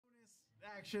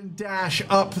Action dash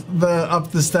up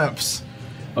the steps.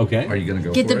 Okay. Are you gonna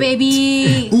go Get for the it?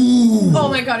 baby. Ooh. Oh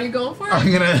my god, are you going for it?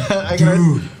 I'm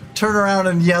gonna turn around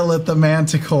and yell at the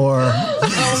manticore.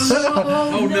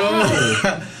 Oh no.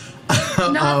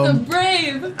 Not the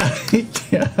brave.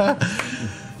 Yeah.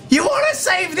 You want to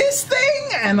save this thing?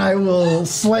 And I will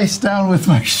slice down with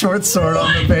my short sword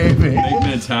on the baby. Make an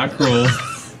attack roll.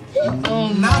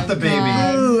 Oh Not the baby.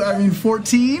 Ooh, I mean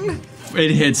 14? It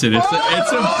hits it. It's a baby.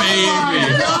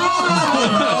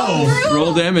 Oh,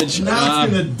 roll damage. Now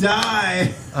it's gonna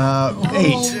die.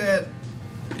 8.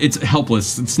 It's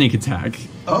helpless. It's sneak attack.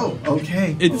 Oh,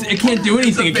 okay. It can't do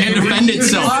anything. It can't defend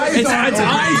itself. Its eyes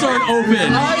aren't open.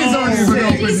 Eyes aren't even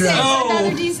open yet.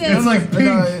 Another D6. It's like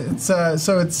pink. So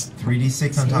it's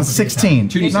 3d6 on top of 16.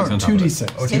 2d6 No, on top of it.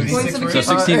 2d6. Oh, 10 points 2d6 of So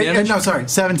 16 damage? No, sorry,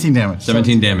 17 damage.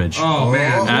 17 damage. Oh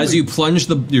man. As you plunge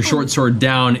your short sword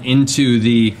down into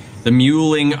the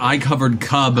mewling, eye-covered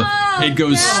cub, it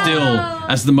goes still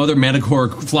as the mother manticore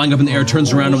flying up in the air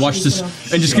turns around and watches this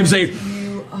and just gives a Get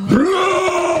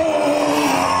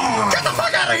the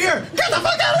fuck out of here! Get the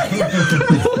fuck out of here!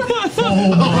 Oh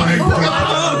my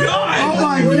god. Oh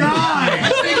my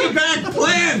god! Take it back.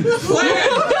 Plan. No.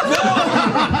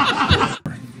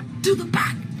 To the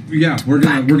back. Yeah, we're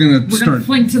gonna start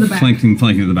flank to the back. flanking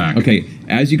to the back. Okay,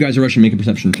 as you guys are rushing, make a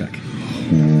perception check.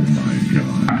 Oh my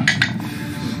god.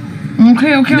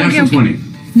 Okay. Natural 20.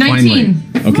 19.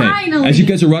 Okay, Finally. as you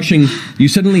guys are rushing, you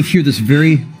suddenly hear this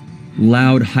very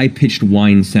loud, high-pitched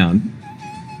whine sound.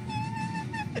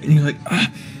 And you're like,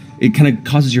 ah. It kind of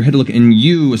causes your head to look, and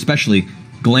you especially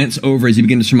glance over as you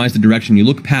begin to surmise the direction. You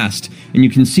look past, and you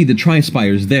can see the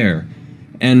tri-spires there.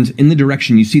 And in the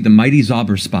direction, you see the mighty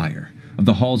Zauber spire of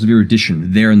the halls of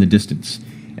erudition there in the distance.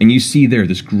 And you see there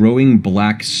this growing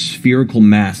black spherical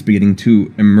mass beginning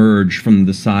to emerge from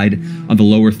the side of the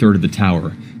lower third of the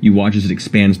tower. You watch as it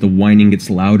expands, the whining gets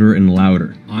louder and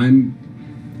louder. I'm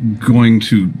going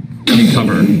to take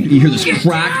cover. You hear this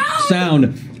crack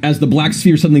sound as the black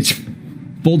sphere suddenly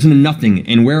folds into nothing,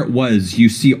 and where it was, you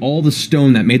see all the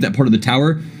stone that made that part of the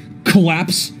tower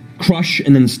collapse, crush,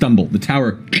 and then stumble. The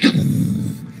tower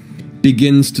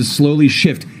begins to slowly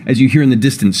shift as you hear in the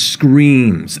distance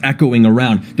screams echoing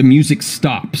around. The music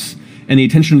stops, and the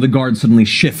attention of the guards suddenly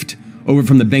shift over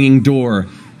from the banging door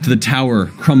to the tower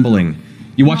crumbling.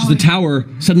 You watch as the tower,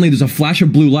 suddenly there's a flash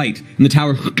of blue light, and the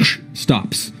tower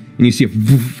stops, and you see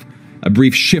a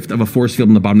brief shift of a force field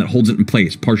on the bottom that holds it in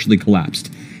place, partially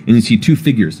collapsed. And you see two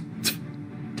figures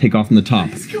take off from the top.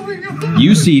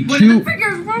 You see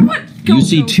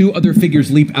two other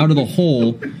figures leap out of the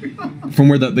hole from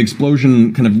where the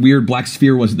explosion kind of weird black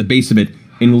sphere was at the base of it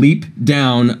and leap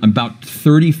down about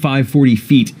 35, 40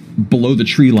 feet below the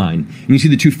tree line. And you see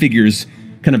the two figures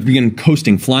kind of begin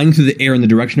coasting, flying through the air in the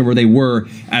direction of where they were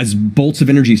as bolts of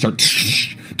energy start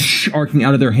arcing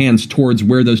out of their hands towards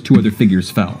where those two other figures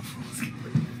fell.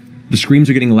 The screams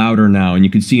are getting louder now, and you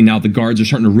can see now the guards are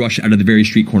starting to rush out of the very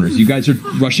street corners. You guys are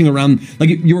rushing around, like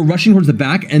you were rushing towards the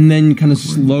back, and then kind of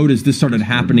slowed as this started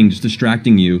happening, just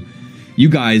distracting you. You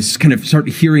guys kind of start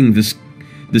hearing this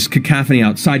cacophony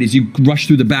outside as you rush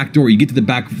through the back door. You get to the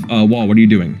back wall. What are you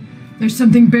doing? There's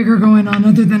something bigger going on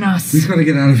other than us. We gotta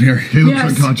get out of here. He looks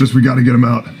unconscious. We gotta get him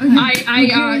out.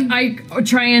 I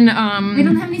try and I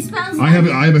don't have any spells. I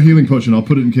have a healing potion. I'll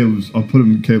put it in Caleb's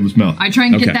mouth. I try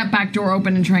and Okay. get that back door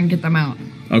open and try and get them out.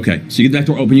 Okay, so you get that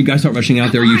door open. You guys start rushing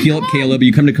out there. You heal up Caleb.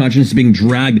 You come to consciousness, being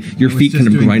dragged. Your feet kind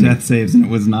of grinding. Death saves and it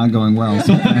was not going well.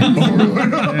 So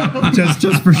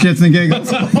just for shits and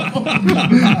giggles.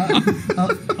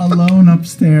 Alone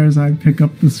upstairs, I pick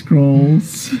up the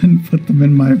scrolls and put them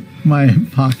in my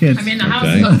pocket. I mean, the house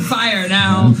is on fire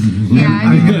now.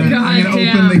 I'm gonna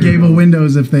open the gable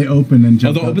windows if they open and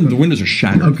jump. Oh, the windows are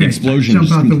shattered. Okay, Explosion.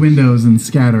 jump out the windows and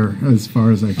scatter as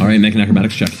far as I can. All right, make an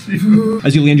acrobatics check.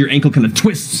 As you land, your ankle kind of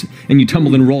twists, and you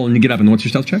tumble and roll, and you get up. And what's your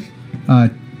stealth check?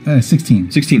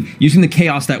 16. 16. Using the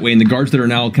chaos that way, and the guards that are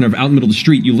now kind of out in the middle of the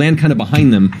street, you land kind of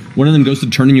behind them. One of them goes to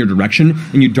turn in your direction,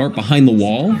 and you dart behind the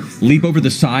wall, leap over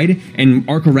the side, and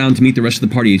arc around to meet the rest of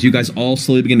the party as you guys all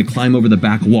slowly begin to climb over the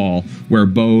back wall where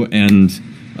Bo and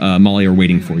Molly are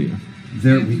waiting for you.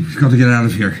 We've got to get out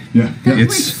of here. Yeah. That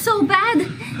went so bad.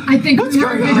 I think we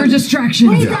are a bigger distraction.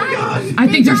 I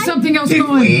think there's something else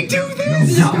going. We do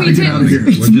this? No, we didn't.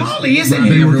 It's Molly, isn't it?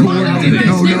 They were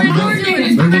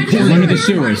coordinated. Run to the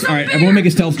sewers. All right, everyone make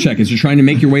a stealth check as you're trying to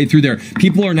make your way through there.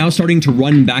 People are now starting to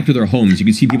run back to their homes. You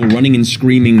can see people running and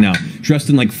screaming now, dressed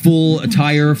in like full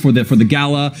attire for the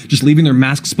gala, just leaving their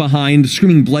masks behind,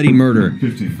 screaming bloody murder.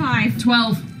 15. 5,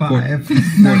 12. 5.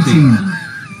 19.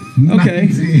 Okay.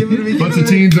 Bunch of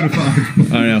teens and a 5.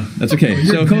 I don't know. That's okay.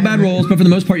 So a couple bad rolls, but for the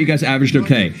most part, you guys averaged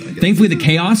okay. Thankfully, the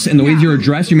chaos and the way you're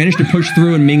addressed, you managed to push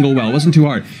through and mingle well. It wasn't too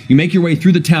hard. You make your way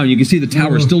through the town. You can see the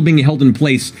tower still being held in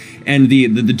place, and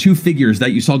the two figures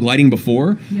that you saw gliding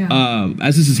before.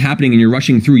 As this is happening and you're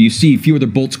rushing through, you see a few other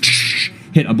bolts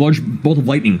hit a large bolt of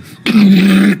lightning,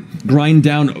 grind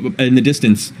down in the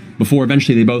distance before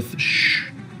eventually they both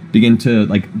begin to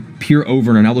like peer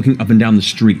over and are now looking up and down the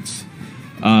streets.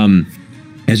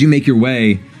 As you make your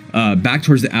way back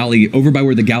towards the alley, over by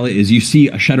where the gala is, you see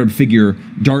a shadowed figure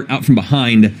dart out from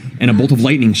behind and a bolt of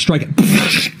lightning strike it.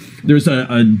 There's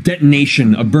a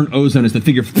detonation of burnt ozone as the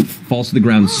figure falls to the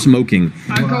ground smoking.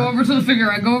 I go over to the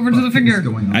figure.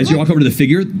 As you walk over to the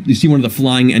figure, you see one of the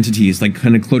flying entities like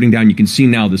kind of floating down. You can see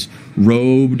now this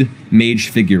robed mage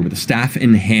figure with a staff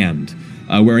in hand,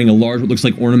 wearing a large, what looks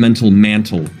like ornamental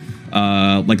mantle.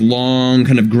 Like long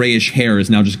kind of grayish hair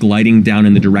is now just gliding down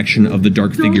in the direction of the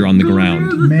dark figure on the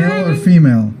ground. Male or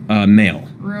female? Male.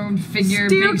 Robed figure,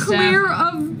 Steer big clear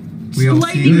staff. of We all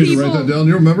lightning see You need to people. write that down.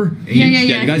 You remember? Yeah.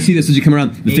 You guys see this as you come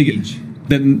around. The figure.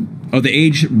 The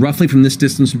age roughly from this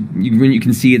distance, you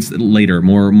can see it's later,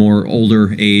 more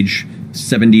older age,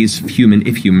 70s human,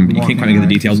 if human, but you can't quite get the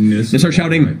details. They start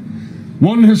shouting,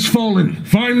 "One has fallen,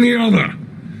 find the other!"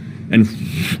 And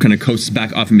kind of coasts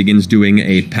back off and begins doing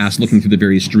a pass looking through the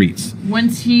various streets.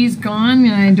 Once he's gone,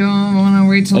 I don't want to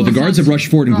wait till. Oh, the guards have rushed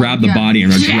forward and grabbed the body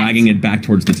and are dragging it back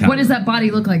towards the tower. What does that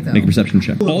body look like, though? Make a perception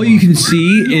check. All you can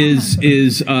see is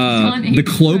the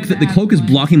cloak. The cloak is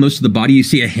blocking most of the body. You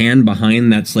see a hand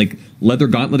behind that's like leather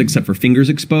gauntlet, except for fingers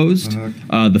exposed.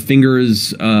 The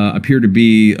fingers appear to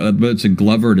be, it's a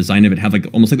glove or a design of it, have like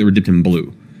almost like they were dipped in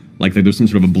blue, like there's some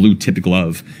sort of a blue tipped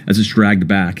glove as it's dragged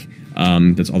back.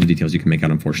 That's all the details you can make out,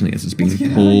 unfortunately, as it's being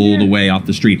pulled away off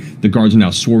the street. The guards are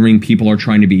now swarming. People are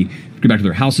trying to go back to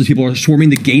their houses. People are swarming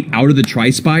the gate out of the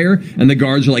Tri-Spire, and the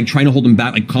guards are like trying to hold them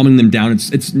back, like calming them down.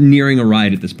 It's nearing a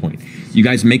riot at this point. You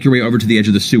guys make your way over to the edge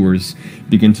of the sewers,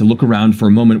 begin to look around for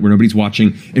a moment where nobody's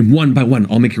watching, and one by one,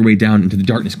 all make your way down into the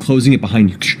darkness, closing it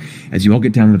behind you. As you all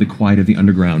get down into the quiet of the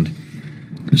underground,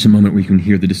 there's a moment where you can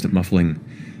hear the distant muffling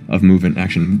of movement,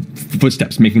 action,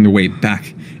 footsteps making their way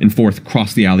back and forth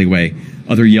across the alleyway.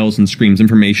 Other yells and screams,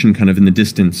 information kind of in the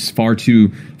distance, far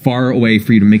too far away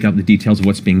for you to make out the details of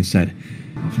what's being said.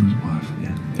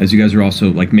 Yeah. As you guys are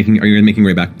also like are you making your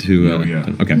way back to?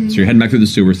 Okay, so you're heading back through the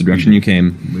sewers, the direction you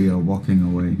came. We are walking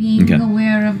away. Being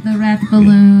aware of the rat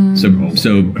balloon.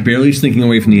 So barely slinking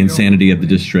away from the insanity of the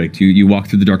district, you walk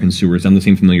through the darkened sewers down the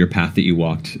same familiar path that you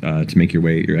walked to make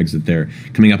your exit there,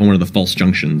 coming up on one of the false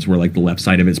junctions where like the left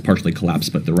side of it is partially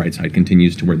collapsed, but the right side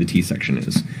continues to where the T section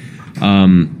is.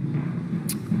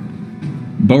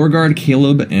 Beauregard,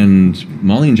 Caleb, and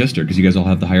Molly and Jester, because you guys all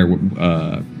have the higher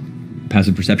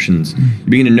passive perceptions, you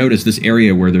begin to notice this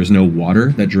area where there's no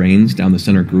water that drains down the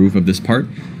center groove of this part.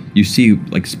 You see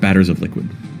like spatters of liquid.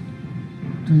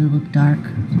 Does it look dark?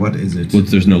 What is it? Well,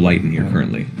 there's no light in here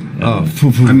currently.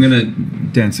 I'm gonna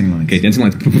dancing lights. Okay, dancing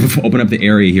lights open up the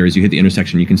area here as you hit the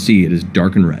intersection. You can see it is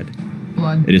dark and red.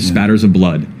 Blood. It is spatters of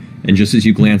blood. And just as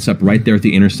you glance up right there at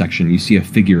the intersection, you see a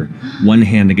figure, one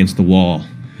hand against the wall,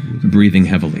 breathing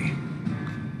heavily.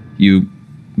 You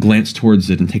glance towards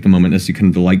it and take a moment as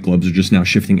the light globes are just now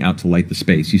shifting out to light the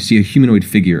space. You see a humanoid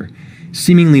figure,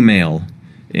 seemingly male,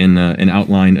 in an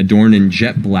outline adorned in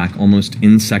jet black, almost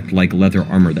insect-like leather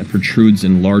armor that protrudes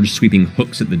in large sweeping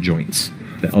hooks at the joints,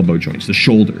 the elbow joints, the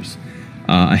shoulders.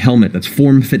 A helmet that's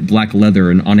form-fit black leather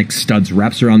and onyx studs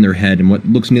wraps around their head in what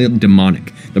looks nearly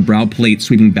demonic, the brow plate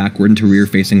sweeping backward into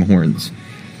rear-facing horns.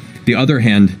 The other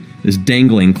hand is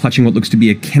dangling, clutching what looks to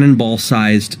be a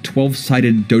cannonball-sized,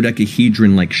 12-sided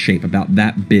dodecahedron-like shape, about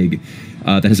that big,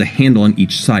 that has a handle on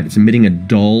each side. It's emitting a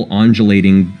dull,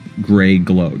 undulating gray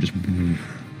glow. Just.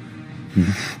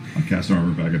 I cast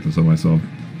armor back at this on myself.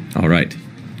 All right.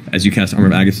 As you cast Armor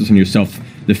of Agathis on yourself,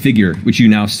 the figure, which you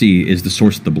now see, is the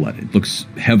source of the blood. It looks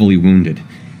heavily wounded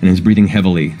and is breathing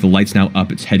heavily. The light's now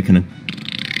up. Its head kind of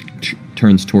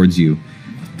turns towards you.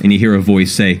 And you hear a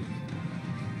voice say,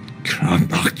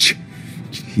 Does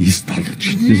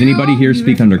anybody here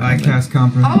speak Undercommon? I cast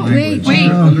comprehend language. Wait.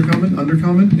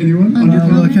 Undercommon? Anyone?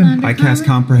 Undercommon? I cast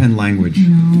comprehend language.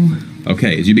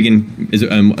 Okay, as you begin,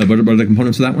 what are the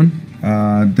components of that one?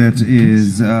 That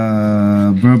is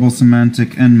verbal,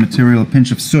 semantic, and material. A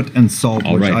pinch of soot and salt,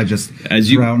 All which right. I just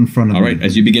threw out in front of All me. right,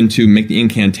 as you begin to make the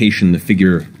incantation, the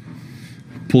figure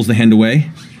pulls the hand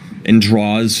away and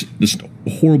draws this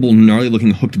horrible,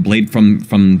 gnarly-looking hooked blade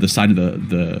from the side of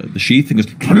the sheath and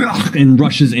goes and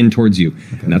rushes in towards you.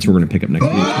 Okay. And that's where we're going to pick up next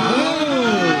week.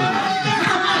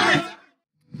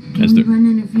 Can we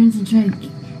run interference and try to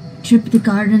trip the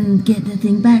guard and get the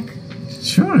thing back?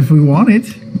 Sure, if we want it.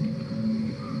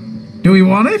 Do we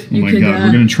want it? Oh my could, god,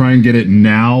 we're gonna try and get it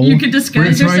now. You could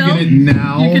disguise We're gonna try yourself. and get it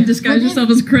now. You can disguise yourself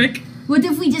as Crick. What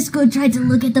if we just go try to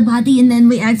look at the body and then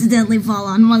we accidentally fall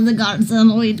on one of the guards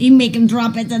and we make him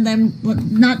drop it and then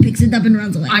not picks it up and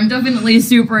runs away? I'm definitely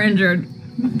super injured,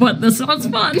 but this sounds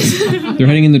fun. They're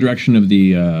heading in the direction of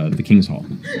the King's Hall.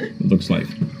 It looks like.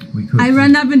 We could I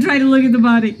run up and try to look at the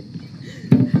body.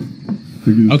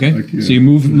 Okay, so you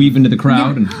weave into the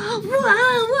crowd and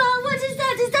Whoa, what is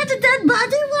that? Is that a dead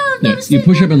body? Whoa, yeah, never you seen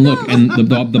push that up and look, before. and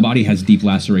the body has deep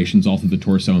lacerations all through the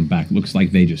torso and back. Looks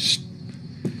like they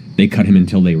cut him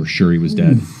until they were sure he was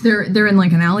dead. They're in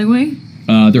like an alleyway.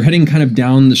 They're heading kind of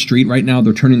down the street right now.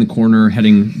 They're turning the corner,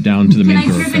 heading down to the Can main I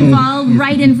trip thoroughfare. and fall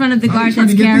right in front of the guard trying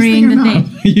that's to get this carrying thing the or not?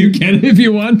 thing? You can if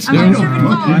you want to. I'm gonna trip and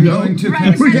fall. I'm going to Right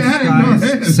cast in front of the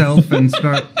disguise self and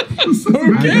start.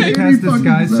 I'm Okay. going to cast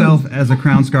disguise self as a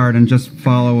crown guard and just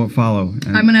follow.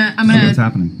 And I'm gonna see what's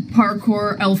happening.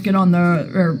 parkour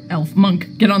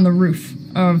monk get on the roof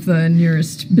of the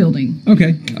nearest building.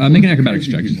 Okay, make an acrobatics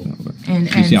check.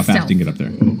 And You see how fast stealth. you can get up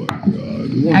there.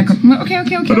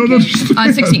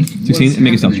 Okay. 16. 16, and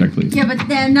make a stealth check, please. Yeah, but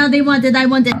now they want it. I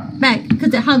want it back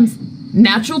because it hums.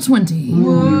 Natural 20.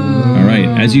 All right,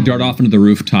 as you dart off into the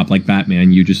rooftop like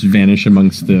Batman, you just vanish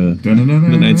amongst the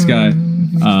night sky.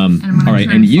 All right,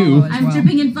 and you. I'm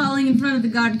tripping and falling in front of the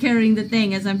guard carrying the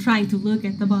thing as I'm trying to look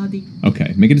at the body.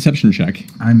 Okay, make a deception check.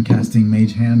 I'm casting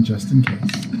Mage Hand just in case.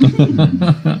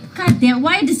 God damn,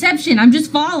 why deception? I'm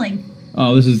just falling.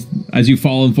 Oh, this is as you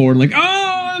falling forward, like,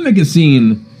 oh, make a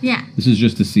scene. Yeah. This is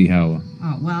just to see how.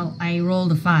 Oh, well, I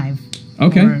rolled a 5.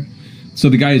 Okay. Or- So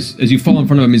the guys, as you fall in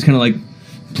front of him, he's kind of like,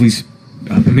 please,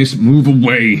 miss, move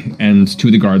away. And two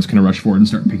of the guards kind of rush forward and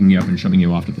start picking you up and shoving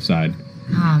you off to the side.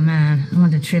 Oh, man. I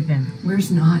want to trip him.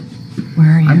 Where's not?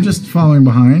 Where are you? I'm just following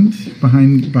behind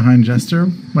Jester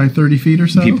by 30 feet or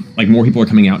so. More people are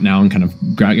coming out now and kind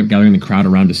of gathering the crowd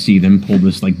around to see them pull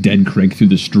this like dead Craig through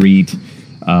the street.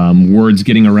 Words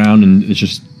getting around, and it's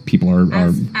just people are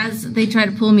As they try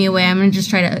to pull me away, I'm going to just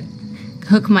try to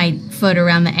hook my foot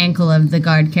around the ankle of the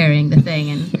guard carrying the thing,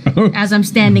 and as I'm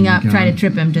standing up, try to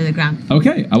trip him to the ground.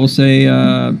 Okay, I will say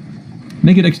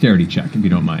make a dexterity check if you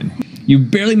don't mind. You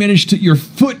barely manage to. Your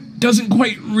foot doesn't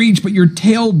quite reach, but your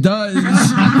tail does.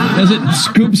 As it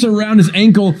scoops around his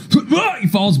ankle, he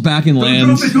falls back and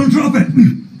lands. Don't drop it!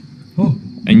 Oh.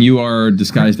 And you are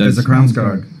disguised As a crown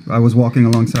guard. I was walking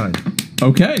alongside.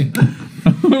 Okay.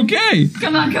 Okay.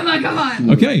 Come on.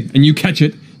 Okay. And you catch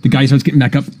it. The guy starts getting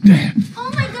back up.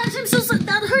 Oh my gosh, I'm so sorry.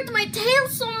 That hurt my tail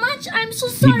so much. I'm so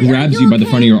sorry. He grabs Are you by the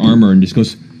front of your armor and just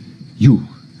goes, "You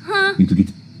Huh? need to get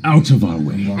out of our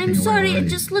way." I'm sorry. It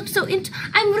just looked so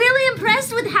I'm really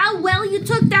impressed with how well you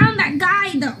took down that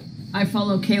guy, though. I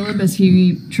follow Caleb as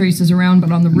he traces around,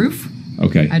 but on the roof.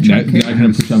 Okay. I tried That guy kind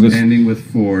of pushes down, goes, Standing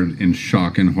with Ford in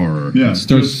shock and horror. Yeah,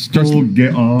 starts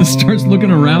get on. starts looking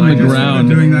around the I just ground. started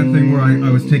doing that thing where I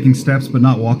was taking steps but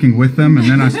not walking with them, and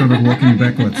then I started walking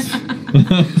backwards.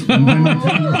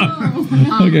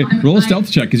 Okay, roll a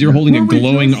stealth check because you're holding a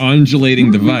glowing,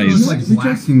 undulating device. It's like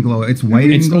black and glow. It's white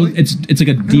and glow. It's like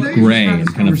a deep gray. Had this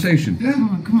Kind of. conversation.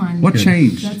 Come on. What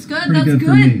changed? That's good. Pretty That's good good.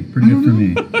 for me. Pretty good for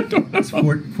me. It's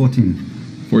 14.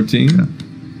 14.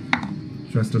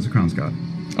 Dressed as a crown guard.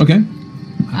 Okay.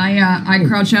 I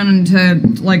crouch down into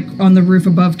like on the roof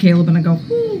above Caleb, and I go.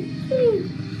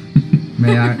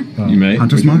 May I? You may.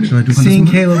 Hunter's Mark? Should I do Hunter's Seeing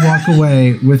Mark? Caleb walk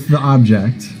away with the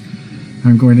object,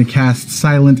 I'm going to cast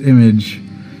Silent Image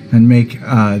and make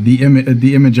the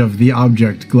image of the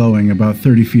object glowing about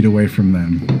 30 feet away from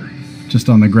them, just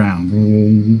on the ground.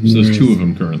 So there's two of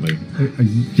them currently.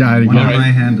 Yeah, One Alright. on my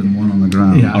hand and one on the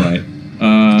ground. Yeah. All right.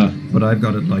 But I've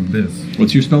got it like this.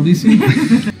 What's your spell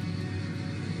DC?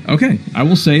 Okay, I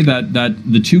will say that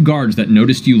the two guards that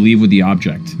noticed you leave with the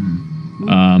object,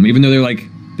 even though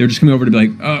they're just coming over to be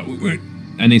like, wait,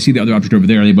 and they see the other object over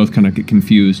there, they both kind of get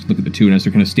confused, look at the two, and as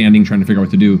they're kind of standing trying to figure out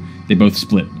what to do, they both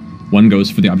split. One goes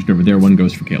for the object over there, one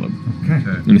goes for Caleb. Okay.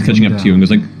 And he's catching up to you and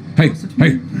goes like, hey,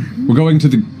 we're going to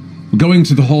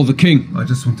the Hall of the King. I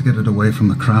just want to get it away from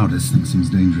the crowd. This thing seems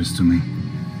dangerous to me.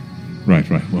 Right,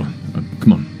 well,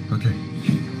 come on. Okay.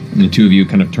 And the two of you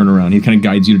kind of turn around. He kind of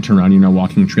guides you to turn around. You're now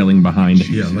walking, trailing behind.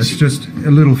 Yeah, let's just a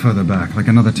little further back, like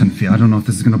another 10 feet. I don't know if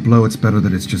this is going to blow. It's better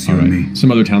that it's just you All and right. me.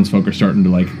 Some other townsfolk are starting to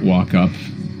walk up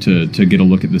to get a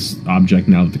look at this object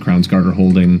now that the Crown's Guard are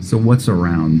holding. So what's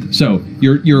around? So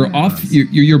you're off.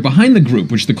 You're behind the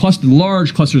group, which the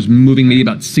large cluster is moving maybe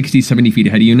about 60, 70 feet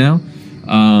ahead of you now.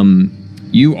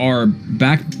 You are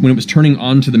back when it was turning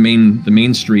onto the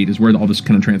main street is where all this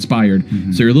kind of transpired.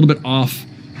 So you're a little bit off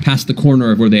past the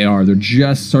corner of where they are. They're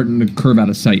just starting to curve out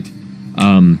of sight.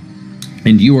 And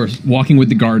you are walking with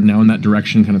the guard now in that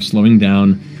direction, kind of slowing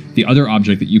down. The other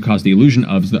object that you caused the illusion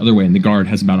of is the other way, and the guard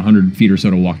has about 100 feet or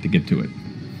so to walk to get to it.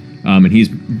 And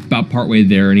he's about partway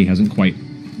there, and he hasn't quite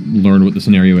learned what the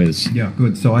scenario is. Yeah,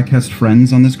 good. So I cast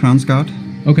Friends on this Crown's Guard.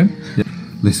 Okay. Yeah.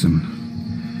 Listen,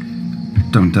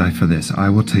 don't die for this. I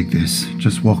will take this.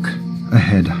 Just walk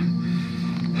ahead.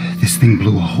 This thing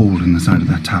blew a hole in the side of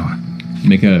that tower.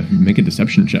 Make a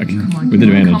deception check Come on, with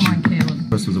Caleb. advantage. Come on, Caleb.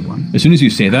 First was a 1. As soon as you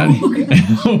say that,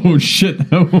 oh shit!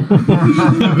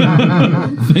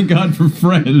 Thank God for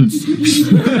friends.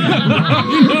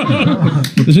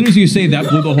 As soon as you say that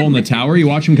blew the hole in the tower, you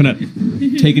watch him kind of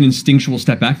take an instinctual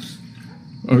step back.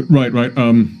 Right.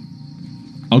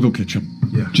 I'll go catch him.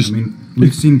 Yeah, I mean,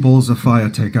 we've seen balls of fire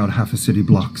take out half a city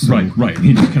block. So. Right.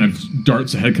 He just kind of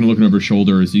darts ahead, kind of looking over his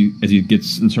shoulder as he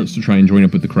gets and starts to try and join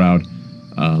up with the crowd.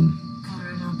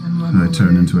 I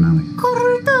turn into an alley.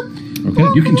 Okay.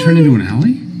 You can turn into an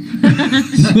alley?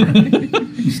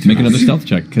 Make another stealth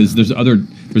check, because there's other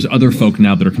folk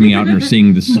now that are coming out and are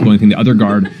seeing this glowing thing. The other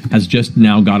guard has just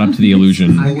now got up to the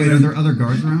illusion. Oh, wait, are there other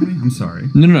guards around me? I'm sorry.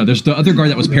 No. There's the other guard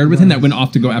that was paired with him that went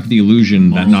off to go after the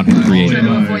illusion that not him created.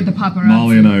 Trying to avoid the paparazzi.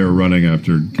 Molly and I are running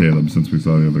after Caleb since we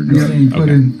saw the other I'm guy. saying put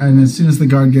Okay. in, and as soon as the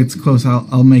guard gets close,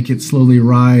 I'll make it slowly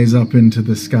rise up into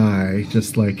the sky,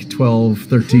 just like 12,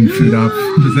 13 feet up.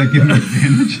 Does that give me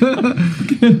advantage?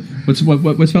 What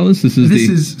spell is this? This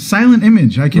is silent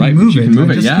image. I can Right, move you it. can move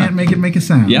I it, just yeah. can't make it make a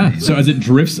sound. Yeah. So as it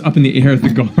drifts up in the air, the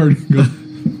guard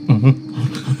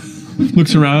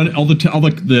looks around. All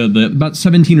the about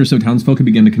 17 or so townsfolk have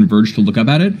begun to converge to look up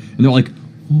at it, and they're like,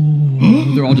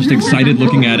 oh, they're all just excited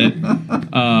looking at it.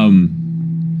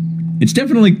 It's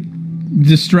definitely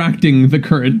distracting the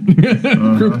current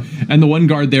group, and the one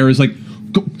guard there is like,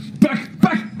 go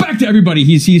back to everybody.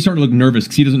 He's starting to look nervous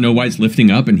because he doesn't know why it's lifting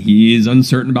up, and he is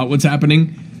uncertain about what's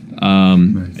happening.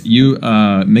 Nice. You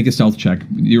make a stealth check.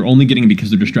 You're only getting it because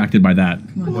they're distracted by that.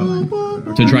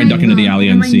 To try and duck into the alley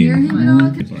unseen.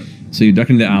 So you duck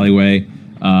into the alleyway.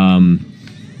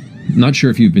 Not sure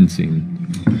if you've been seen.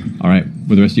 All right.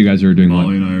 Well, the rest of you guys are doing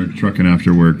Molly and I are trucking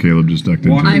after where Caleb just ducked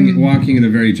into. I'm walking in a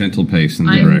very gentle pace in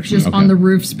the I'm direction. just on the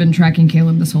roof's been tracking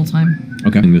Caleb this whole time.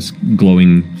 what? Okay. This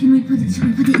glowing. Should we put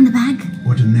it in the bag?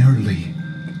 Ordinarily,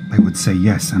 I would say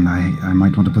yes, and I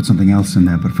might want to put something else in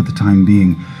there, but for the time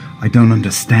being, I don't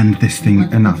understand this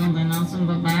thing enough. Something else in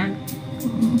the bag?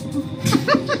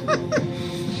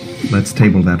 Let's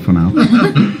table that for now.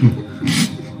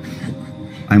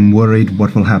 I'm worried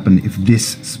what will happen if this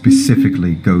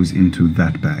specifically goes into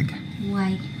that bag.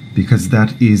 Why? Because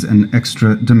that is an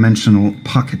extra dimensional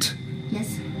pocket.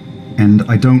 Yes. And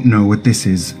I don't know what this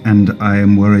is, and I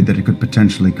am worried that it could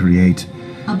potentially create...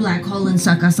 A black hole and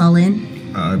suck us all in?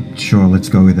 Sure, let's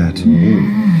go with that.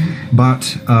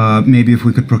 But maybe if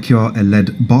we could procure a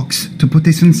lead box to put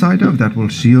this inside of, that will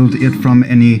shield it from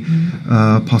any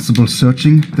possible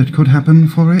searching that could happen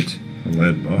for it.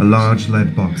 Lead box. A large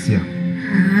lead box, yeah.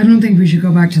 I don't think we should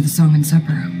go back to the song and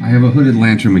supper. I have a hooded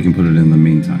lantern we can put it in the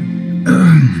meantime.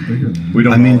 We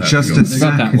don't. I mean, all have to just go. a It's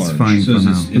not sack that is large. fine So for is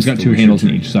now. this- It's got two handles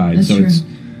on each side, That's so true.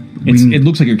 it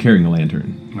looks like you're carrying a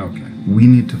lantern. Okay. We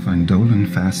need to find Dolan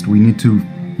fast. We need to,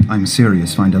 I'm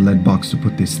serious, find a lead box to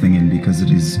put this thing in because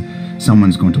it is,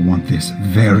 someone's going to want this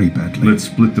very badly. Let's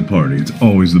split the party. It's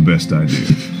always the best idea.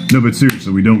 No, but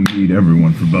seriously, we don't need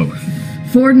everyone for both.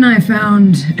 Ford and I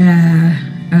found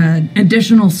an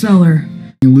additional cellar.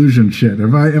 Illusion shit.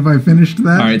 Have I finished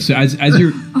that? All right, so as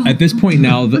you're at this point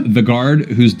now, the guard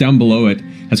who's down below it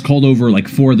has called over like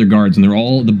 4 other guards, and they're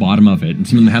all at the bottom of it. And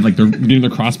some of them have like they're getting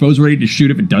their crossbows ready to shoot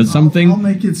if it does something. I'll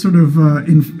make it sort of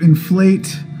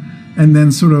inflate, and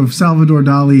then sort of Salvador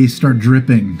Dali start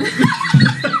dripping.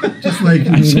 Just like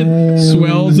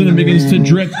Swells and it begins to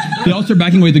drip. They all start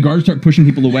backing away. The guards start pushing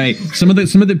people away. Some of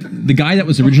the guy that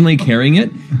was originally carrying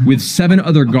it, with 7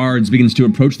 other guards, begins to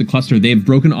approach the cluster. They've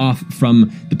broken off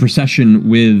from the procession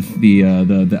with the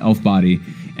elf body,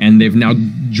 and they've now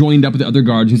joined up with the other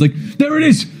guards. He's like, "There it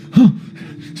is! Huh.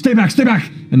 Stay back! Stay back!"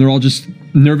 And they're all just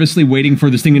nervously waiting for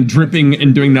this thing and dripping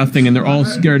and doing nothing, and they're all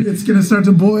scared. It's gonna start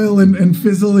to boil and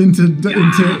fizzle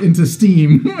into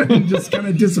steam and just kind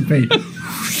of dissipate.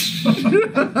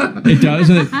 It does.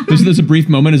 And there's a brief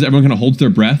moment as everyone kind of holds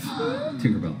their breath,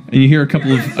 Tinkerbell. and you hear a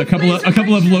couple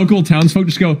of local townsfolk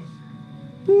just go.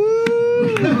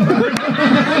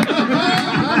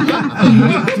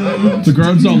 The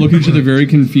guards all look at each other very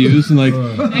confused and like,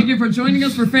 Thank you for joining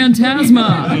us for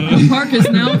Phantasma. The park is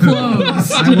now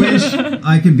closed. I wish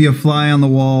I could be a fly on the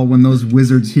wall when those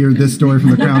wizards hear this story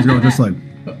from the Crown's Guard, just like,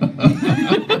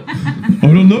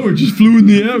 I don't know. It just flew in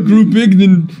the air, grew big,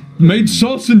 then made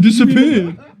sauce and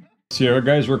disappeared. See what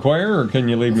guys require, or can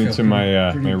you leave me to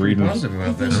my my readings?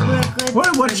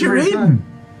 What's your reading?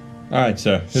 All right,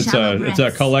 so it's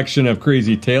a collection of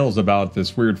crazy tales about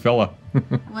this weird fella.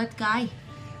 What guy?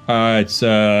 It's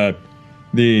the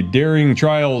daring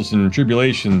trials and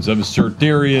tribulations of Sir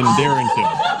Darian Darrington.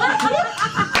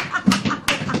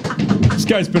 This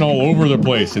guy's been all over the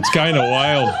place. It's kind of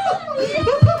wild.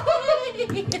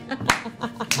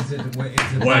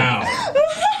 Wow.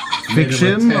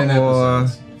 Fiction or...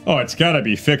 Oh, it's gotta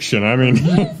be fiction. I mean,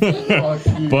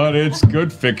 but it's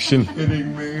good fiction.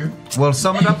 Well,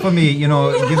 sum it up for me. You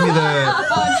know,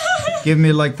 give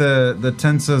me like the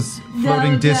tensor's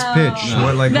floating disc pitch.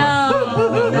 Or like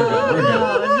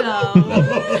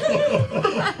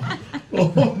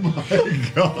Oh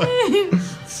my god.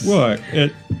 What?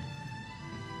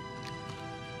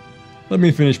 Let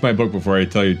me finish my book before I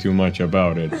tell you too much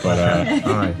about it. But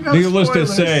all right. needless to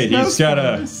say, he's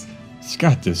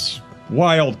got this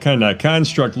wild kind of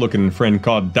construct-looking friend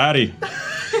called Daddy,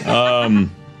 and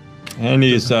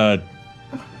he's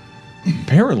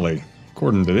apparently,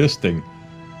 according to this thing,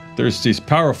 there's these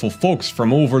powerful folks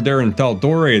from over there in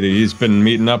Taldore that he's been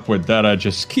meeting up with that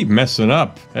just keep messing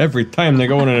up every time they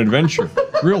go on an adventure.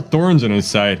 Real thorns in his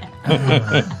side.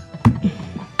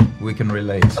 We can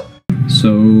relate.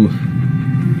 So,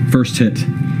 first hit.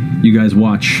 You guys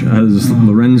watch as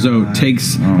Lorenzo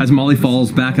takes, as Molly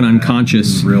falls back and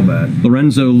unconscious. Real bad.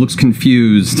 Lorenzo looks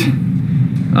confused.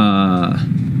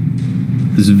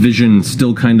 His vision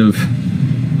still kind of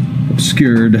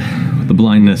obscured with the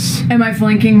blindness. Am I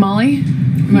flanking Molly?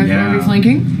 Am I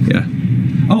flanking? Yeah.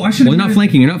 Oh, I should. Well, you're not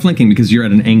flanking. You're not flanking because you're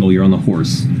at an angle. You're on the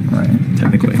horse. Right.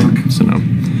 Technically. So no.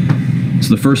 So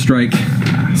the first strike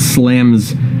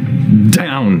slams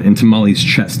down into Molly's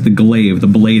chest. The glaive, the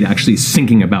blade actually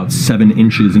sinking about 7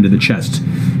 inches into the chest.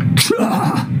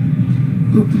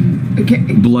 Okay.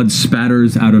 Blood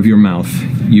spatters out of your mouth.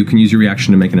 You can use your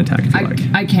reaction to make an attack if you like.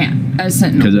 I can. As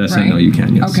Sentinel. Because as Sentinel, you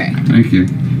can, yes. Okay. Thank you.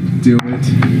 Do it.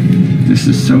 This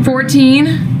is so.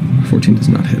 14. 14 does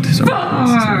not hit. So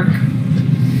Fuck.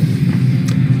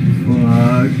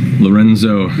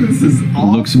 Lorenzo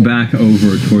looks back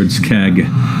over towards Keg. This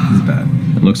is bad.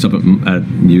 And looks up at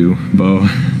you, Bo,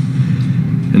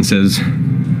 and says,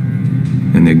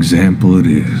 "An example it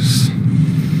is."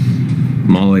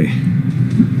 Molly,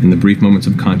 in the brief moments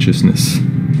of consciousness,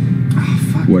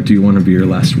 what do you want to be your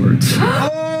last words?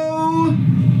 Oh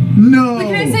no!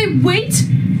 Can I say wait?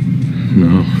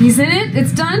 No. He's in it?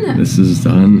 It's done? This is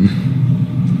done.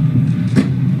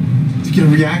 Do you get a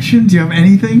reaction? Do you have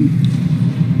anything?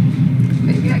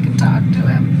 Maybe I can talk to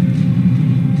him.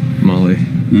 Molly,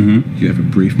 you have a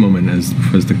brief moment as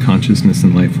the consciousness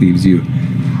and life leaves you.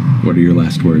 What are your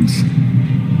last words?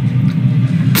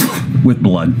 With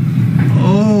blood.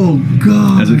 Oh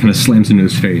god! As it kind of slams into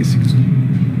his face. He goes,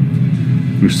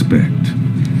 "Respect."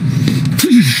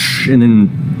 And then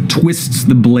twists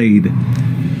the blade.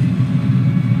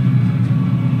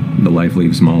 The life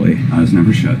leaves Molly. Eyes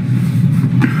never shut.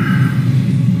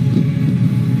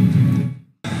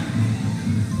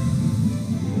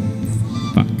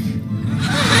 Fuck.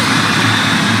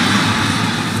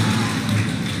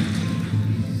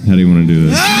 How do you want to do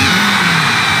this?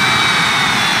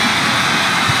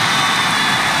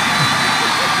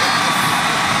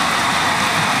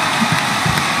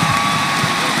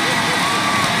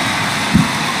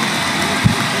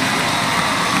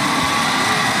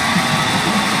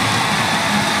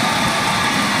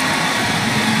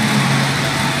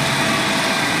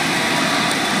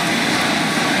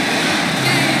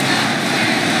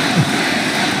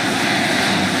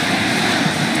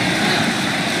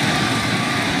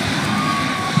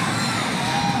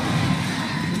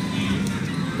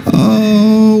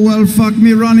 Well, fuck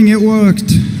me running, it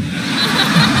worked.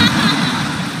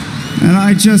 And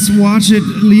I just watch it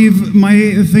leave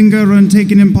my finger and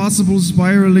take an impossible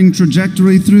spiraling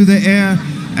trajectory through the air.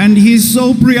 And he's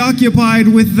so preoccupied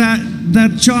with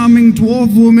that charming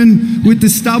dwarf woman with the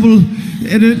stubble.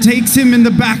 And it takes him in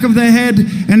the back of the head,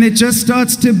 and it just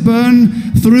starts to burn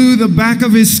through the back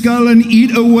of his skull and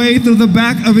eat away through the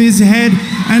back of his head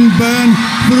and burn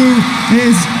through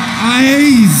his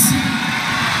eyes.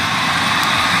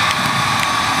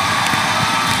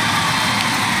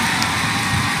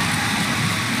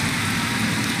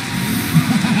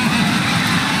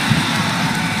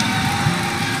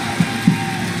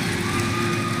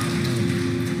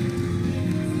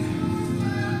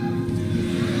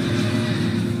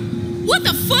 What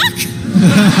the fuck?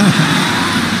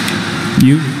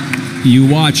 You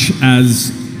watch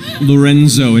as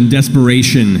Lorenzo, in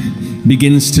desperation,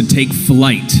 begins to take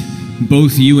flight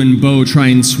Both you and Bo try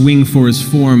and swing for his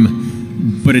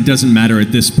form, but it doesn't matter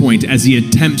at this point. As he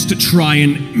attempts to try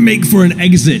and make for an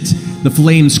exit, the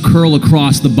flames curl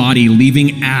across the body,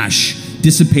 leaving ash,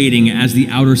 dissipating as the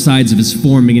outer sides of his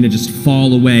form begin to just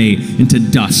fall away into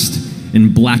dust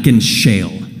and blackened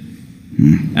shale.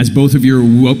 As both of your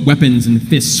weapons and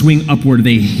fists swing upward,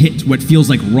 they hit what feels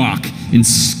like rock and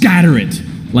scatter it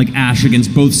like ash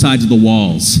against both sides of the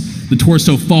walls. The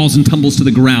torso falls and tumbles to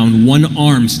the ground, one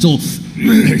arm still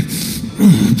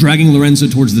dragging Lorenzo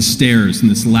towards the stairs in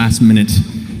this last-minute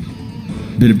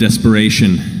bit of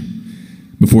desperation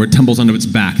before it tumbles onto its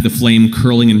back, the flame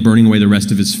curling and burning away the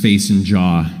rest of his face and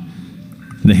jaw.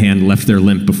 The hand left there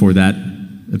limp before that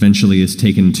eventually is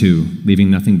taken too, leaving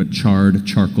nothing but charred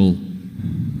charcoal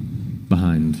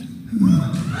behind.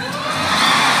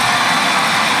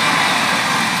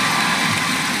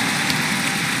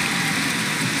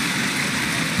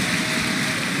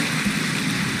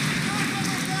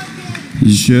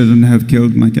 You shouldn't have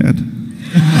killed my cat.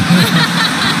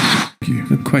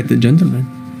 You're quite the gentleman.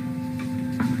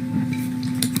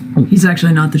 He's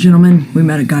actually not the gentleman. We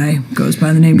met a guy who goes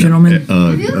by the name Gentleman.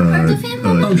 Have you heard of him?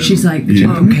 Oh, she's like,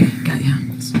 Yeah. oh, okay, got ya.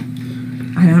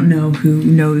 I don't know who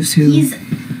knows who. He's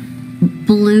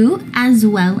blue as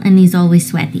well, and he's always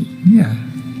sweaty. Yeah.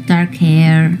 Dark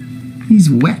hair. He's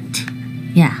wet.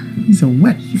 Yeah. He's a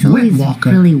wet always walker.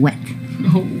 really wet.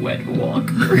 Oh, wet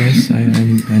walker. Yes, I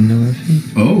know of him.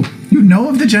 Oh. You know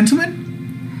of the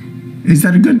gentleman? Is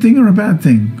that a good thing or a bad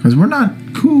thing? Because we're not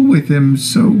cool with him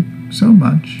so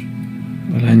much.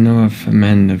 Well, I know of a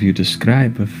man of you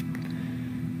describe, of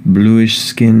bluish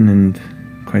skin and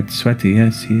quite sweaty.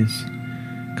 Yes, he has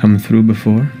come through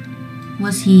before.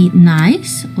 Was he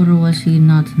nice or was he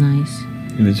not nice?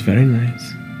 He was very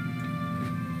nice.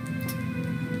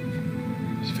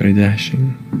 He was very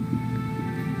dashing.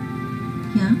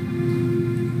 Yeah.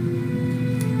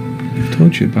 I've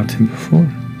told you about him before.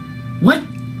 What?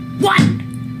 What?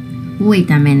 Wait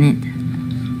a minute.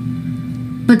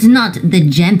 But not the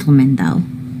gentleman, though.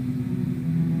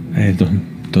 I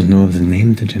don't know of the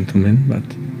name, the gentleman, but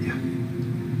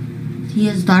He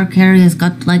has dark hair. He has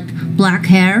got like black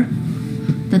hair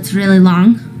that's really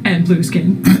long. And blue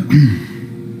skin.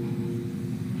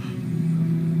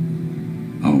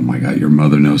 Oh my god, your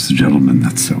mother knows the gentleman.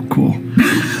 That's so cool.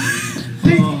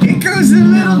 It goes a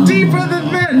little deeper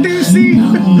than that, Lucy.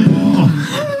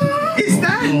 Is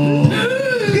that?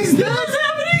 What's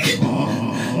happening?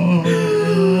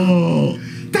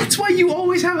 That's why you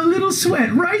always have a little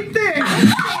sweat right there.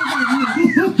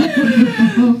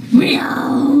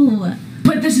 No.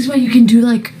 But this is why you can do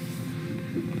like,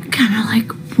 kind of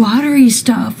like watery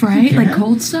stuff, right? Like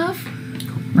cold stuff,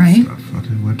 right?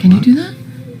 Can you do that?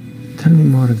 tell me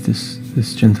more of this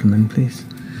gentleman, please.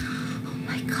 Oh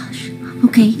my gosh.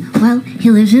 Okay, well, he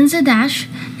lives in Zadash,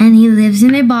 and he lives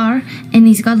in a bar, and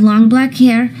he's got long black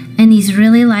hair, and he's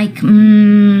really like,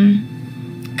 kind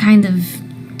of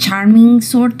charming,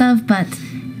 sort of, but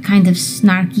kind of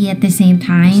snarky at the same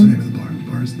time.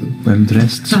 Well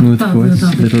dressed, smooth voice,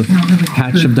 little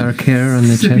patch of dark hair on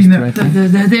the chest right there.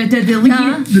 The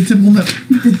leaky, The temple nip.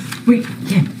 wait,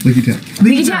 yeah. Licky tap.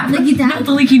 Leaky tap, not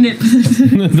the leaky nip.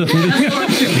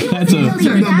 That's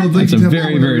a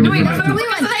very, very Wait, different.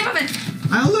 what's the name of it?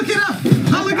 I'll look it up.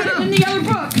 I'll look it up. In the other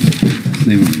book.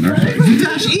 Name of the nurse.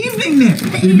 Dash evening nip.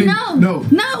 No.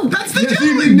 That's the Yes,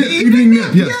 gentleman. evening nip. Evening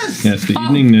nip. Yes. Yes, the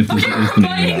evening nip is Okay, the we're name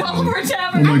fighting of that while one. we're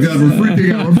tapping. Oh my god, we're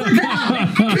freaking out. We're freaking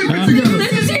out. Keep it together.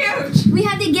 This is huge. We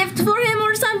had a gift for him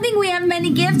or something? We have many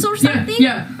gifts or something?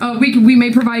 Yeah. We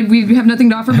may provide. We have nothing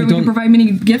to offer, but we can don't- provide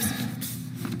many gifts.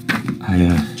 I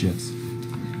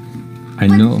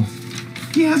know.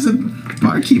 He has a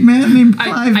barkeep man named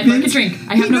Clive I'd like a Vince. drink.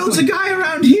 I He have no knows clue. a guy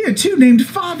around here too named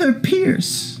Father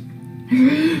Pierce.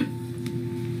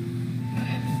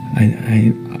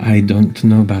 I don't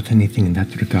know about anything in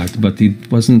that regard, but he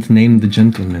wasn't named the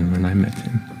gentleman when I met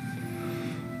him.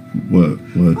 What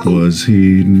was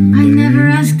he I named? never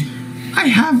asked. I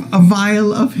have a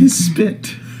vial of his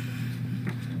spit.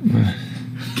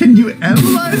 Can you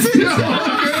analyze it?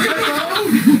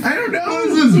 I don't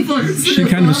know. This is fucking She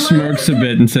kind of smirks a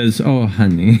bit and says, "Oh,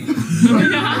 honey."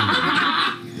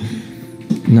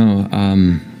 No,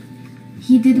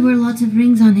 He did wear lots of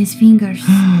rings on his fingers.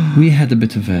 we had a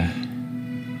bit of a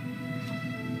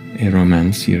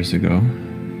romance years ago.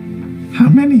 How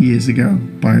many years ago,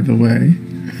 by the way?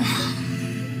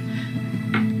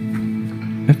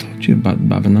 I've told you about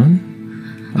Babanon.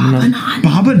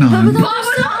 Babanon.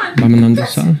 Babanon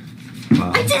Dosal.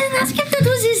 I didn't ask if that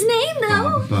was his name,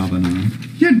 though.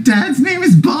 Your dad's name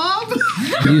is Bob?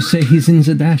 You say he's in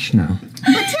Zadash now.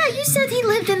 But yeah, you said he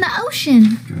lived lived in the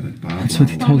ocean. That's what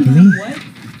he told me. What?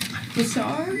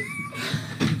 Bizarre?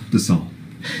 The song.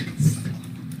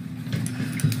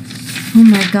 Oh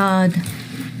my god.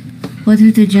 What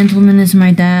if the gentleman is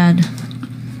my dad?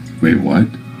 Wait, what?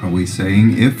 Are we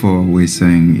saying if or are we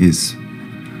saying is?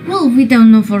 Well, we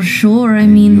don't know for sure. I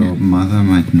mean, Your mother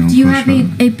might know do you for have sure.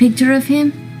 a picture of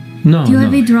him? No, Do you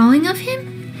have no. a drawing of him?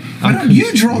 Why don't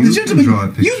you draw the You gentleman? draw a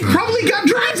picture. You probably got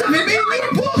drawings of him in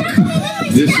your book.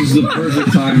 This is the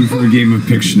perfect time for a game of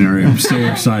Pictionary. I'm so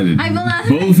excited. I will ask.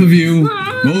 Both of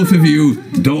you,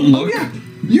 don't look. Yeah,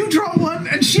 you draw one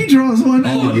and she draws one.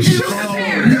 Oh, this is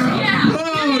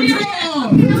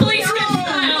Police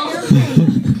style.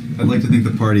 I'd like to think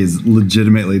the party is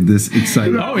legitimately this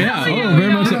excited. Oh yeah. Oh,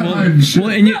 very much. So.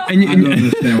 Well, and you, I don't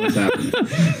understand what's happening.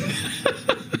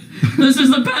 This is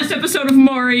the best episode of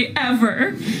Maury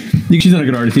ever. she's not a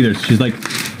good artist either. She's like,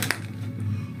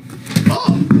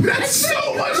 Oh, that's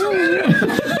so much better.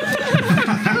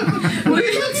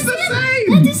 It's the same.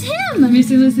 That is him. Let me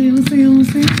see.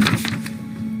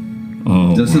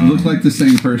 Oh, Does it look like the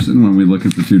same person when we look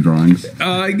at the two drawings?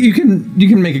 you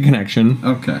can make a connection.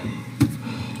 Okay.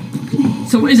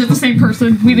 So is it the same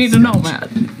person? We need to know that.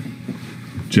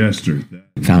 Jester.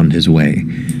 Found his way.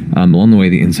 Along the way,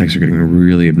 the insects are getting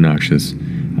really obnoxious.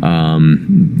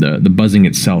 The buzzing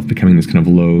itself becoming this kind of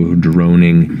low,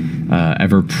 droning,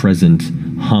 ever-present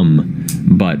hum.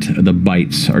 But the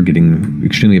bites are getting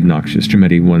extremely obnoxious.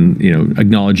 Jametti,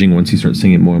 acknowledging once he starts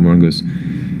singing it more and more, and goes,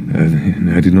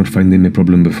 "I did not find them a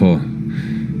problem before.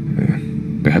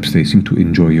 Perhaps they seem to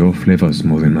enjoy your flavors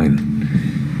more than mine."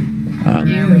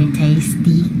 Really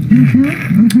tasty.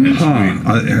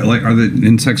 Are the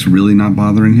insects really not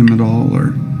bothering him at all,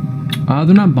 or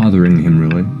They're not bothering him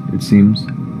really. It seems.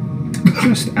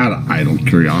 just out of idle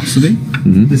curiosity?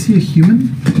 Is he a human?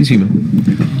 He's human.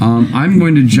 I'm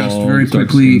going to just Bald, very dark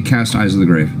quickly skin. cast Eyes of the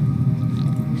Grave.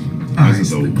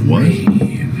 Eyes of the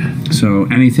what? So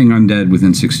anything undead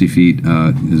within 60 feet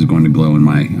is going to glow in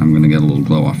my. I'm going to get a little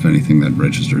glow off anything that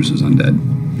registers as undead.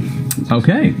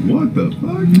 Okay. What the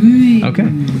fuck? Okay.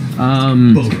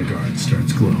 Beauregard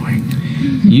starts glowing.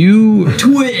 You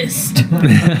Twist.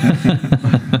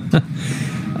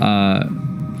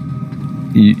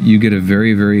 you get a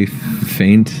very, very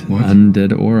faint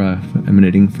undead aura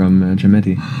emanating from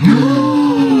Jametti.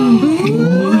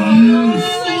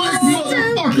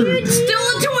 Still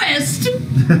a twist.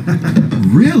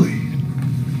 Really?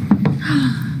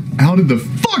 Out of the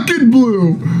fucking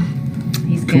blue.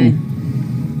 He's good.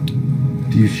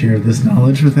 Do you share this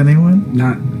knowledge with anyone?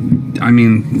 Not. I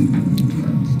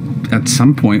mean, at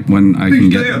some point when I can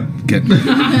get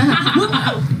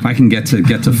if I can get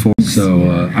to Ford. So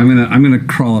I'm gonna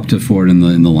crawl up to Ford in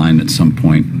the line at some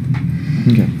point.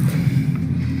 Okay.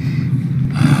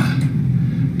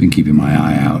 Been keeping my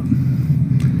eye out,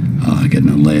 getting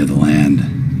a lay of the land,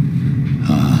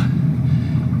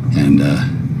 and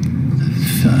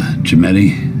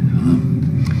Jametti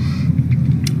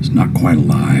is not quite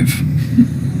alive.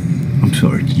 I'm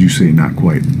sorry, did you say not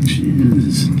quite?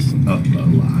 She's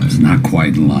alive. not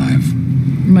quite alive.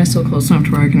 Am I still close enough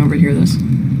to where I can overhear this?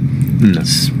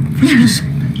 Just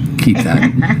keep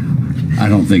that. I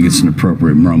don't think it's an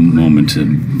appropriate moment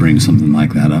to bring something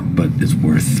like that up, but it's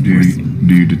worth.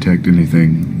 Do you detect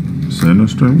anything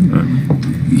sinister?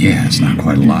 Yeah, it's not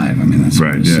quite alive. I mean, that's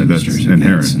Right, as yeah, that's sinister as it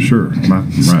inherent. gets. Sure.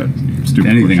 Right. Stupid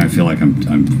Anything, I question. feel like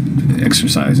I'm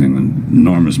exercising an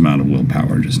enormous amount of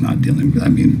willpower, just not dealing with. I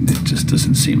mean, it just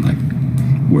doesn't seem like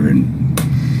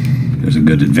there's a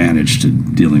good advantage to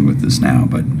dealing with this now,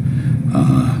 but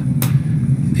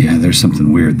yeah, there's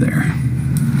something weird there.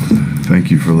 Thank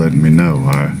you for letting me know.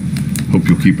 I hope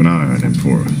you'll keep an eye on him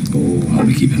for us. Oh, I'll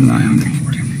be keeping an eye on him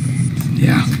for you.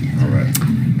 Yeah. All right.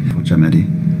 Jametti,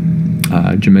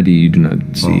 Jametti, you do not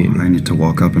see any. I need to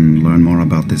walk up and learn more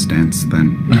about this dance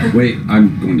then. Wait,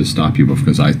 I'm going to stop you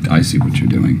because I see what you're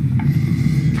doing.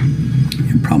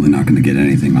 You're probably not going to get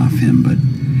anything off him, but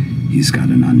he's got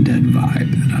an undead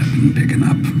vibe that I've been picking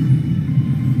up.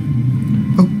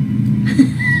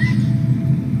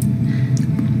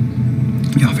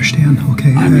 Ja, verstehen.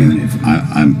 Okay. I mean, if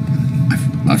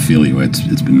I feel you.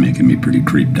 It's been making me pretty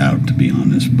creeped out, to be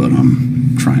honest. But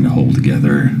I'm trying to hold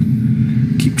together,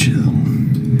 keep chill,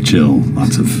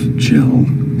 lots of chill.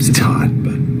 It's hot,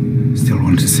 but still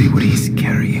want to see what he's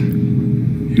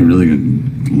carrying. You're really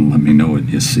gonna let me know what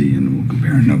you see, and we'll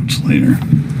compare notes later.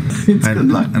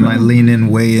 And I lean in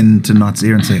way into Not's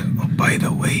ear and say, "Oh, by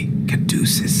the way,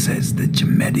 Caduceus says that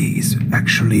Jametti is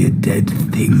actually a dead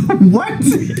thing." What?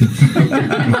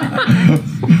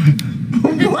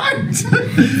 What?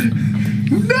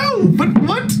 No, but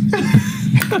what?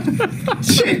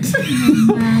 Shit!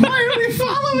 Why are we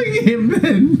following him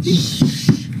then?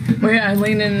 Wait, I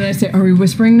lean in and I say, "Are we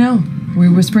whispering now? Are we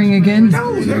whispering again?"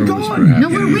 No, they're gone. No,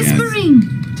 we're whispering.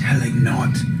 Telling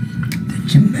not that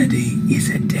Jamedi is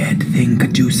a dead thing.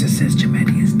 Caduceus says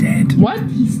Jamedi is dead. What?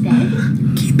 He's dead.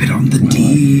 Keep it on the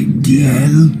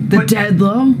DL. The dead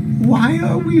low? Why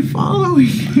are we following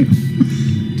him?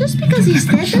 Just because he's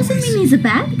dead doesn't mean he's a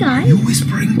bad guy. You're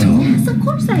whispering to him. Yes, of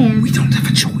course I am. We don't have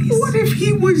a choice. What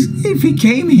if he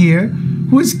came here,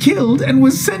 was killed, and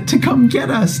was sent to come get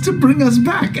us to bring us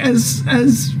back as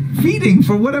feeding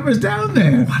for whatever's down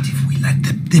there? What if we let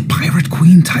the pirate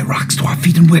queen tie rocks to our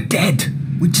feet and we're dead?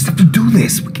 We just have to do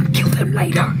this. We can kill them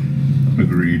later.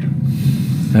 Agreed.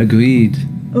 Agreed.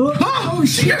 Oh,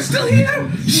 you're still here?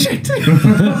 Shit!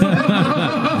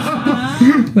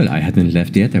 Well, I hadn't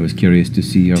left yet. I was curious to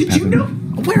see your Did you know?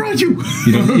 Where are you?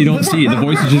 You don't see it. The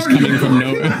voice is just coming from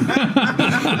nowhere.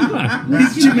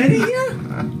 Is Jamedi here?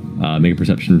 Make a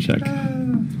perception check.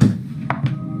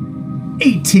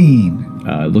 18.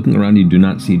 Looking around, you do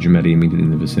not see Jamedi immediately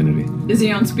in the vicinity. Is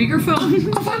he on speakerphone?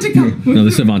 Avantika! No,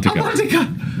 this is Avantika. Avantika!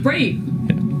 Right.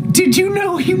 Did you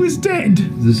know he was dead?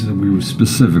 We were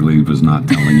specifically was not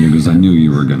telling you because I knew you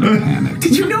were going to panic.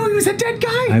 Did you know he was a dead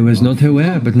guy? I was not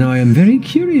aware, but now I am very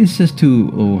curious as to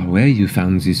where you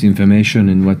found this information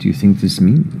and what you think this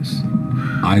means.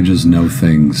 I just know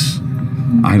things.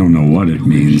 I don't know what it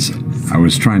means. I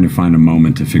was trying to find a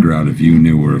moment to figure out if you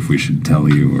knew or if we should tell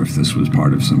you or if this was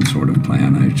part of some sort of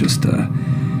plan. I just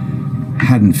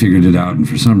hadn't figured it out, and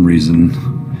for some reason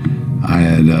I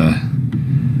had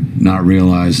not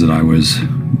realized that I was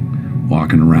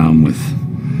walking around with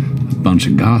a bunch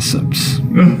of gossips.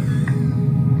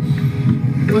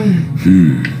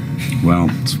 Well,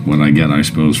 it's what I get, I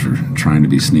suppose, for trying to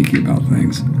be sneaky about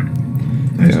things.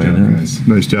 Nice job, guys.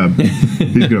 Nice job.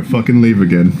 He's gonna fucking leave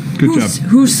again. Good job.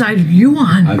 Whose side are you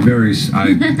on? I've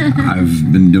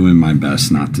been doing my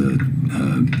best not to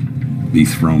be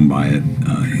thrown by it.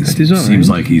 Seems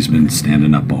like he's been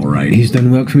standing up all right. He's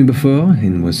done work for me before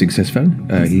and was successful.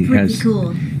 He Pretty has.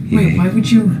 cool. Wait, why would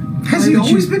you? Has he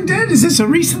always been dead? Is this a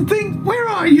recent thing? Where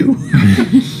are you?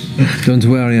 Don't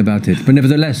worry about it. But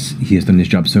nevertheless, he has done his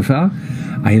job so far.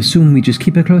 I assume we just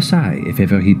keep a close eye. If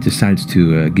ever he decides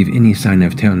to give any sign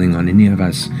of turning on any of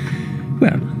us,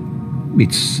 well,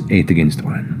 it's 8 against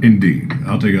 1. Indeed.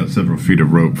 I'll take out several feet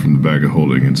of rope from the bag of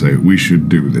holding and say, we should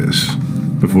do this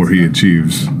before he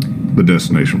achieves the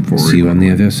destination for See you on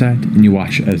the other side. And you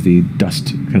watch as the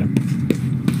dust kind of...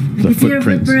 the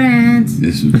footprints.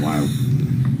 This is why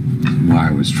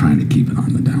I was trying to keep it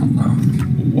on the down low.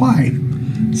 Why?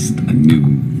 I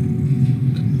knew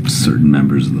certain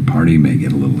members of the party may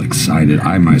get a little excited.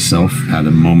 I myself had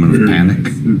a moment of panic.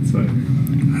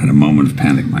 I had a moment of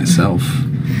panic myself.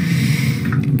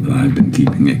 But I've been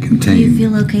keeping it contained. Do you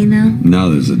feel okay now? No,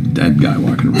 there's a dead guy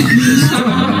walking around.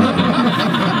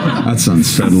 That's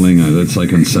unsettling. That's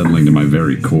like unsettling to my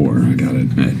very core, I gotta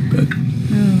admit. But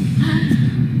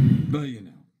you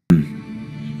know.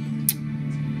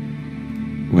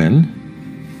 Well,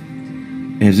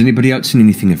 has anybody else seen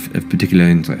anything of particular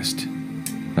interest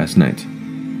last night?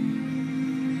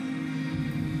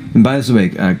 And by the way,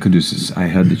 Caduceus, I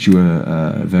heard that you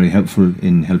were very helpful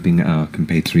in helping our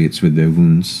compatriots with their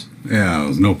wounds. Yeah, it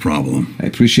was no problem. I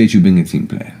appreciate you being a team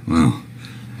player. Well,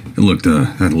 it looked,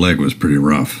 that leg was pretty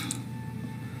rough.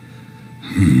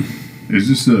 Is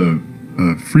this a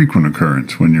frequent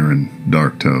occurrence when you're in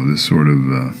Darktow, this sort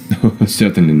of...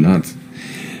 Certainly not.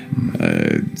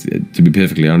 To be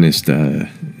perfectly honest,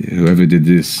 whoever did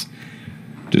this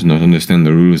does not understand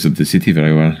the rules of the city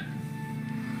very well.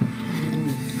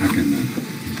 I can,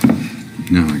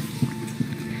 I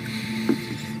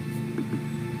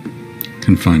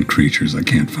can find creatures, I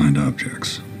can't find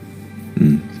objects.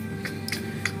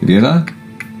 Vera?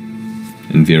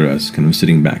 And Vera's kind of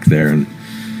sitting back there and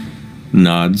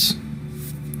nods.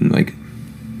 And like,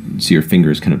 see her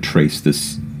fingers kind of trace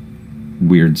this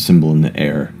weird symbol in the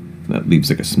air that leaves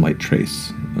like a slight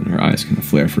trace. And her eyes kind of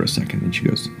flare for a second and she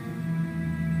goes,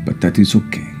 "But that is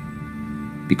okay,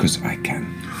 because I can."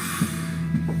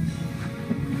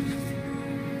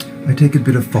 I take a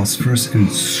bit of phosphorus and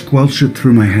squelch it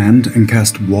through my hand and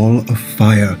cast Wall of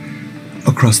Fire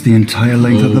across the entire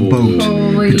length of the boat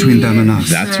between them and us.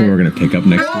 That's what we're going to pick up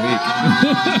next week.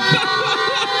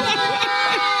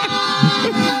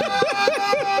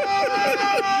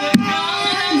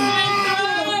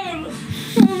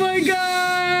 Oh my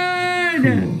god!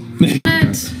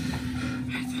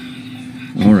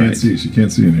 All right. She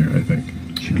can't see in here, I think.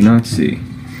 She cannot see.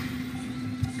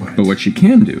 But what she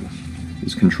can do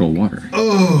is control water.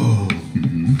 Oh!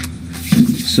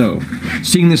 So,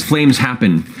 seeing these flames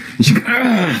happen, she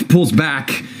pulls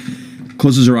back,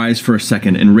 closes her eyes for a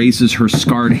second, and raises her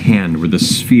scarred hand where the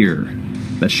sphere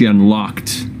that she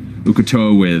unlocked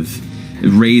Ukatoa with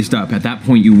raised up. At that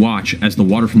point, you watch as the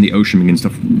water from the ocean begins to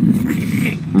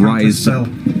rise up.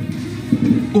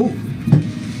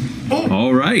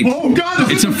 All right. Oh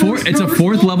God! It's a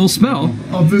fourth level spell.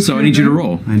 So I need you to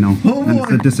roll. I know. And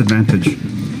it's a disadvantage.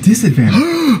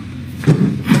 Disadvantage.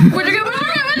 Where'd you go?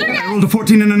 I rolled a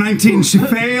 14 and a 19. She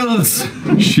fails.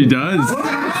 She does.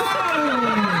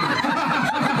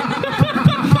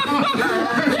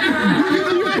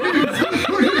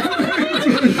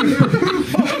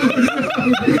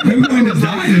 I'm going to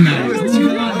die tonight.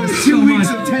 2 weeks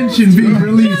of tension being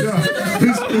released.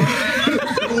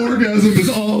 Orgasm is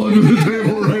all under the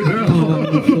table right now.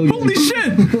 Holy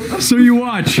shit! So you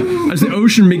watch as the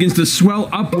ocean begins to swell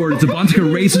upwards.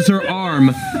 Avantika raises her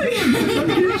arm.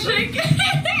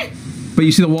 But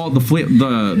you see the wall,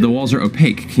 the walls are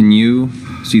opaque. Can you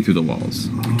see through the walls?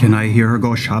 Can I hear her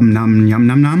go sham nam yum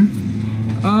nam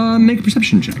nam? Make a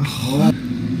perception check.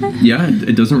 Yeah,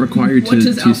 it doesn't require you to.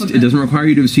 It doesn't require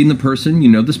you to have seen the person. You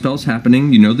know the spell's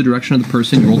happening. You know the direction of the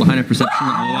person. You rolled a high enough perception.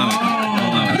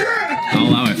 I'll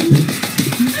allow it.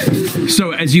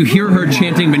 So as you hear her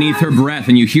chanting beneath her breath,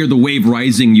 and you hear the wave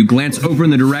rising, you glance over in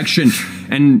the direction,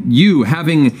 and you,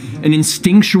 having an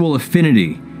instinctual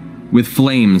affinity with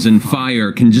flames and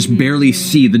fire, can just barely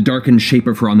see the darkened shape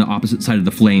of her on the opposite side of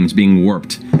the flames being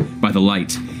warped by the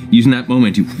light. Using that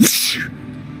moment, you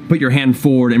put your hand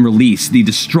forward and release the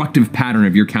destructive pattern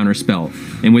of your counterspell.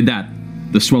 And with that,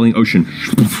 the swelling ocean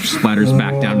splatters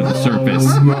back down to the surface.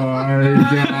 Oh my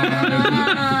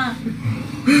God.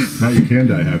 Now you can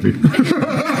die happy.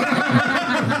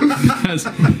 as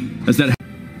that.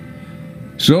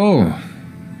 So,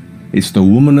 it's the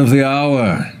woman of the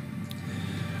hour.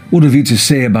 What have you to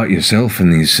say about yourself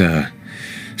and these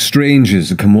strangers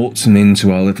that come waltzing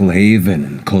into our little haven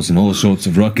and causing all sorts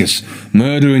of ruckus,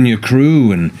 murdering your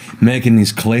crew and making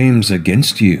these claims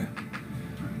against you?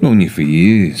 Known you for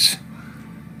years.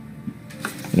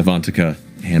 And Avantika,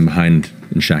 hand behind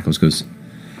in shackles, goes,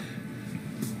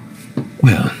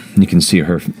 well, you can see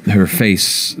her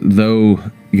face, though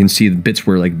you can see the bits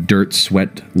where like dirt,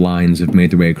 sweat lines have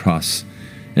made their way across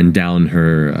and down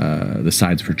her, the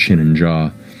sides of her chin and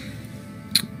jaw.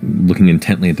 Looking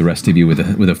intently at the rest of you with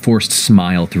a forced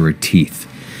smile through her teeth.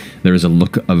 There is a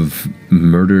look of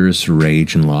murderous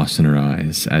rage and loss in her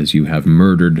eyes as you have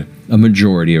murdered a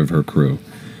majority of her crew.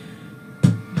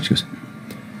 She goes,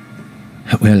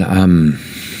 well,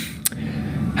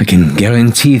 I can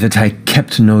guarantee that I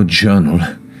kept no journal.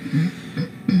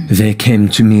 They came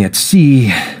to me at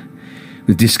sea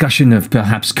with discussion of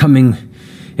perhaps coming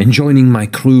and joining my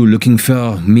crew, looking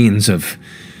for means of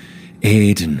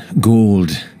aid and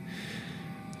gold.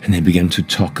 And they began to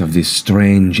talk of this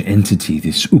strange entity,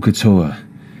 this Ukatoa.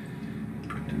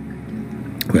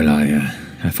 Well,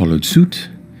 I followed suit.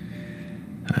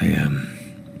 I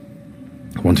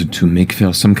wanted to make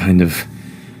for some kind of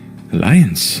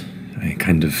alliance. I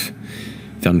kind of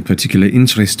found particular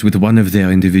interest with one of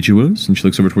their individuals, and she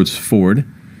looks over towards Ford.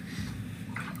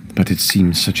 But it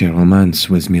seems such a romance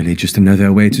was merely just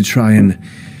another way to try and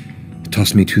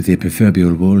toss me to the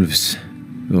proverbial wolves,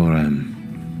 or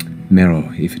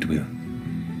marrow, if it will.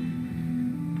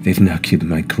 They've now killed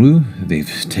my crew, they've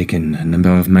taken a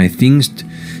number of my things,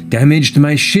 damaged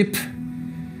my ship,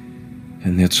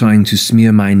 and they're trying to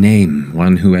smear my name,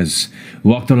 one who has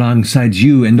walked alongside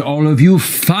you and all of you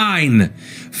fine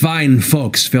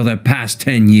folks for the past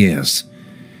 10 years.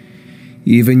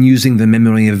 Even using the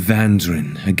memory of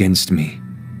Vandrin against me.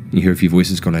 You hear a few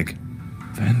voices go like,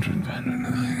 Vandrin.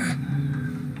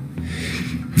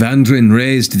 Vandrin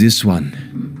raised this one.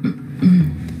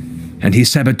 And he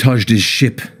sabotaged his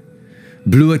ship.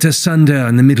 Blew it asunder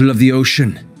in the middle of the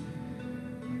ocean.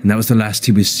 And that was the last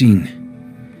he was seen.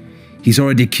 He's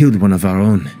already killed one of our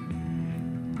own.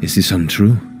 Is this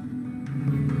untrue?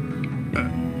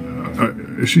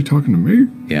 Is she talking to me?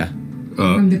 Yeah.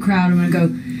 From the crowd, I'm gonna go,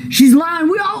 she's lying.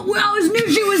 We always knew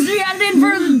she had it in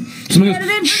for the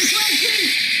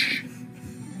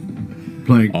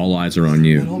Plank, all eyes are on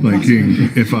you. King,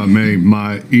 if I may,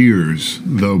 my ears,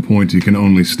 though pointy, can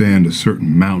only stand a certain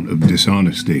amount of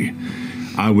dishonesty.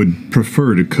 I would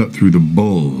prefer to cut through the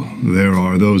bull. There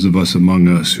are those of us among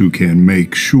us who can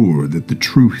make sure that the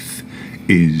truth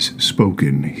is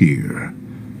spoken here.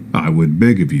 I would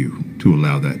beg of you to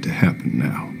allow that to happen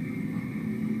now.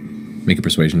 Make a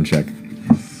persuasion check.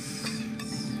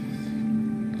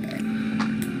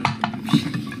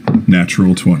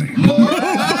 Natural 20.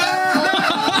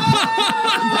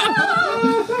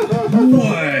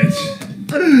 What?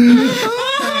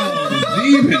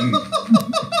 demon.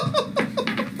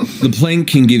 The Plank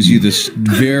King gives you this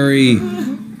very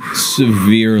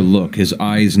severe look, his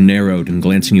eyes narrowed and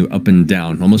glancing you up and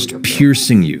down, almost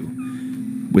piercing you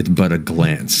with but a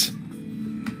glance.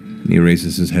 And he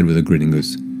raises his head with a grin and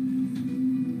goes,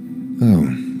 "Oh,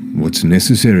 what's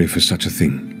necessary for such a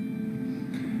thing?"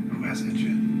 Who has it?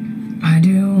 I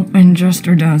do, and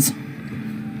Jester does.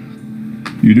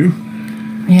 You do?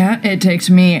 Yeah, it takes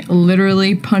me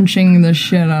literally punching the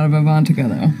shit out of Avantika,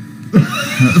 though.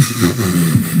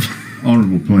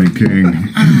 Honorable Plank King.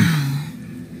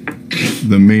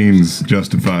 The means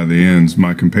justify the ends.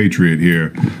 My compatriot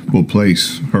here will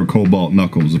place her cobalt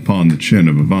knuckles upon the chin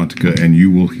of Avantika, and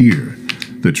you will hear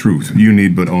the truth. You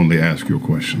need but only ask your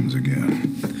questions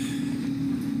again.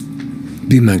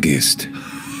 Be my guest.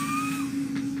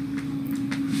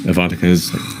 Avantika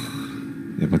is like,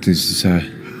 yeah, what is this,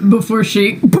 Before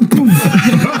she...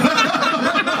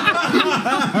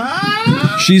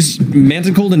 She's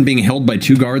manticled and being held by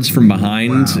 2 guards from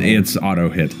behind. Wow. It's auto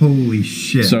hit. Holy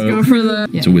shit. So Go for the...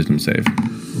 it's a wisdom save.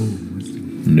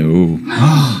 No.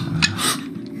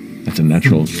 That's a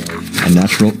natural 8.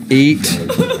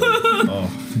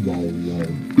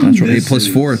 Natural 8 plus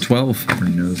 4, 12.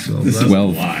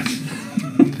 12.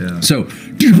 Yeah. So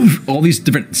all these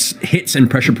different hits and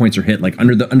pressure points are hit, like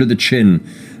under the chin,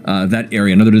 that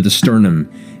area, another to the sternum,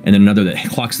 and then another that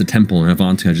clocks the temple, and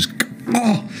Avantika just...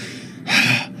 Oh.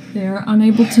 They are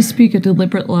unable to speak a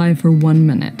deliberate lie for 1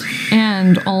 minute.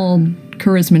 And all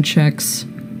charisma checks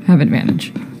have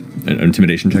advantage.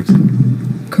 Intimidation checks?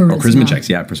 Charisma. Oh, charisma checks,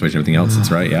 yeah. Persuasion, everything else, that's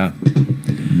right, yeah.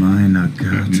 Meine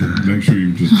Güte. Make sure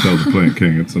you just tell the Plank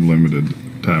King it's a limited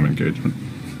time engagement.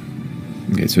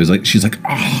 Okay, so she's like,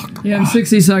 oh. You have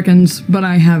 60 seconds, but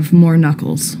I have more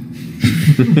knuckles.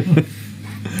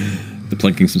 The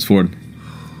Plank King steps forward.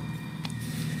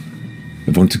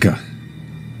 Avantika,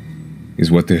 is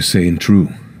what they're saying true?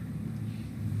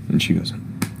 And she goes,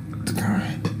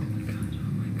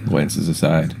 glances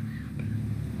aside.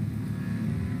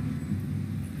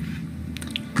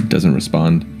 Doesn't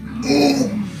respond.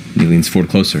 He leans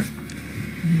forward closer.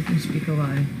 You can speak a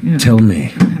lie. Yeah. Tell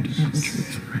me,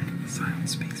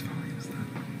 Silence speaks volumes.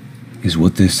 is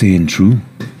what they're saying true?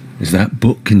 Is that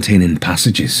book containing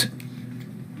passages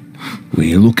where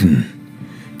you're looking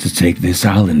to take this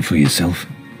island for yourself?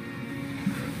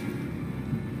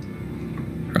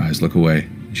 Her eyes look away.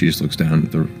 She just looks down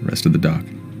at the rest of the dock.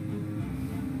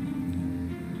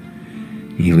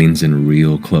 He leans in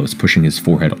real close, pushing his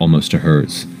forehead almost to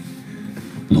hers.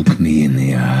 Look me in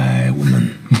the eye,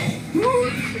 woman.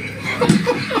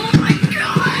 Oh my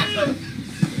god!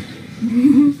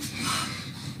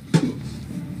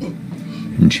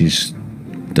 And she just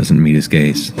doesn't meet his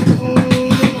gaze.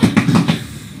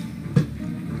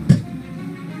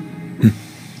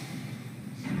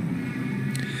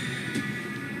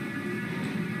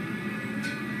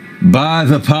 By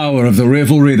the power of the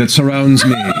revelry that surrounds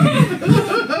me,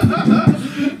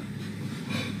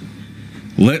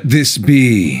 let this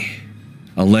be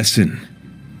a lesson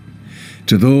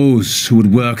to those who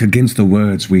would work against the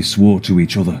words we swore to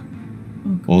each other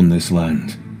on this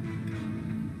land.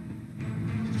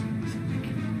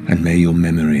 And may your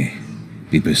memory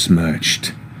be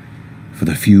besmirched for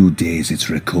the few days it's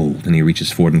recalled. And he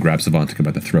reaches forward and grabs Avantika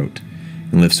by the throat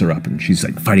and lifts her up, and she's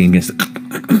like fighting against it.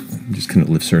 Just kind of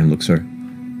lifts her and looks her.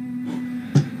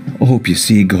 I hope you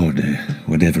see God,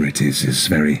 whatever it is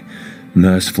very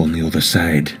merciful on the other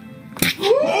side.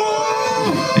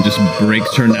 And just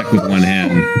breaks her neck with one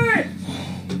hand.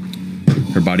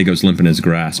 Her body goes limp in his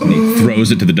grasp, and he throws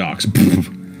it to the docks.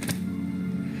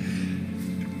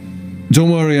 Don't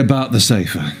worry about the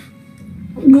cipher.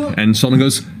 And Solomon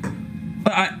goes,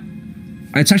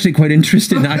 it's actually quite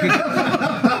interesting.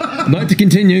 I'd like to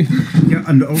continue. Yeah,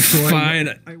 and also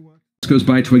Fine. This goes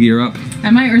by. Twiggy, you're up.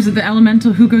 Am I, or is it the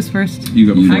elemental? Who goes first? You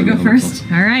go before I go the first.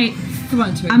 All right. Come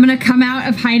on, Twig. I'm gonna come out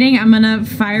of hiding. I'm gonna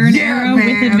fire an arrow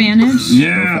with advantage.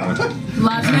 Yeah!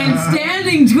 Last man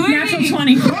standing, Twig! Natural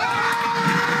 20.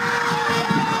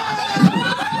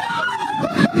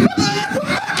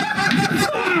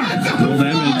 Roll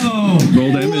damage.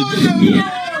 Roll damage.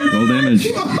 Roll damage.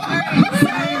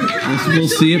 We'll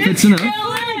see if it's enough.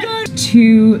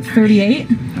 238.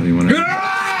 How do you want to?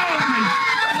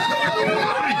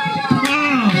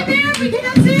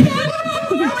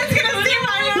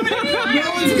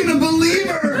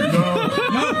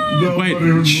 Wait.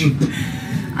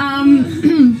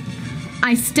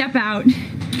 I step out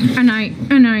and I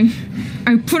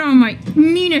put on my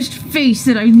meanest face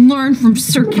that I learned from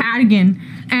Sir Cadogan,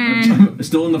 and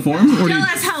Still in the form? Or still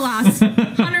as Hellas,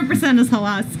 100% as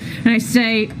Hellas, and I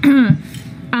say,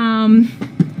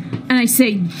 and I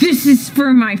say, "This is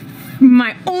for my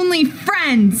only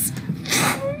friends."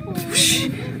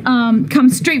 Come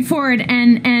straight forward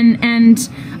and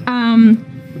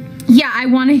yeah, I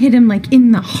want to hit him like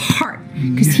in the heart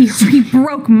because he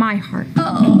broke my heart.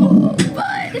 Oh,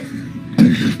 bud.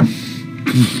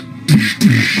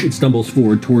 It stumbles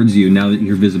forward towards you now that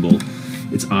you're visible.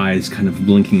 Its eyes kind of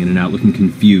blinking in and out, looking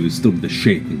confused, still with the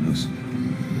shape and goes.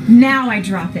 Now I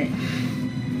drop it.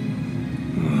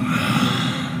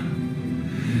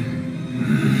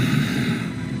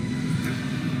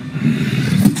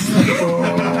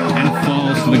 And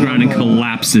falls to the ground and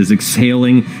collapses,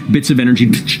 exhaling bits of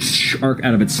energy arc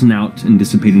out of its snout and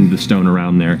dissipating into the stone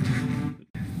around there.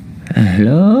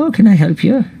 Hello, can I help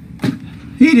you?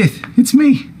 Edith, it's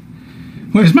me.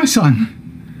 Where's my son?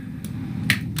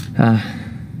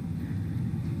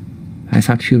 I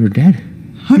thought you were dead.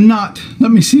 I'm not.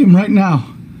 Let me see him right now.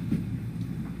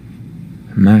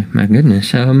 My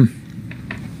goodness.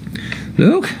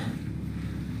 Luke?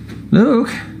 Luke?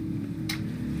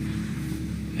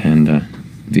 And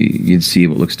you'd see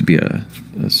what looks to be a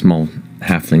small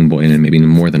halfling boy, and maybe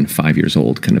more than 5 years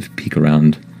old, kind of peek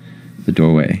around the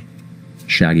doorway.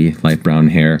 Shaggy, light brown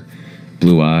hair,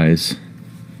 blue eyes.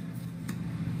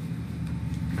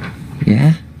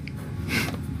 Yeah?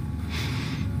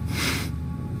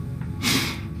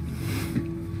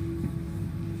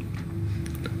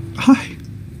 Hi.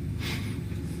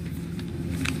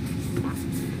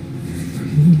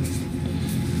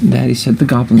 Daddy said the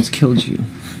goblins killed you.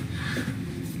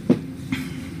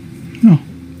 No,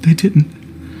 they didn't.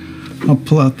 I'll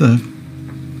pull out the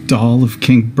doll of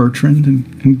King Bertrand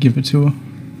and give it to him.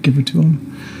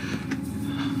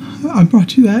 I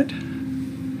brought you that.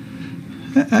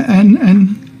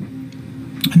 And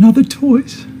other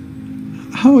toys.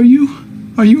 How are you?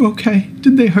 Are you okay?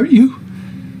 Did they hurt you?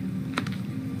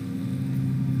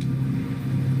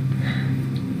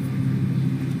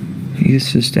 He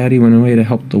says Daddy went away to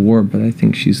help the war, but I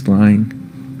think she's lying.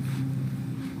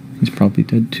 He's probably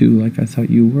dead too, like I thought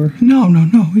you were. No,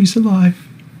 he's alive.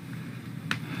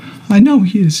 I know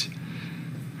he is.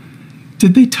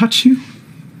 Did they touch you?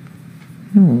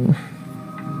 No.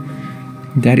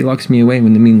 Daddy locks me away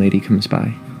when the mean lady comes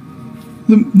by.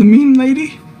 The mean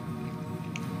lady?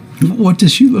 What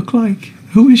does she look like?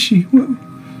 Who is she?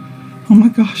 Oh my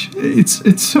gosh,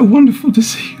 it's so wonderful to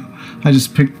see you. I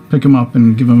just pick him up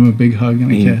and give him a big hug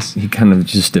and a kiss. He kind of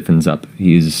just stiffens up.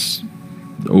 He's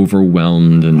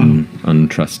overwhelmed and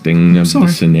untrusting of the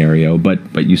scenario,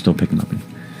 but you still pick him up.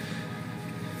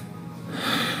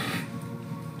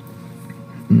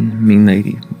 Mean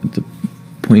lady with the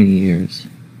pointy ears.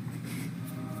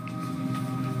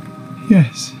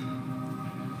 Yes.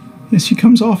 Yes, she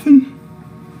comes often.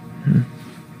 Hmm.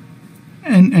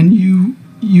 And you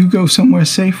go somewhere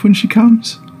safe when she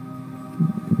comes?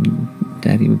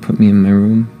 Daddy would put me in my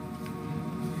room.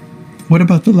 What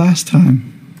about the last time?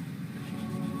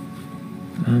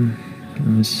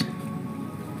 It was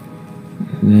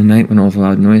the night when all the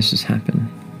loud noises happened.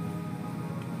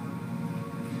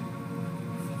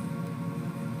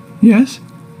 Yes?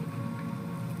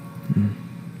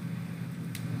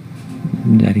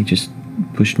 Daddy just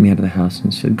pushed me out of the house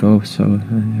and said, go, so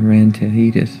I ran to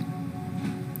Edith.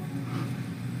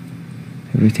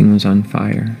 Everything was on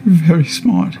fire. You're very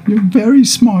smart. You're very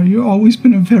smart. You've always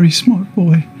been a very smart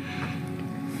boy.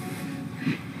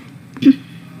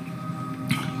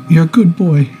 You're a good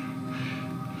boy.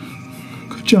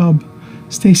 Good job.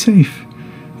 Stay safe.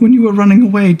 When you were running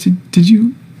away, did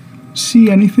you see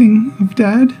anything of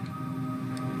Dad?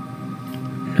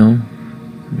 No.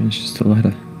 It's just a lot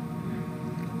of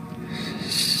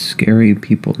scary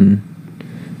people in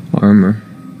armor.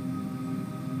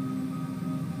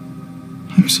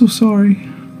 I'm so sorry.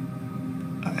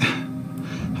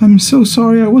 I'm so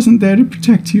sorry I wasn't there to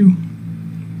protect you.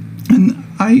 And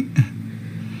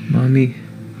Mommy,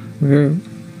 where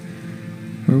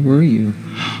were you?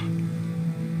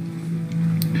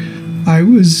 I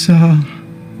was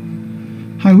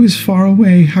far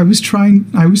away. I was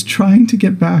trying to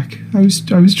get back. I was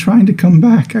trying to come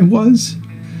back. I was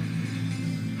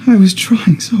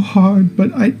trying so hard,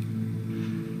 but I'm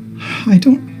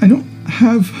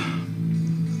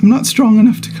not strong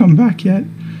enough to come back yet.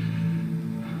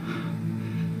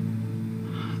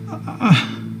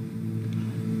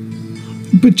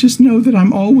 But just know that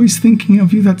I'm always thinking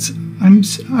of you.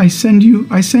 I send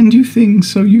you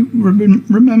things so you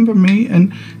remember me,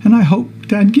 and I hope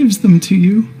Dad gives them to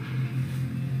you.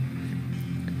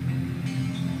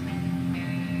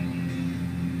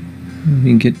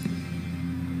 We get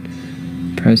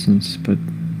presents, but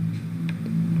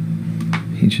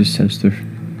he just says they're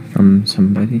from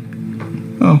somebody.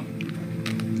 Oh.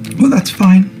 Well, that's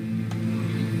fine.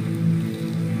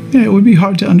 Yeah, it would be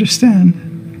hard to understand.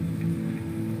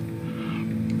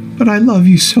 But I love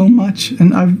you so much,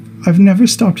 and I've never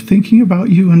stopped thinking about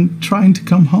you and trying to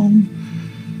come home.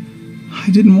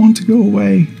 I didn't want to go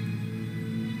away.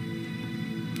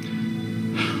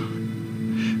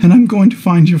 And I'm going to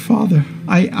find your father.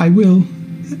 I will.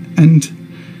 And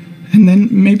then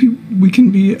maybe we can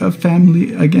be a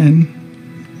family again.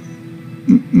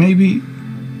 Maybe.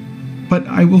 But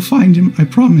I will find him, I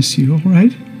promise you, all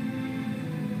right?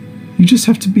 You just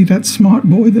have to be that smart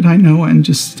boy that I know and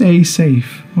just stay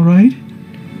safe, all right?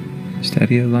 Is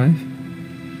Daddy alive?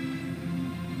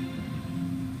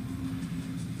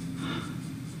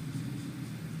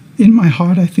 In my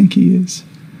heart, I think he is.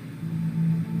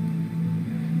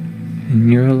 And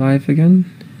you're alive again?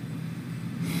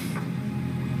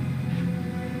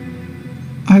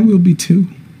 I will be too.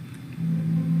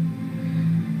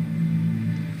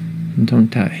 And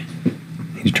don't die.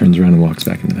 He just turns around and walks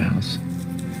back into the house.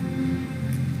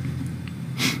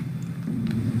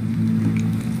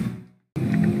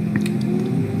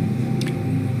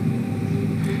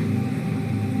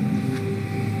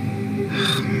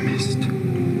 Mist.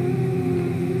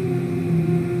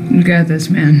 You got this,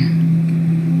 man.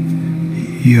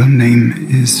 Your name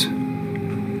is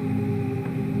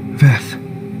Veth.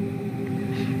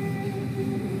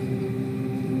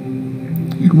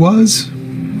 It was.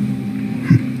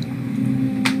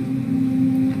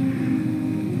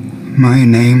 My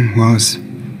name was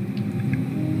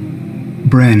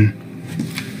Bren.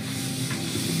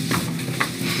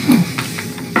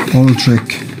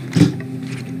 Aldrich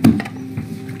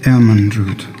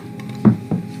Ermandrud.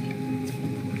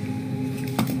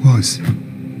 Was.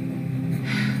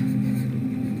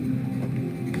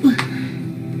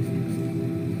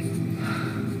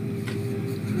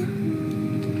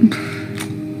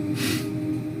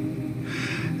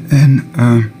 And,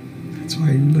 that's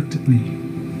why you looked at me.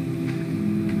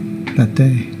 That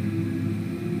day.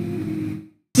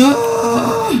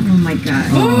 Oh my god.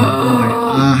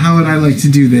 How would I like to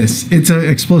do this? It's an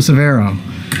explosive arrow.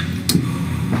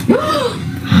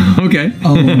 Okay.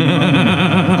 Oh no.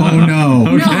 Oh no.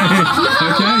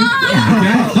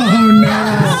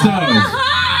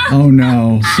 Oh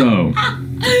no. So.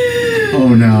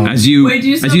 Oh no. As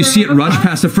you see it rush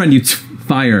past a friend, you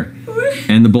fire,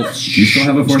 and the bolt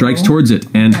strikes towards it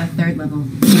and Third level.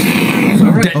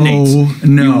 detonates. Oh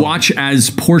no. You watch as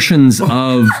portions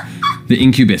of the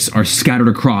incubus are scattered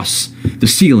across the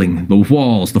ceiling, the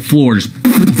walls, the floor, just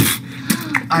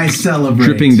I celebrate.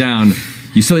 dripping down.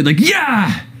 You celebrate like,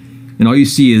 yeah! And all you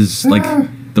see is like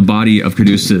the body of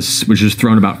Caduceus, which is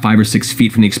thrown about 5 or 6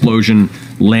 feet from the explosion,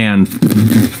 land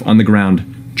on the ground,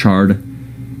 charred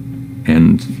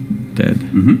and dead.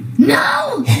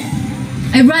 No!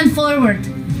 I run forward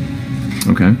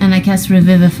Okay. and I cast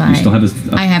Revivify. You still have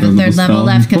a I have a third level spell.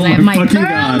 left because Oh I have my fucking third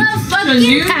God.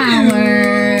 fucking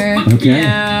power. Okay.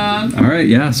 All right,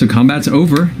 yeah. So combat's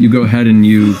over. You go ahead and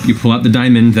you pull out the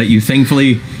diamond that you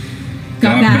thankfully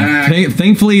Got back.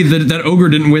 Thankfully that ogre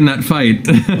didn't win that fight,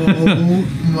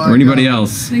 or anybody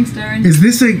else. Thanks, Darren. Is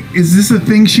this a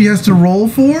thing she has to roll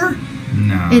for?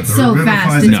 No. It's so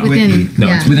fast. It's within. No,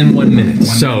 yeah. it's within 1 minute.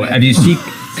 So as you see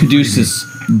Caduceus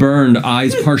burned,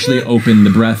 eyes partially open,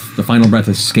 the final breath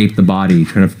escaped the body,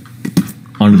 kind of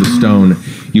onto the stone.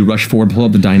 You rush forward, pull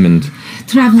up the diamond.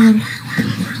 Traveler,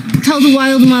 tell the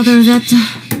Wild Mother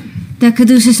that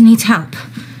Caduceus needs help.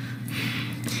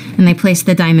 And I place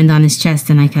the diamond on his chest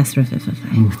and I cast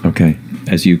Revivify. Okay.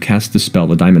 As you cast the spell,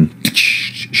 the diamond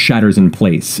shatters in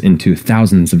place into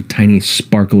thousands of tiny,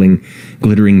 sparkling,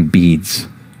 glittering beads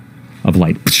of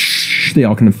light. They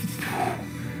all kind of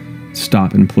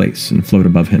stop in place and float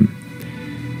above him.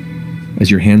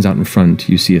 As your hand's out in front,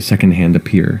 you see a second hand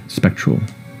appear, spectral,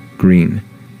 green.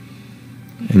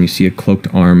 And you see a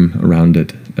cloaked arm around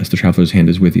it as the traveler's hand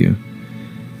is with you.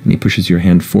 And he pushes your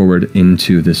hand forward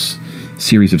into this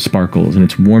series of sparkles, and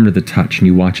it's warm to the touch, and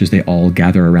you watch as they all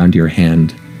gather around your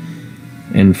hand.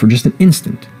 And for just an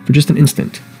instant,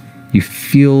 you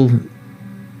feel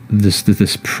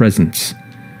this presence,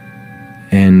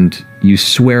 and you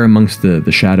swear amongst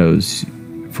the shadows.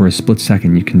 For a split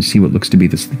second, you can see what looks to be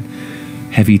this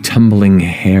heavy tumbling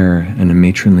hair and a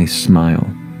matronly smile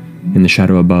in the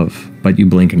shadow above, but you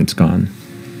blink and it's gone.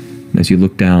 And as you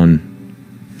look down,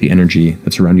 the energy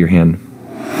that's around your hand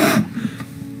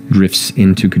drifts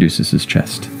into Caduceus's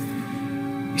chest.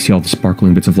 You see all the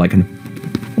sparkling bits of light kind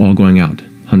of all going out,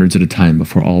 hundreds at a time,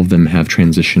 before all of them have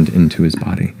transitioned into his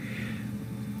body.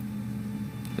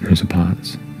 There's a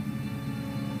pause.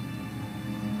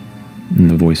 And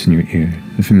the voice in your ear,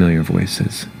 the familiar voice,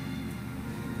 says,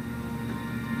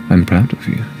 "I'm proud of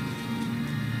you."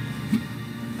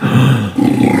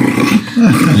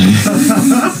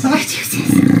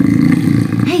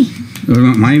 Hey.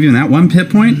 Am I even at 1 hit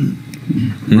point?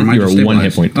 Or am I You're just 1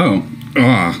 hit stabilized? point. Oh.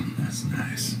 That's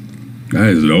nice.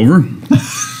 Guys, is it over?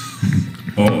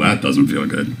 Oh, that doesn't feel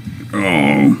good.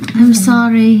 Oh. I'm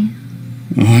sorry.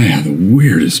 Oh, I had the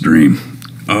weirdest dream.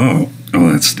 Oh,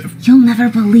 that's stiff. You'll never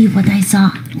believe what I saw.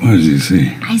 What did you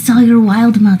see? I saw your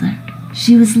wild mother.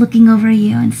 She was looking over at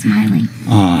you and smiling.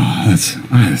 Oh,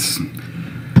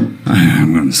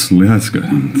 I'm going to sleep. That's good.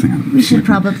 I'm thinking. We should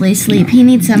probably sleep. He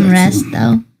needs some rest,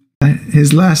 though.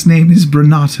 His last name is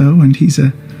Branato, and he's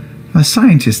a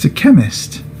scientist, a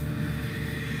chemist.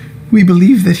 We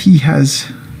believe that he has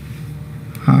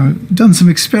done some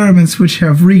experiments which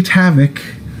have wreaked havoc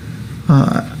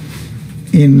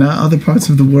in other parts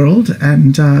of the world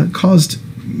and caused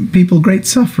people great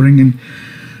suffering. And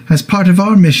as part of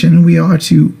our mission, we are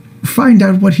to find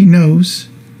out what he knows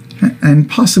and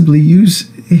possibly use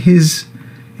his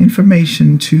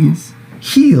information to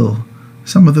heal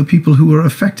some of the people who were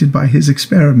affected by his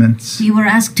experiments. We were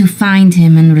asked to find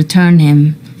him and return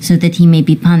him so that he may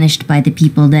be punished by the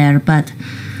people there, but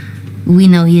we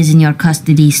know he is in your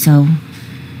custody, so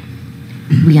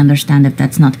we understand that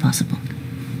that's not possible.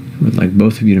 I would like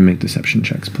both of you to make deception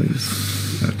checks,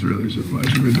 please. That's really so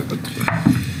much of it.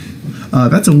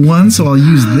 That's a 1, so I'll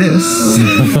use this.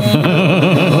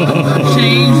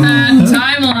 Change that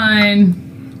timeline.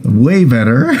 Way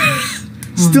better.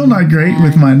 Still not great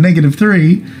with my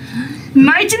 -3.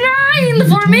 99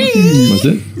 for me! Was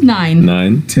it? 9.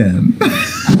 9? 10.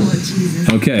 Oh, Jesus.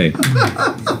 Okay.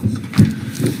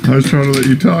 I was trying to let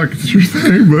you talk. It's your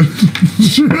thing, but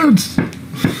shit.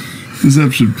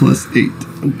 Deception +8.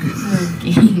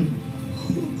 Okay.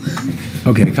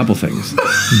 Okay, a couple things.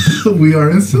 We are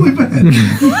instantly bad.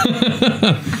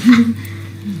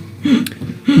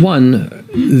 One,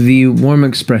 the warm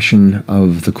expression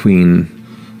of the queen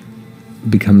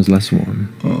becomes less warm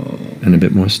and a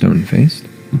bit more stone-faced.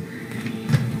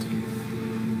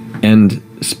 And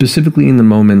specifically in the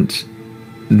moment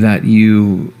that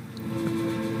you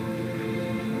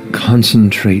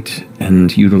concentrate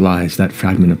and utilize that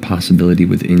fragment of possibility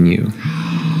within you,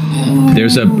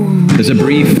 there's a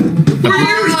brief.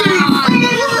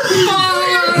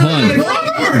 Hold on.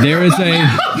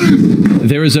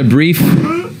 There is a brief,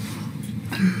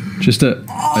 just a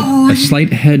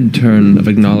slight head turn of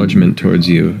acknowledgement towards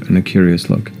you and a curious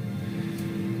look.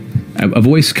 A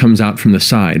voice comes out from the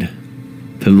side,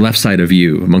 to the left side of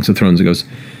you, amongst the thrones. It goes,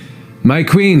 "My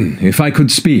queen, if I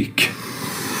could speak."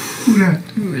 Who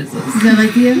is this? Is that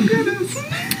like you?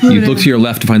 You look to your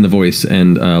left to find the voice,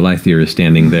 and Lythir is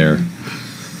standing there.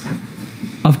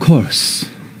 Of course.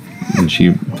 And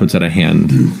she puts out a hand.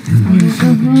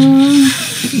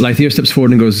 Lythir steps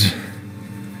forward and goes,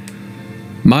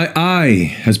 "My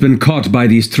eye has been caught by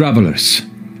these travelers.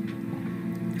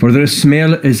 For their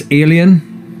smell is alien,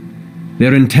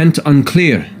 their intent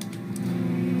unclear.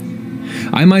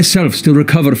 I myself still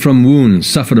recover from wounds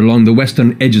suffered along the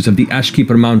western edges of the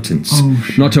Ashkeeper Mountains,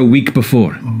 not a week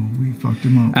before. We fucked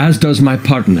him up. As does my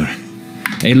partner,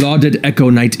 a lauded Echo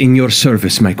Knight in your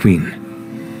service, my queen.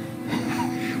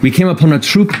 We came upon a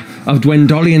troop of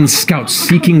Dwendalian scouts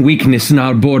seeking weakness in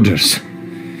our borders,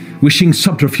 wishing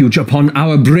subterfuge upon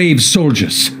our brave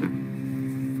soldiers.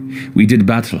 We did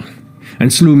battle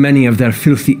and slew many of their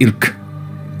filthy ilk,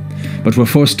 but were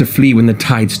forced to flee when the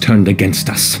tides turned against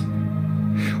us.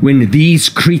 When these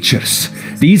creatures,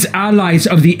 these allies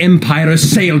of the Empire,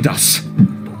 assailed us."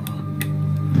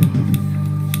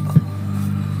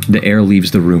 The air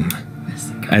leaves the room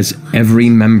as every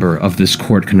member of this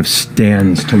court kind of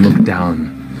stands to look down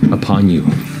upon you.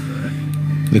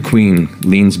 The queen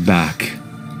leans back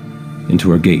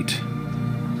into her gate,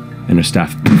 and her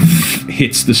staff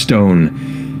hits the stone.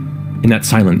 In that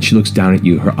silence, she looks down at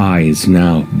you, her eyes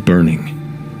now burning.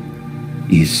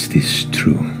 "Is this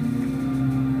true?"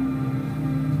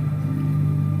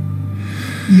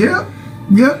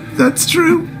 Yep, that's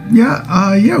true.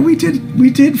 Yeah, we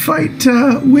did fight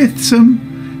with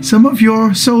some of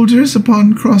your soldiers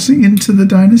upon crossing into the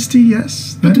dynasty.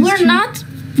 Yes, But we're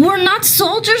not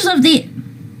soldiers of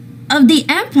the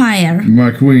Empire.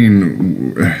 My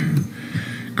queen,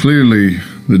 clearly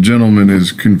the gentleman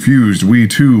is confused. We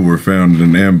too were found in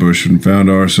an ambush and found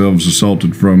ourselves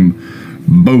assaulted from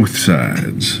both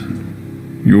sides.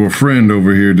 Your friend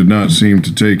over here did not seem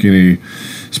to take any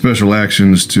special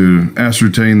actions to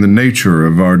ascertain the nature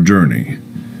of our journey.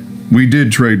 We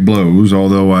did trade blows,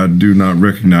 although I do not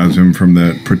recognize him from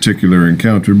that particular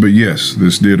encounter, but yes,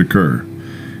 this did occur.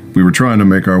 We were trying to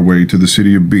make our way to the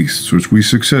City of Beasts, which we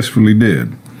successfully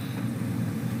did.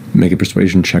 Make a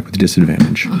persuasion check with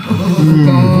disadvantage.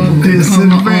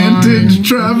 Disadvantage,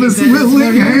 Travis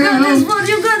Willingham. You got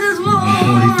this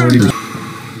 40.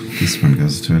 This one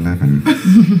goes to 11.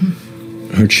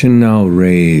 Her chin now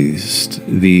raised.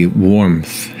 The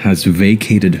warmth has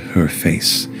vacated her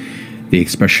face. The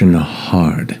expression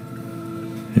hard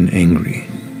and angry.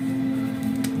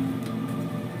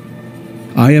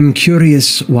 I am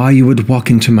curious why you would walk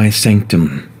into my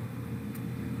sanctum.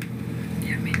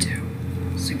 Yeah, me too.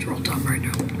 Seems real dumb right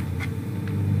now.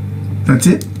 That's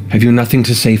it? Have you nothing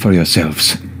to say for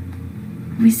yourselves?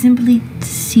 We simply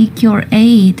seek your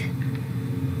aid.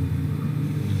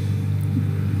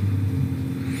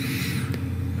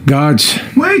 Guards.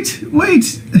 Wait!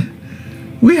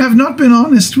 We have not been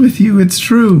honest with you, it's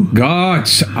true.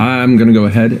 Guards, I'm gonna go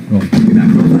ahead.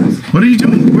 What are you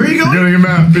doing? Where are you going? Getting a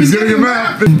map. He's getting a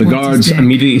map. The guards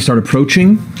immediately start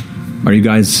approaching. Are you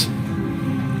guys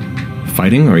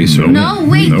fighting? Or are you surrendering? No,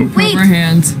 wait, Nope. wait. Our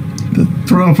hands.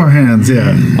 Throw up our hands,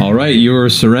 yeah. All right, you are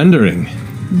surrendering.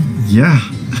 Yeah.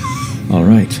 All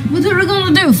right. What are we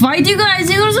gonna do? Fight you guys?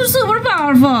 You guys are super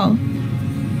powerful.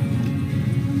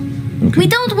 Okay. We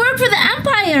don't work for the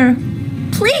Empire.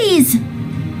 Please.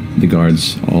 The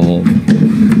guards all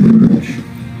emerge,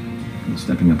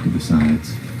 stepping up to the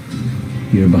sides.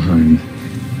 Here behind.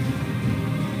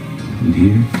 And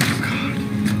here.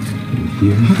 And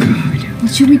here.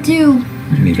 What should we do?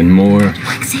 And even more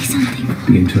Quick, say something.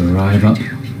 begin to arrive up.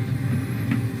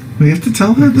 We have to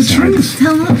tell her the truth.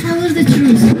 Tell her the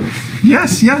truth.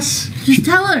 Yes. Just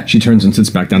tell her. She turns and sits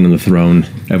back down on the throne.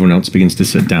 Everyone else begins to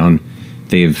sit down.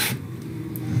 They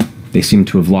seem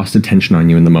to have lost attention on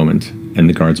you in the moment, and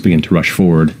the guards begin to rush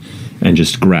forward and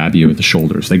just grab you at the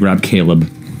shoulders. They grab Caleb.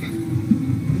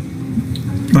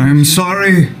 I am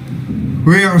sorry.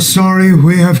 We are sorry.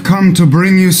 We have come to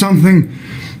bring you something.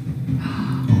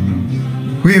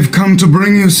 We have come to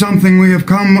bring you something. We have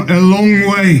come a long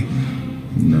way.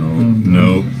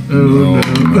 No. Oh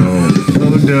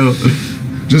no.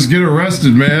 Just get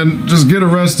arrested, man. Just get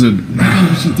arrested. I think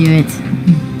we should do it.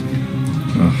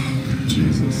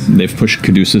 Jesus. They've pushed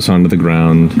Caduceus onto the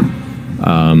ground.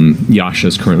 Yasha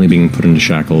is currently being put into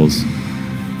shackles.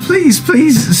 Please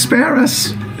spare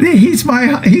us. He's my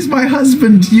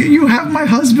husband. You have my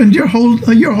husband. You're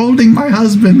holding my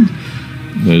husband.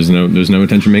 There's no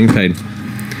attention being paid.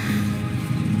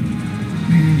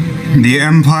 The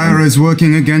Empire is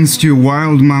working against you.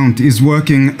 Wildmount is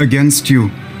working against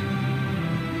you.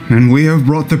 And we have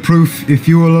brought the proof, if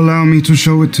you will allow me to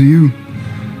show it to you.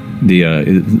 The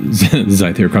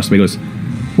Zyther across the way goes,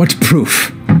 what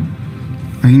proof?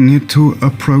 I need to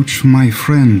approach my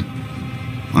friend.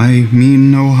 I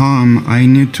mean no harm. I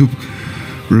need to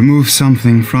remove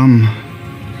something from...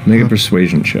 Make a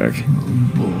persuasion check.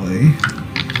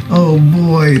 Oh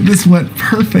boy, this went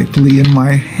perfectly in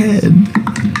my head.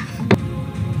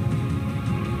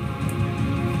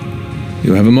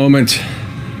 You have a moment.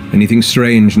 Anything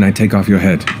strange and I take off your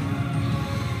head.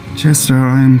 Chester,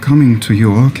 I am coming to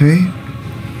you, okay?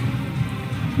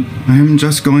 I am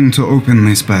just going to open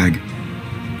this bag.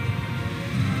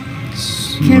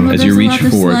 Careful, As you there's reach a lot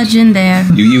of for it, sludge in there.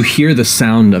 You hear the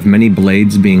sound of many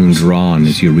blades being drawn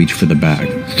as you reach for the bag.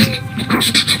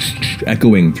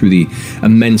 Echoing through the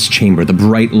immense chamber, the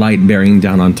bright light bearing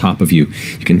down on top of you.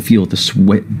 You can feel the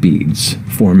sweat beads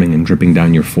forming and dripping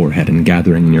down your forehead and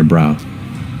gathering in your brow.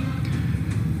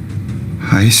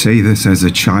 I say this as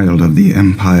a child of the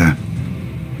Empire.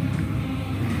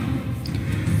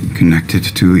 Connected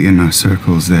to inner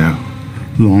circles there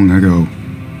long ago.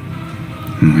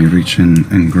 And I reach in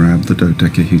and grab the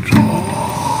dodecahedron.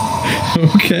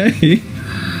 Okay.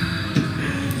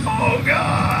 Oh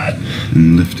God.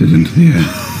 And lift it into the air.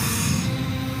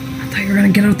 I thought you were gonna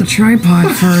get out the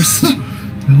tripod first.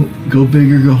 Go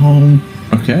big or go home.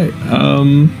 Okay.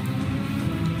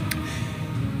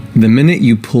 The minute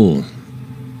you pull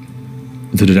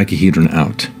the dodecahedron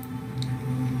out,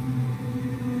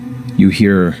 you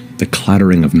hear the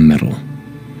clattering of metal.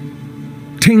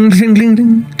 Ting, ting, ting,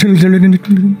 ting, ting, ting, ting, ting,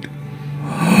 ting.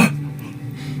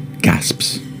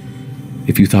 Gasps.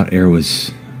 If you thought air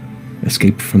was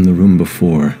escaped from the room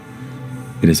before,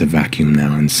 it is a vacuum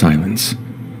now in silence.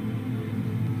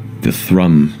 The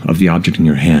thrum of the object in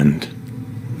your hand,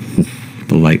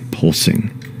 the light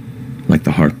pulsing like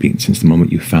the heartbeat since the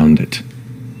moment you found it.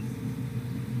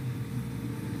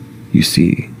 You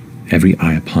see every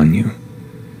eye upon you,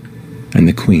 and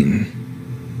the queen,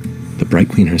 the bright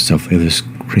queen herself, Elis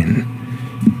Kryn,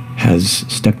 has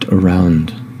stepped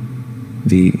around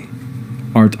the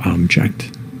art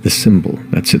object, the symbol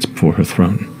that sits before her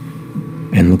throne,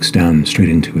 and looks down straight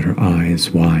into it, her eyes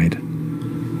wide.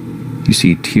 You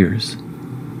see tears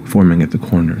forming at the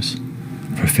corners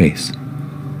of her face.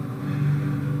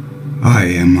 I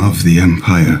am of the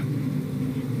Empire.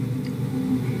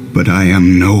 but I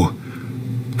am no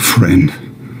friend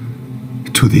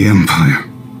to the Empire.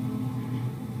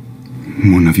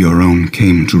 One of your own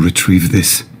came to retrieve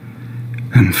this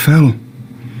and fell.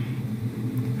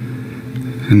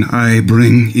 And I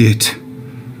bring it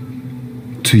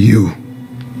to you.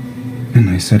 And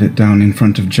I set it down in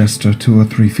front of Jester, 2 or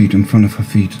 3 feet in front of her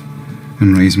feet,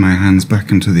 and raise my hands back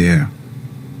into the air.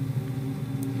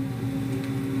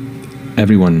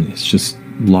 Everyone is just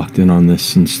locked in on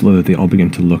this, and slowly they all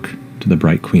begin to look to the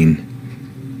Bright Queen.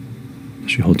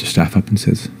 She holds her staff up and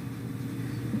says,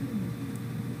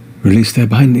 "Release their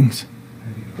bindings."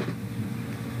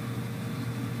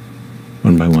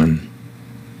 One by one,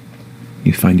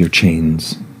 you find your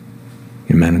chains,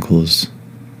 your manacles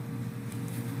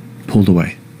pulled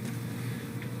away.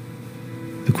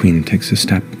 The Queen takes a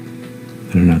step,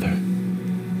 and another,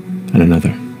 and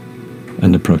another,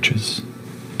 and approaches,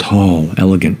 tall,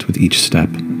 elegant with each step.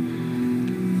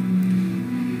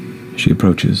 She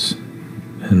approaches,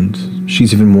 and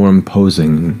she's even more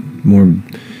imposing, more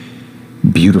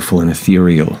beautiful and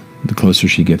ethereal the closer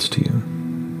she gets to you.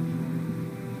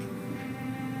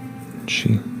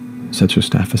 She sets her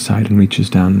staff aside and reaches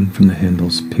down from the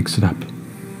handles, picks it up.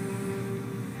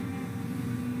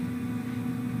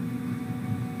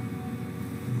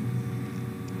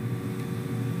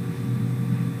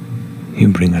 You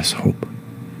bring us hope.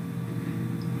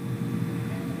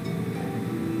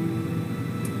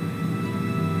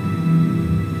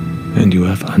 And you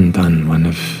have undone one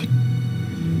of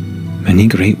many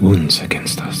great wounds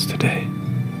against us today.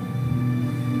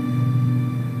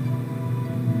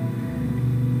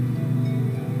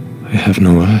 I have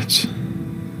no words.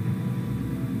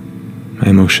 My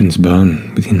emotions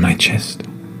burn within my chest.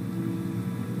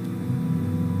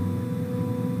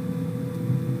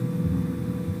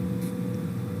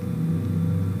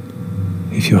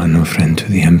 If you are no friend to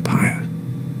the Empire,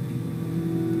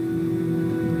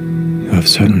 you have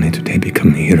certainly today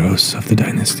become heroes of the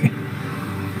dynasty.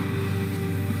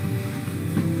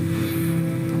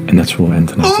 And that's where we'll end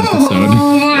tonight's episode.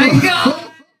 Oh my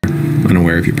god!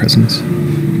 Unaware of your presence.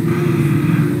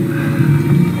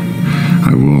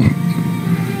 I will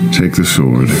take the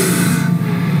sword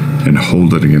and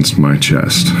hold it against my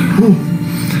chest.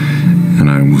 And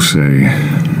I will say,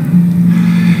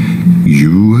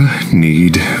 you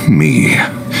need me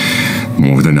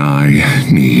more than I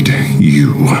need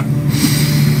you.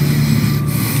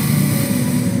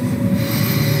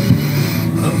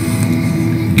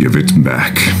 Give it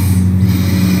back.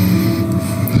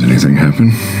 Does anything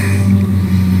happen?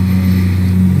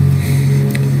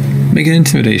 Make an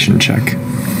intimidation check.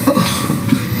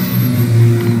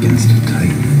 Against a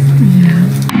titan.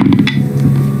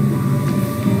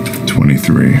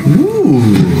 23. Ooh.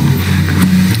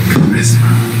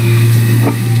 Charisma.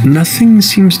 Nothing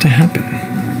seems to happen.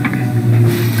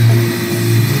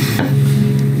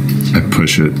 I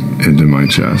push it into my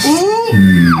chest.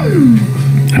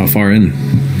 How far in?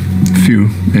 A few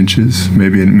inches,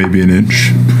 maybe an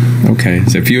inch. Okay,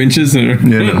 so a few inches? Or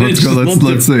Yeah, let's go.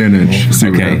 Let's say an inch. See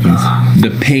what happens. The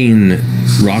pain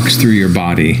rocks through your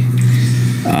body,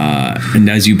 and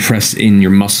as you press in,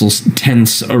 your muscles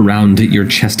tense around it, your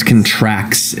chest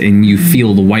contracts, and you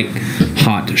feel the white,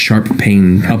 hot, sharp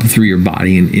pain up through your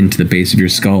body and into the base of your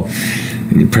skull.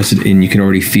 And you press it in, you can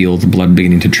already feel the blood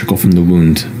beginning to trickle from the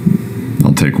wound.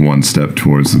 I'll take one step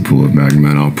towards the pool of magma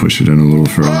and I'll push it in a little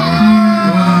further.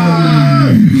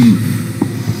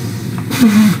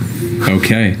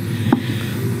 Okay.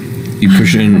 You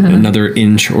push in another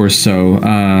inch or so.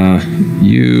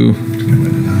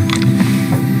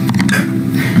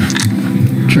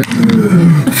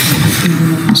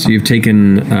 So you've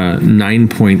taken 9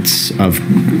 points of,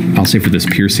 I'll say for this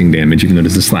piercing damage, even though it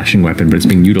is a slashing weapon, but it's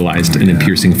being utilized in a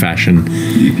piercing fashion.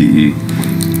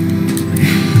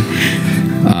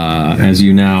 As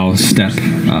you now step.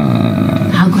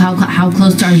 How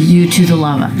close are you to the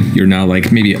lava? You're now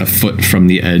like maybe a foot from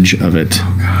the edge of it.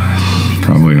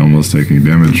 Probably almost taking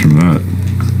damage from that.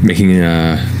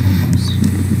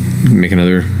 Make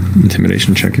another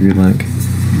intimidation check if you'd like.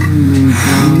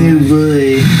 Oh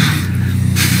boy.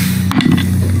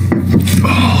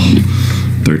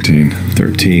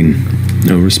 13.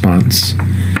 No response.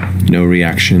 No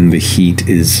reaction. The heat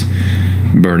is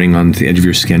burning on the edge of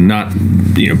your skin. Not,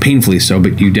 painfully so,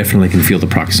 but you definitely can feel the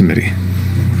proximity.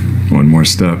 One more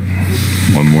step.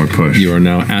 One more push. You are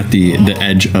now at the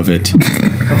edge of it.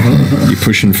 You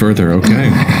push in further. Okay.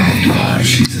 Oh,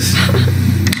 Jesus.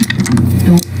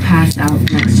 Don't pass out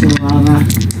next to lava.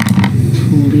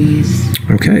 Please.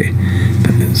 Okay.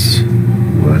 That is...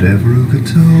 Whatever you could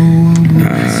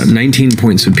tell. 19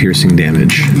 points of piercing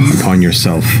damage upon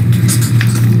yourself.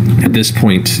 And at this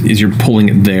point, as you're pulling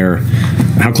it there,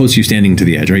 how close are you standing to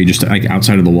the edge? Are you just like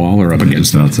outside of the wall or up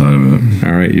against? Just outside of it.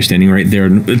 All right, you're standing right there.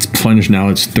 It's plunged now.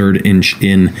 It's 3rd inch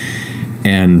in,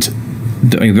 and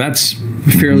that's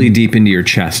fairly deep into your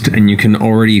chest, and you can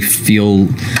already feel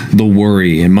the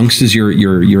worry. Amongst as your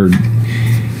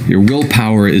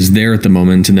willpower is there at the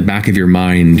moment. In the back of your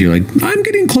mind, you're like, I'm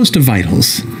getting close to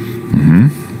vitals.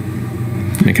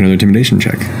 Make another intimidation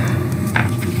check.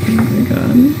 Oh my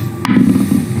god.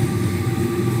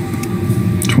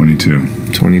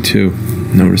 22.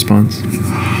 No response.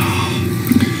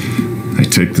 I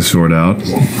take the sword out.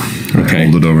 Okay. I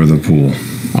hold it over the pool.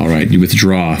 All right, you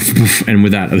withdraw, and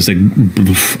with that, there's a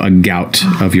gout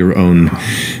of your own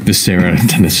viscera,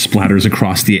 and it splatters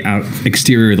across the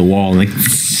exterior of the wall, and like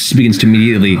begins to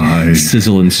immediately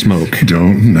sizzle and smoke.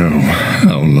 Don't know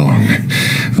how long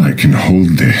I can hold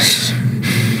this.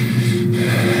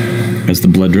 As the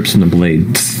blood drips from the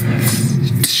blade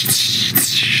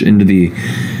into the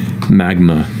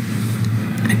magma,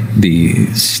 the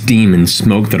steam and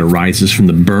smoke that arises from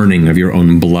the burning of your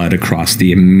own blood across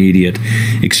the immediate,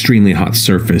 extremely hot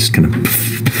surface kind of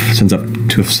sends up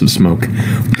tufts of smoke.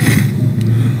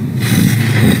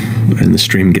 And the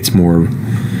stream gets more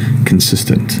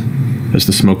consistent as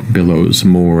the smoke billows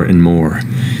more and more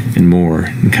and more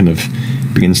and kind of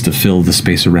begins to fill the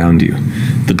space around you.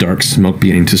 The dark smoke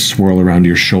beginning to swirl around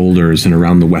your shoulders and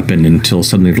around the weapon until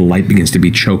suddenly the light begins to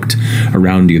be choked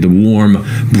around you. The warm,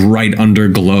 bright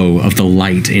underglow of the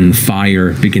light in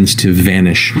fire begins to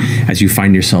vanish as you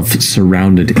find yourself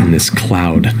surrounded in this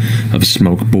cloud of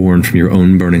smoke born from your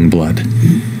own burning blood.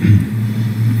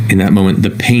 In that moment, the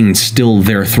pain still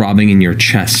there throbbing in your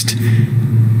chest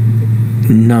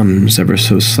numbs ever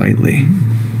so slightly.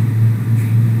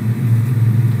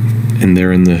 And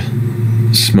there in the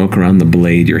smoke around the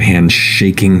blade, your hand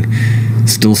shaking,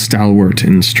 still stalwart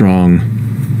and strong,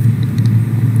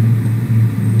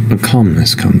 a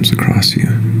calmness comes across you.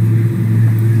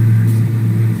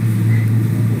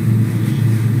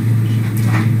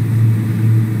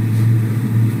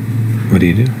 What do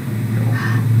you do?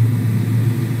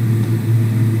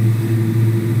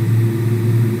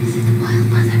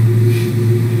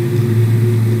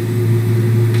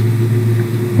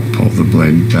 Pull the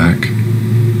blade back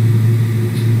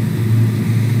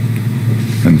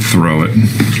and throw it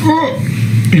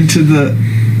into the.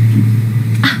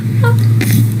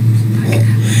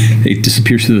 It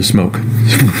disappears through the smoke.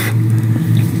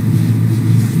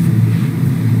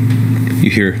 You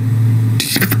hear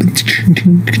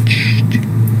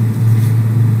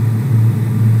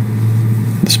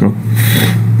the smoke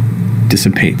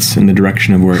dissipates in the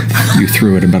direction of where you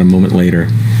threw it about a moment later.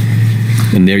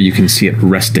 And there you can see it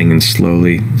resting and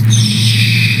slowly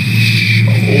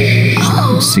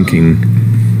sinking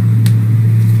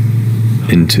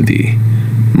into the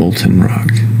molten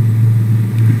rock.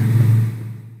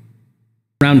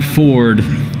 Round forward,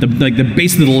 the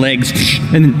base of the legs,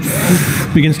 and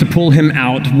then begins to pull him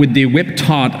out with the whip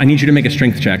taut. I need you to make a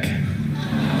strength check.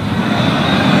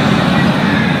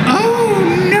 Oh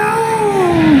no!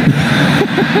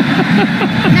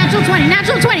 Natural 20,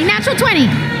 natural 20, natural 20.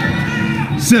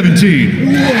 17.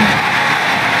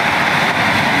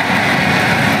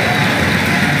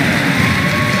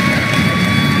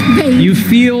 You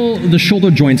feel the shoulder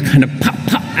joints kind of pop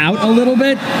out a little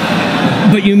bit,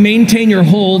 but you maintain your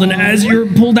hold, and as you're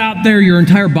pulled out there, your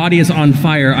entire body is on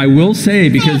fire. I will say,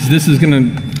 because this is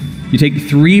gonna, you take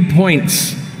 3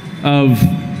 points of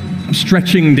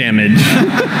stretching damage.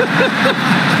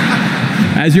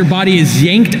 As your body is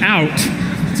yanked out.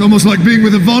 It's almost like being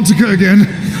with Avantika again.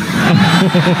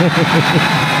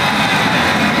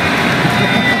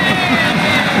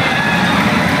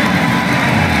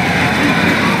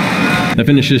 That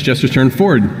finishes Jester's turn.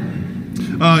 Ford.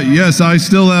 Yes, I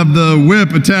still have the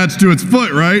whip attached to its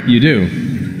foot, right? You do.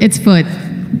 Its foot.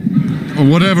 Or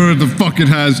whatever the fuck it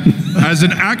has. As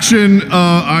an action,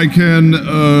 I can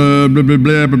blah, blah,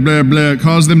 blah, blah, blah, blah,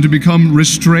 cause them to become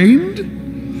restrained?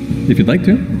 If you'd like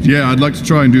to. Yeah, I'd like to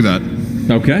try and do that.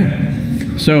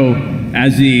 Okay. So,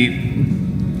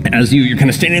 you're kind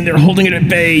of standing there holding it at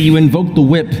bay, you invoke the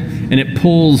whip, and it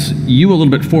pulls you a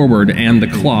little bit forward and the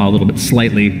claw a little bit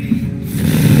slightly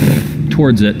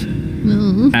towards it.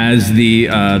 As the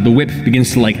whip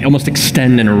begins to like almost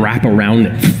extend and wrap around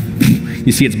it.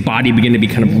 You see its body begin to be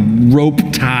kind of rope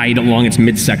tied along its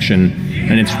midsection,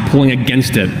 and it's pulling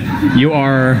against it. You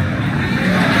are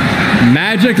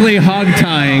magically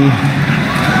hog-tying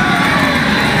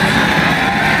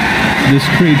this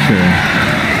creature.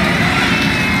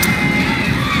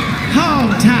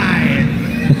 Hog-tied!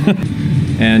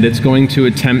 And it's going to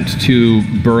attempt to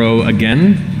burrow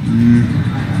again.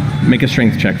 Make a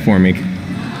strength check for me.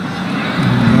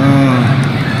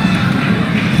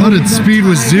 Thought its speed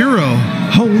was 0.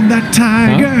 Hold that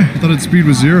tiger. Thought its speed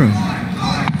was 0.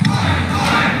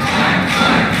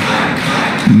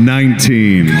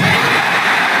 19.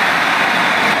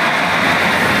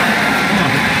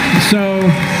 So,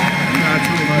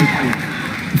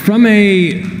 from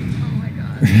a...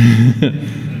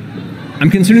 I'm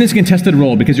considering this a contested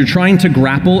roll because you're trying to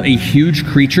grapple a huge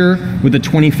creature with a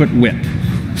 20-foot whip.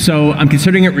 So I'm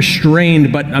considering it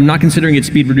restrained, but I'm not considering its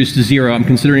speed reduced to 0. I'm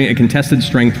considering it a contested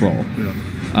strength roll.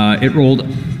 It rolled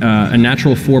a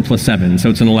natural 4 plus 7, so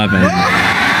it's an 11.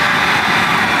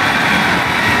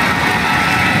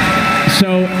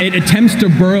 So it attempts to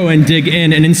burrow and dig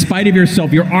in, and in spite of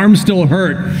yourself, your arms still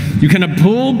hurt. You kind of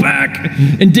pull back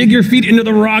and dig your feet into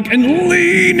the rock and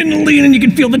lean, and you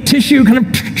can feel the tissue kind of...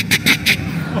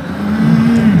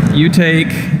 You take,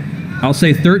 I'll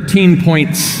say 13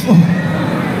 points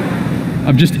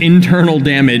of just internal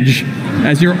damage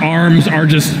as your arms are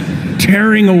just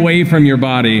tearing away from your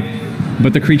body,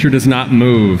 but the creature does not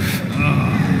move.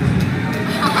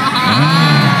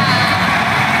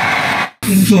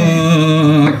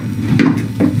 Fuck.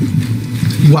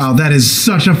 Wow, that is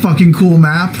such a fucking cool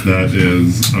map. That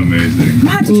is amazing.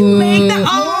 How did you make that?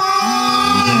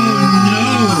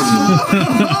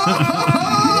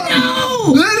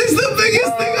 No! That is the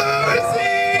biggest thing I've ever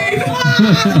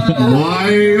seen!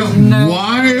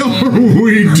 Why are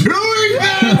we doing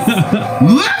this?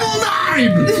 Level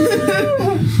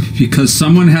 9! Because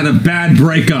someone had a bad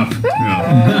breakup.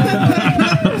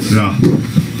 Yeah.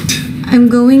 I'm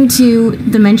going to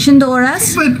dimension door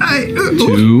us. But I...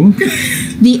 Two.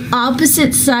 The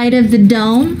opposite side of the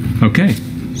dome. Okay.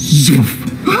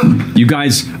 You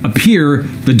guys appear,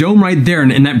 the dome right there,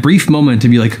 and in that brief moment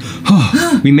of you like,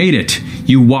 oh, we made it.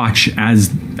 You watch as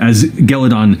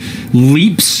Geladon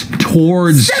leaps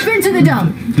towards Step into the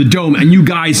dome. The dome, and you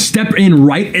guys step in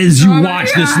right as you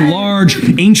watch this large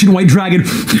ancient white dragon.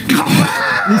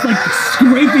 It's like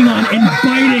scraping on and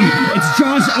biting. Its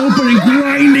jaws open and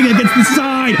grinding against the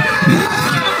side.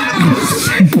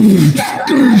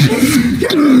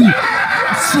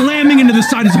 Slamming into the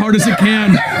side as hard as it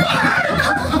can.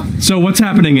 So what's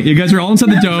happening? You guys are all inside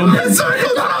the dome. He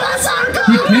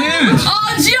can't.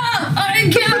 Oh, John, I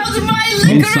can't my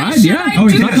licorice. Inside, yeah. Oh,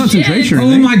 he's not concentration.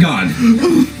 Oh my god.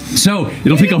 So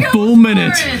it'll take a full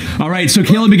minute. All right, so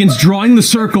Caleb begins drawing the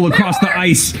circle across the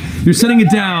ice. You're setting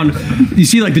it down. You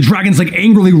see like the dragon's like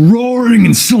angrily roaring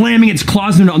and slamming its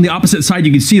claws in. On the opposite side,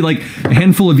 you can see like a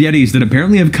handful of Yetis that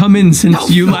apparently have come in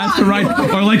since you last arrived.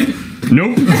 Are like,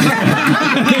 nope.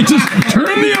 They just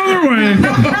turn the other way.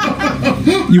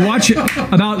 You watch it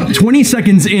about 20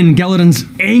 seconds in, Geladon's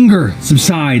anger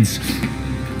subsides.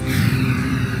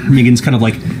 Megan's kind of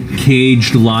like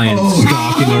caged lion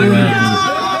stalking around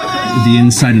the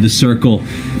inside of the circle.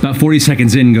 About 40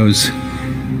 seconds in goes,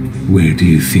 where do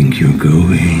you think you're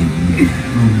going?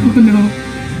 Oh no.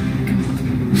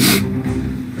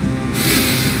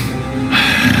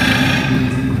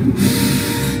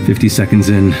 50 seconds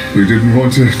in. We didn't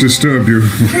want to disturb you.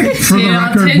 For the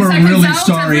record, we're really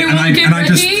sorry. And I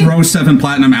just throw 7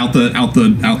 platinum out the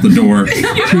door.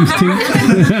 Truth to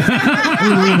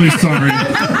We're really sorry.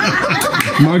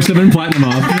 Mark 7 platinum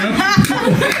off.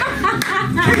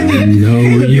 Know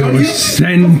your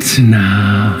scent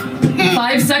now.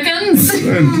 5 seconds.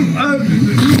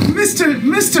 Mister,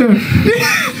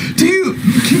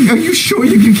 are you sure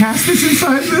you can cast this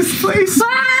inside this place?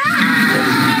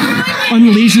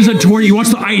 Unleashes a tornado. You watch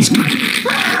the ice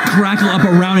crackle up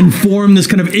around and form this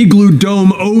kind of igloo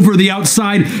dome over the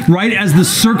outside. Right as the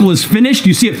circle is finished,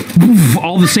 you see it,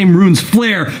 all the same runes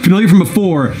flare, familiar from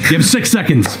before. You have 6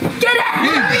 seconds. Get it!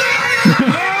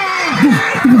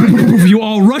 You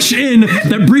all rush in,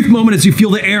 that brief moment as you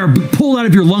feel the air pulled out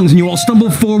of your lungs and you all stumble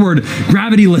forward,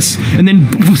 gravityless, and then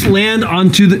land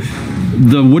onto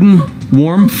the wooden,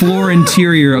 warm floor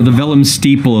interior of the vellum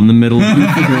steeple in the middle of the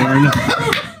Dorn.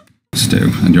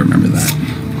 Stu, I do remember that.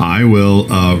 I will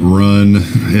run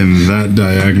in that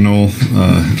diagonal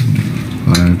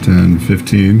 5, 10,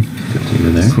 15. 15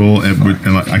 in there. Cool.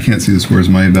 And I can't see this. Where's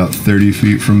my about 30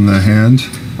 feet from the hand?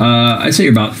 I'd say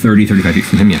you're about 30, 35 feet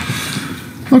from him, yeah.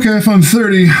 Okay, if I'm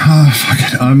 30, fuck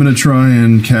it. I'm going to try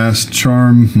and cast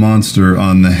Charm Monster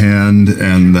on the hand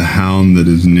and the hound that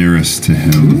is nearest to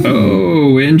him.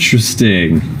 Oh,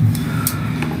 interesting.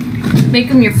 Make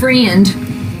him your friend.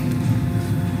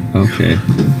 Okay.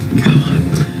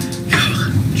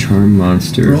 Charm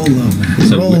Monster. Roll low, man.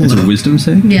 It's a wisdom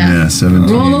save? Yeah,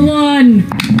 17. Roll a 1.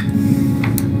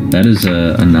 That is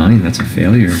a 9. That's a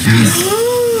failure.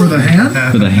 For the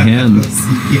hand? For the hand.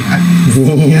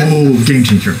 Whoa, game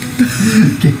changer.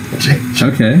 Game changer.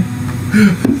 Okay.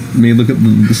 Let me look at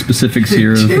the specifics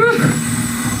here.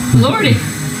 Lordy.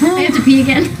 I have to pee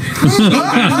again. So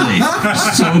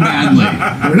badly.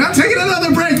 We're not taking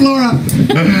another break, Laura.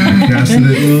 Casted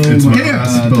it. It's my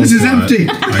last spell This is slot. empty.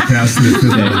 I casted it.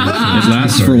 It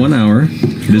lasts for 1 hour.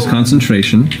 It is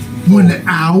concentration. 1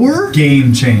 hour?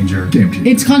 Game changer. Game changer.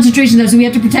 It's concentration though, so we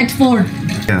have to protect Ford.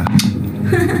 Yeah.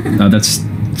 That's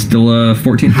still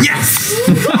 14. Yes!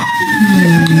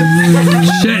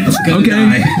 Shit.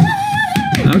 Okay.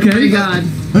 Okay. God.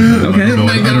 Okay. I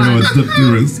don't know what step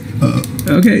 2 is.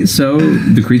 Okay, so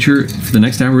the creature for the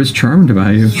next hour is charmed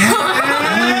by you.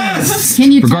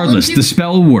 Can you Regardless, tell him the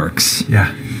spell works.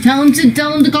 Yeah. tell him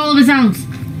to call him his own?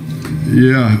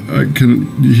 Yeah,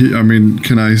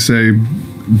 can I say,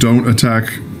 don't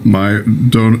attack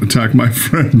my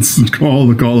friends and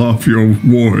call off your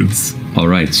wards? All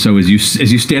right. So as you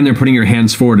stand there, putting your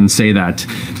hands forward and say that,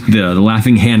 the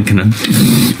laughing hand kind of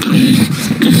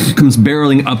comes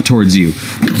barreling up towards you.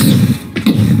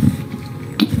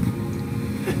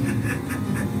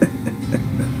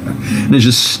 And is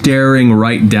just staring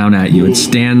right down at you. It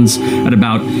stands at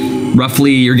about,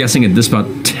 roughly, you're guessing at this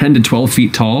about 10 to 12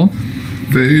 feet tall.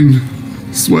 Vane,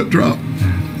 sweat drop.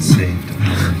 Saved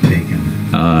our bacon.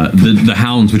 The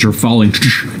hounds, which are falling,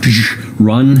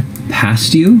 run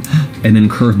past you and then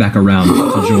curve back around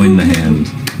to join the hand.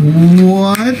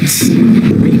 What?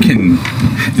 We can.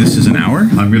 This is an hour?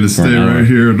 I'm going to stay right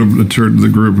here and I'm going to turn to the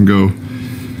group and go,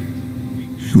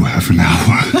 you have an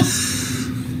hour.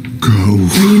 Go.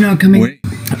 Are you not coming? Wait.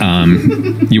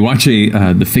 You watch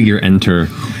the figure enter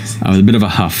with a bit of a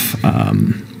huff.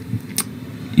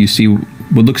 You see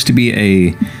what looks to be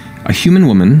a human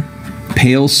woman,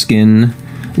 pale skin,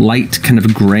 light kind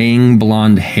of graying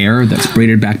blonde hair that's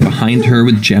braided back behind her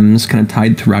with gems kind of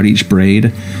tied throughout each braid.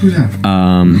 Who's that?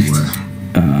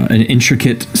 An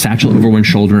intricate satchel over one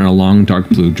shoulder and a long dark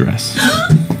blue dress.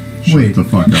 Wait. The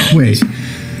fuck up. Wait.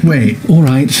 All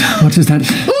right, what is that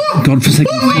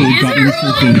godforsaken fool got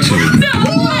yourself into?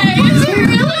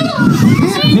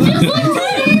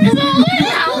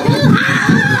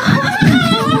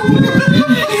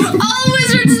 All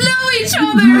wizards know each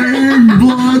other.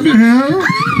 Blonde hair?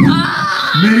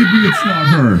 Maybe it's not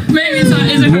her. Maybe it's not.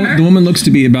 Is it her? The woman looks to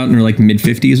be about in her like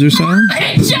mid-50s or so.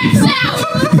 It checks out.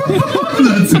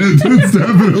 That's it. It's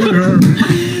definitely her.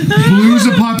 Blue's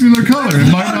a popular color.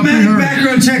 It might not be her.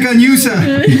 Background check on you, sir.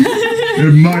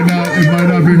 It might not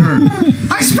be her.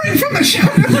 I sprang from the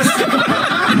shadows.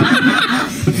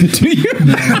 Do you?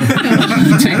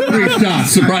 Take 3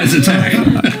 shots. Surprise attack.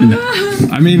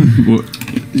 I mean,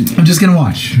 I'm just gonna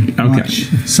watch. Okay. Watch.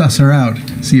 Suss her out.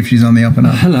 See if she's on the up and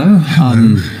up. hello.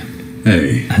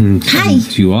 Hey. And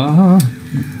you are?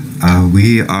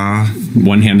 We are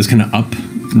One hand is kind of up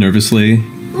nervously.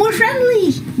 More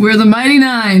friendly. We're the Mighty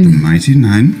Nine. Mighty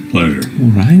Nine. Pleasure.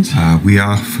 All right. We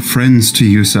are friends to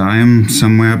you, sir. I am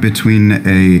somewhere between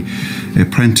a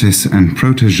apprentice and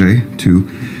protege to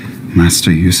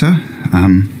Master Yusa.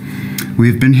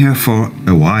 We've been here for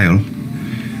a while,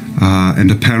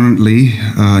 and apparently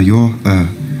you're...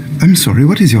 I'm sorry,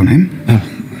 what is your name?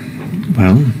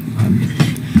 Well,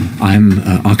 I'm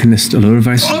Arcanist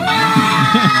Alorivice.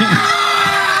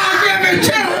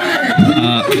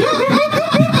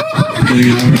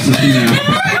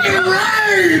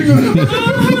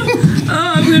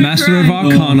 Master of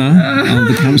Arcana of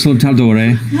the Council of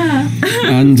Taldore.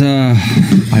 And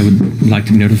I would like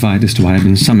to be notified as to why I've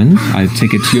been summoned. I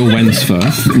take it to your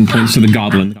Wensforth and points to the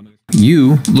goblin.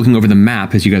 You, looking over the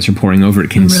map as you guys are poring over it,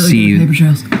 can see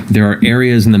there are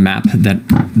areas in the map that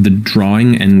the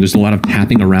drawing, and there's a lot of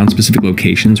tapping around specific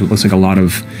locations where it looks like a lot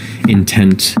of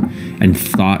intent and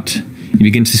thought. You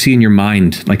begin to see in your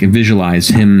mind, like visualize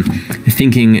him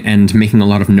thinking and making a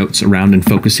lot of notes around and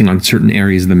focusing on certain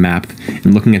areas of the map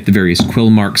and looking at the various quill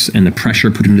marks and the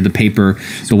pressure put into the paper.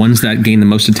 The ones that gain the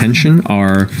most attention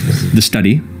are the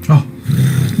study. Oh.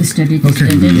 The study.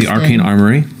 The arcane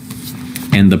armory.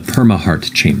 And the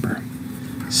Permaheart chamber.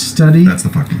 Study. That's the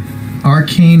fucking.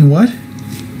 Arcane what?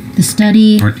 The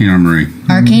study. Arcane armory.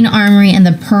 Arcane armory and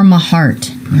the Permaheart.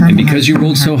 And because you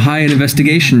rolled so high an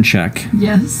investigation check,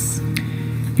 Yes.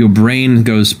 your brain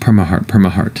goes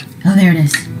Permaheart. Oh, there it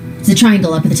is. It's a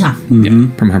triangle up at the top. Yeah,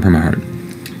 Permaheart.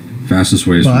 Fastest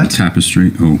way is But-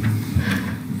 tapestry. Oh.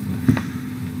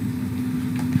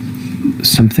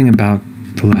 Something about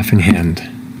the laughing hand.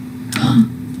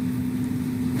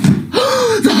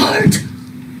 The heart!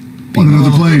 On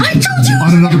another plane. I told you!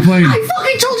 On another plane. I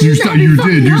fucking told you! You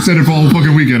did. You said it for all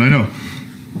fucking weekend. I know.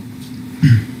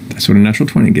 That's what a natural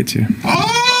 20 gets you.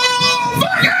 Oh,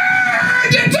 fucking!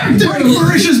 Break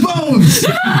Marisha's bones!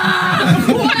 There's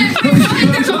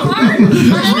a heart. He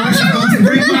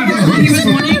was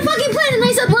one of your fucking plan, and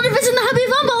I said, what if it's in the Happy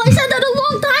Fun Ball? I said that a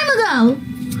long time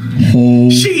ago.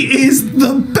 She is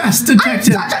the best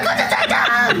detective. I'm such a good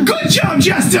detective. Good job,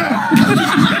 Jester!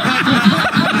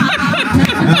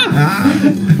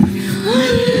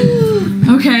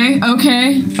 Okay.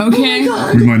 Oh my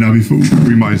God. We might not be fooled.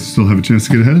 We might still have a chance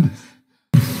to get ahead of this.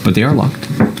 But they are locked.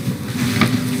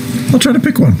 I'll try to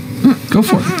pick one. Go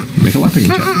for it. Make a lockpicking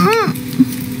check.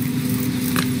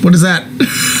 What is that?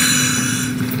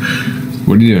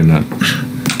 What are you doing now?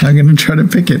 I'm gonna try to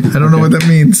pick it. I don't know what that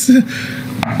means.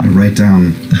 I write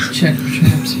down Check for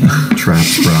traps.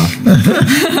 traps, brah.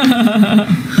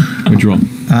 What'd you roll?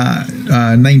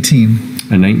 19.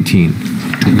 A 19.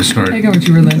 You start I got what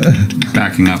you were like.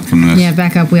 backing up from this. Yeah,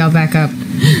 back up. We all back up.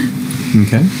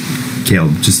 Okay. Kale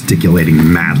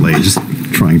gesticulating madly, just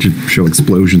trying to show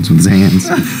explosions with his hands.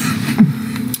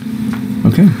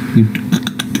 Okay.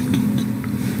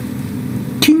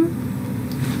 Ting.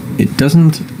 It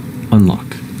doesn't unlock.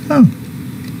 Oh.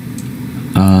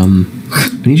 I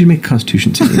need you to make a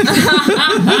Constitution saving.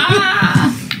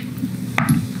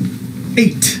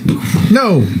 8.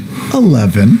 No.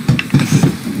 11.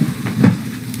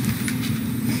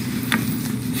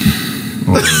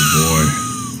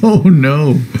 Oh boy. Oh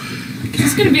no. Is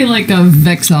this gonna be like a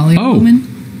Vexalia moment?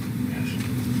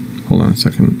 Hold on a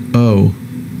second. Oh.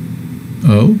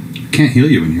 Oh? Can't heal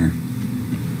you in here.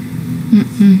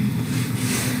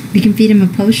 We can feed him a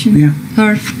potion. Yeah.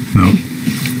 Or No.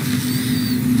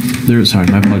 Sorry,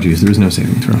 my apologies. There is no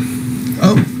saving throw.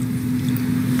 Oh.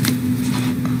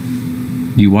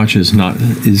 You watch as Not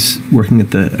is working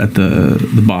at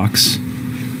the box.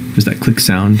 There's that click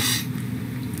sound,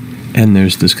 and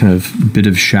there's this kind of bit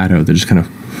of shadow that just kind of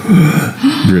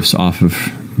drifts off of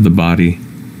the body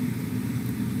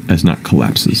as Not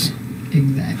collapses.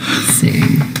 Exact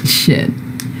same shit.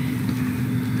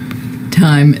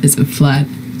 Time is a flat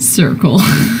circle.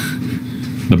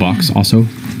 The box also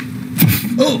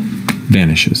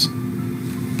vanishes.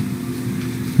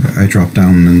 I drop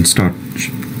down and start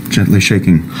gently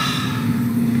shaking.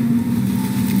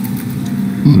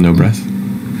 No breath.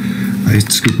 I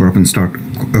scoop her up and start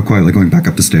quietly going back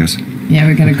up the stairs. Yeah,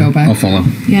 we gotta go back. I'll follow.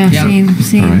 yeah, Yeah.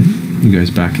 same. All right, you guys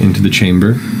back into the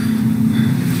chamber.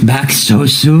 Back so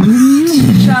soon?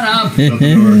 Shut up.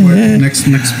 Next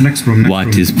room. What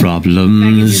room. is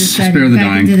problems? Spare the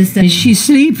dying. Is she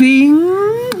sleeping?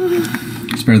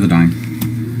 Spare the dying.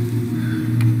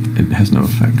 It has no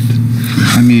effect.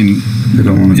 I mean, They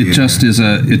don't want to be it just is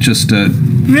a. It just a.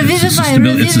 Revivify, It's a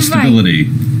revivify. stability.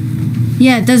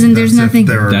 Yeah, it doesn't. There's nothing.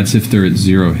 That's if they're at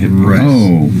 0 hit points. Right.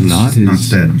 Oh, Not not is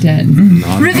dead. Dead.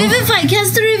 not. Revivify.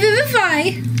 Cast the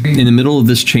revivify. In the middle of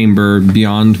this chamber,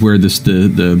 beyond where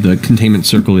the containment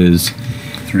circle is,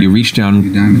 you reach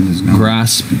down, Diamond is gone.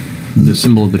 grasp the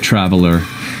symbol of the traveler,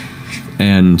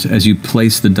 and as you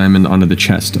place the diamond onto the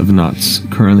chest of Not's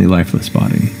currently lifeless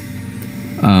body,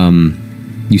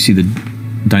 you see the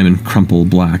diamond crumple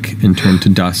black and turn to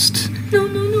dust. No.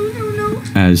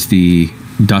 As the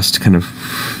dust kind of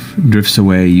drifts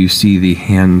away, you see the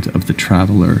hand of the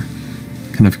traveler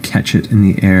kind of catch it in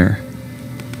the air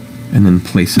and then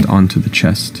place it onto the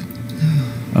chest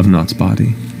of Not's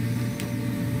body.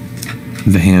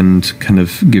 The hand kind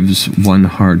of gives one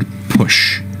hard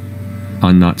push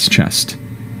on Not's chest,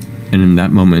 and in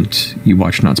that moment, you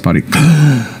watch Not's body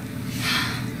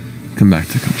come back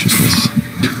to consciousness.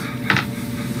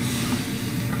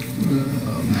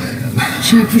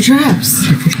 Check for traps.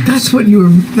 That's what you were.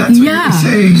 That's what you were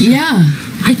saying. Yeah.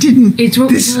 I didn't. It's what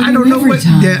this. we're I don't know every what.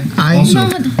 time. Yeah. I. Also,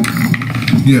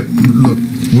 yeah, look,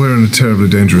 we're in a terribly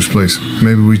dangerous place.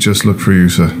 Maybe we just look for you,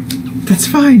 sir. That's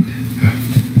fine.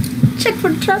 Check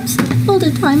for traps all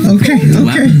the time. Okay.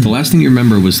 Okay. The last thing you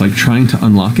remember was like trying to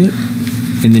unlock it,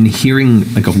 and then hearing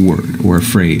like a word or a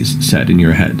phrase said in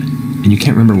your head, and you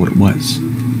can't remember what it was.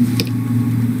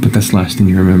 But that's the last thing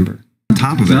you remember. On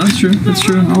top of it. That's true. That's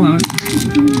true. I'll allow it.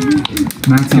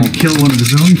 Matt's gonna kill one of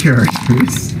his own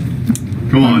characters.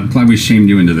 Come on, Glad we shamed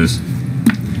you into this.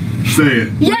 say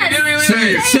it. Yes.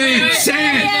 Say it! Say it!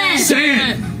 Say it!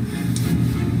 Say it!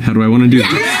 How do I want to do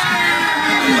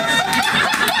that?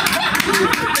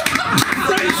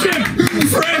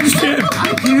 Friendship!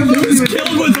 It was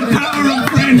killed with the power of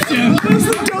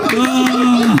friendship!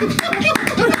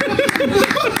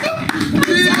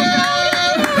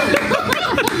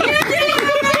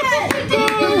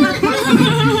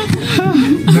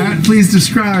 Matt, please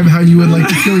describe how you would like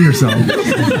to kill yourself.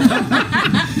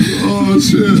 Oh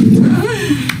shit.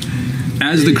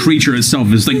 As the creature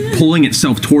itself is like pulling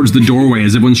itself towards the doorway,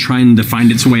 as everyone's trying to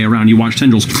find its way around, you watch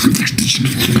tendrils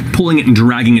pulling it and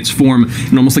dragging its form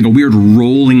in almost like a weird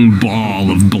rolling ball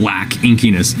of black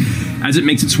inkiness. As it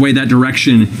makes its way that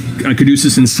direction,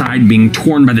 Caduceus inside being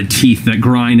torn by the teeth that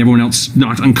grind, everyone else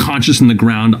knocked unconscious on the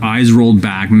ground, eyes rolled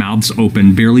back, mouths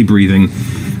open, barely breathing.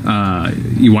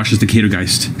 You watch as the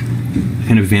Cadogeist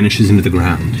kind of vanishes into the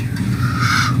ground.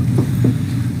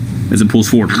 As it pulls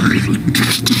forward,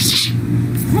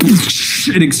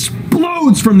 it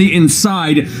explodes from the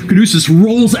inside. Caduceus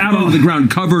rolls out onto the ground,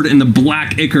 covered in the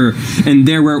black ichor, and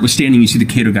there where it was standing, you see the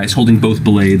Cadogeist holding both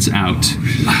blades out,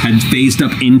 had phased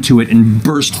up into it and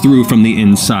burst through from the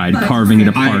inside, carving it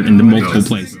apart into multiple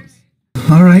places.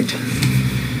 All right.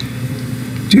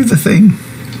 Do the thing.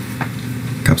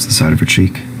 Cups the side of her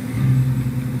cheek.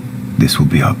 This will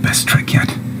be our best trick yet.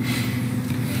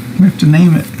 We have to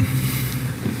name it.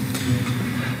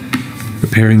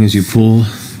 Preparing as you pull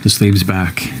the sleeves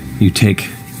back, you take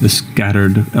the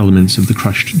scattered elements of the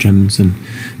crushed gems and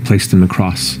place them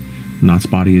across Not's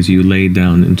body as you lay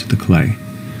down into the clay.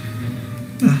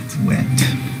 That's wet.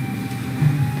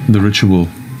 The ritual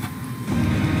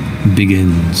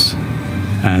begins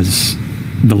as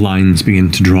the lines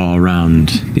begin to draw around,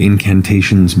 the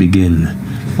incantations begin.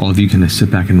 All of you kind of sit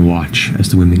back and watch as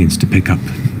the wind begins to pick up.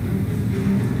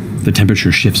 The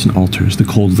temperature shifts and alters. The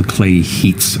cold of the clay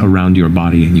heats around your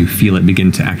body and you feel it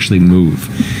begin to actually move.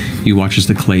 You watch as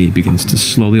the clay begins to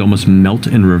slowly almost melt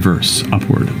and reverse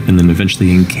upward and then eventually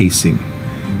encasing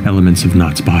elements of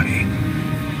Not's body.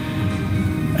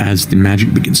 As the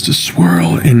magic begins to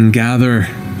swirl and gather,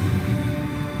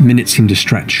 minutes seem to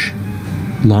stretch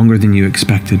longer than you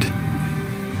expected.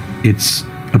 It's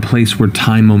a place where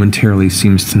time momentarily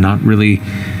seems to not really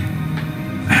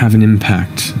have an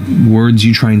impact. Words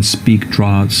you try and speak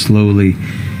draw out slowly.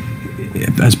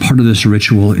 As part of this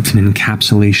ritual, it's an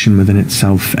encapsulation within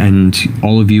itself, and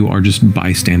all of you are just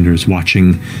bystanders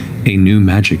watching a new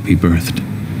magic be birthed.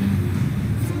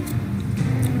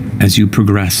 As you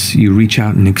progress, you reach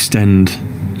out and extend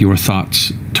your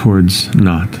thoughts towards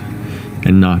Not,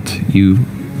 and Not, you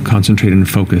concentrate and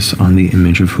focus on the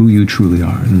image of who you truly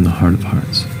are in the heart of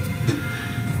hearts.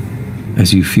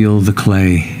 As you feel the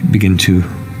clay begin to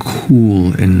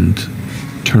cool and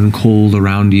turn cold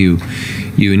around you,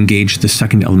 you engage the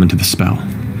second element of the spell.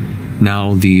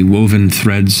 Now the woven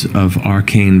threads of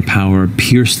arcane power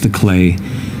pierce the clay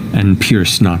and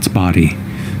pierce Not's body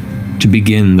to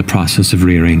begin the process of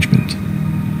rearrangement.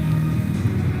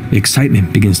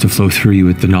 Excitement begins to flow through you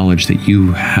with the knowledge that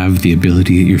you have the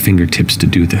ability at your fingertips to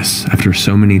do this. After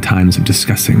so many times of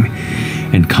discussing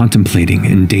and contemplating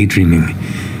and daydreaming,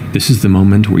 this is the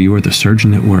moment where you are the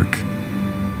surgeon at work.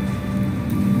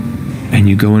 And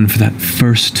you go in for that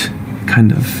first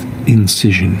kind of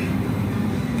incision.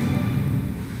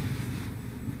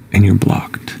 And you're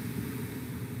blocked.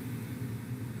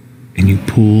 And you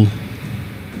pull.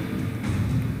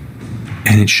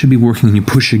 And it should be working, and you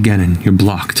push again, and you're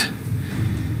blocked.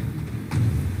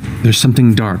 There's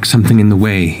something dark, something in the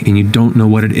way, and you don't know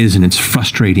what it is, and it's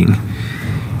frustrating.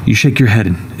 You shake your head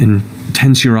and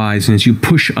tense your eyes, and as you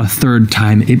push a third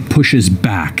time, it pushes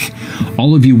back.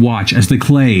 All of you watch as the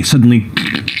clay suddenly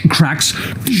cracks,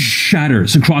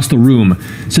 shatters across the room,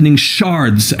 sending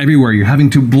shards everywhere. You're having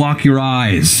to block your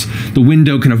eyes. The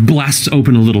window kind of blasts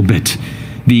open a little bit.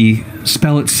 The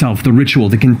spell itself, the ritual,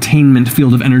 the containment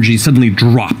field of energy suddenly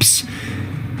drops.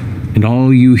 And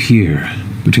all you hear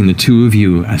between the two of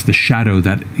you as the shadow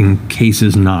that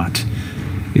encases Not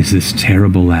is this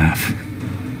terrible laugh.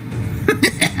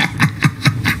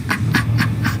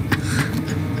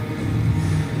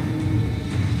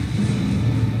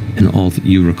 And all that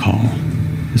you recall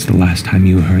is the last time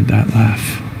you heard that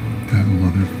laugh. That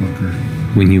motherfucker.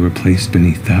 When you were placed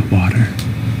beneath that water.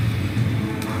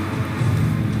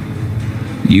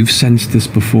 You've sensed this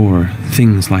before,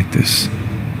 things like this.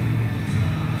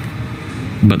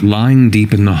 But lying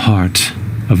deep in the heart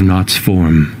of Not's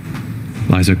form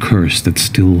lies a curse that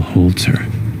still holds her.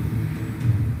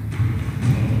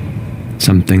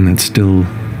 Something that still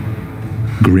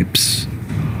grips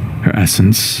her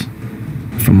essence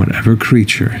from whatever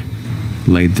creature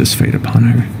laid this fate upon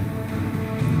her.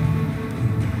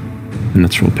 And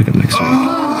that's where we'll pick up next week.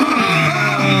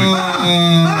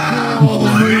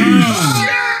 Holy shit!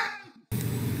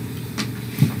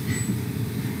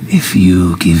 If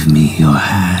you give me your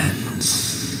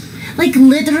hands. Like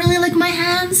literally like my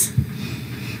hands?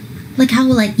 Like how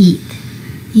will I eat?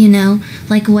 You know?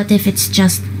 Like what if it's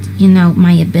just, you know,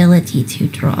 my ability to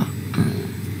draw?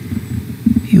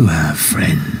 You have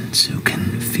friends who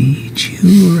can feed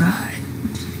you, right?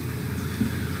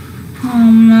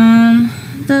 Oh man,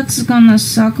 That's gonna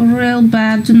suck real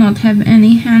bad to not have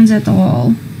any hands at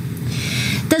all.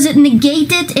 Does it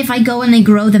negate it if I go and I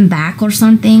grow them back or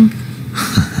something?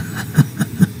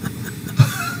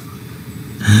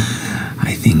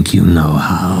 I think you know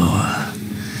how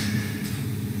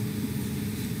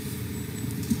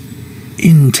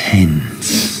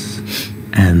intense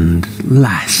and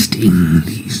lasting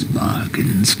these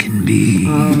bargains can be.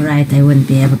 All right, I wouldn't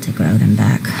be able to grow them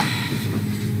back.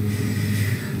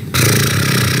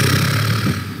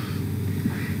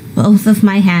 Both of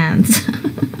my hands.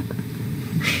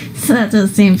 So that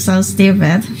just seems so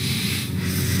stupid.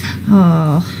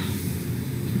 Oh.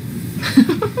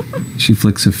 She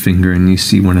flicks a finger and you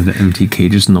see one of the empty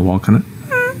cages in the wall kind of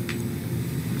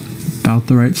about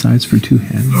the right size for two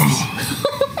hands.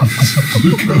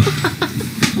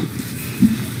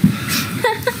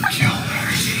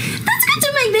 That's going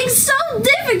to make things so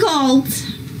difficult.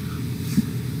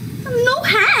 No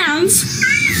hands.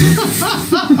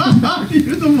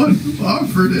 You're the one who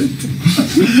offered it.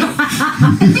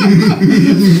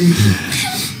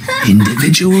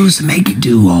 Individuals make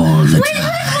do all the Wait, time.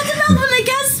 what about when I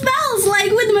cast spells,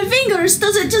 like with my fingers?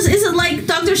 Is it like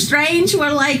Doctor Strange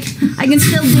where like I can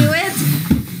still do it?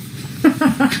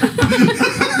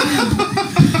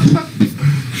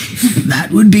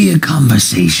 That would be a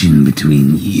conversation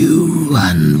between you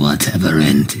and whatever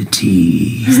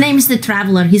entity. His name is the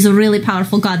Traveler. He's a really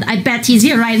powerful god. I bet he's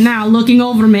here right now looking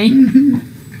over me.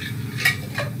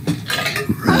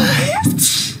 Right.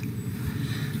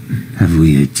 Have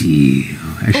we a deal?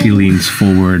 As she leans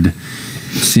forward,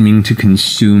 seeming to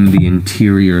consume the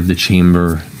interior of the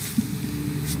chamber,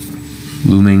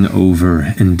 looming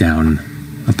over and down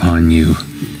upon you,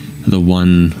 the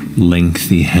one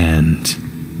lengthy hand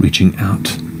reaching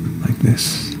out like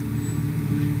this.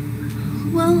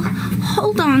 Well,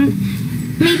 hold on.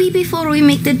 Maybe before we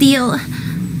make the deal,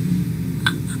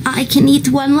 I can eat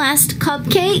one last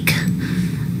cupcake.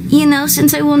 You know,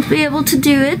 since I won't be able to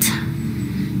do it.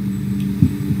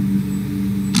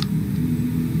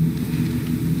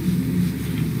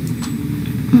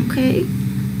 Okay.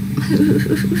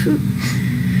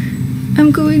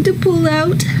 I'm going to pull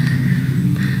out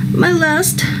my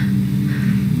last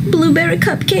blueberry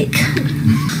cupcake.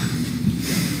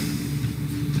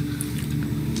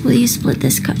 Will you split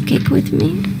this cupcake with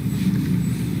me?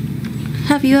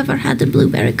 Have you ever had a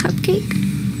blueberry cupcake?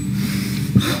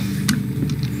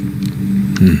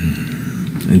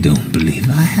 I don't believe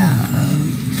I have.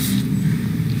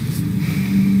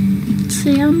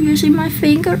 See, I'm using my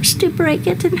fingers to break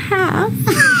it in half.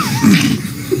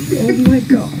 Oh my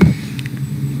god.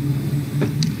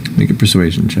 Make a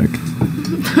persuasion check.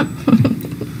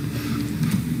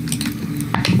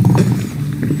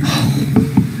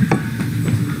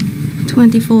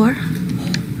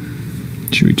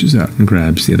 $24. She reaches out and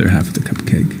grabs the other half of the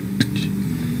cupcake.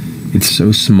 It's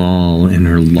so small in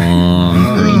her long,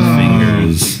 curled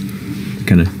fingers.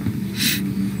 Kind of.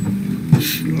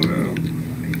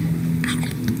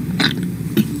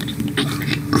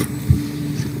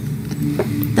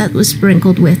 That was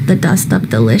sprinkled with the dust of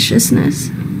deliciousness.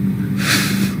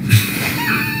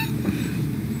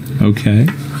 Okay.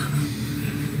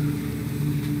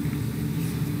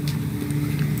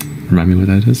 Remind me what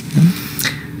that is again?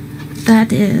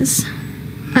 That is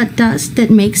a dust that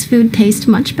makes food taste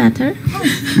much better.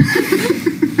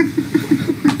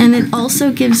 And it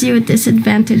also gives you a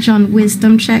disadvantage on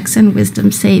wisdom checks and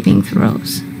wisdom saving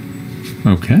throws.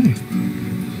 Okay.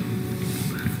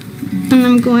 And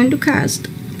I'm going to cast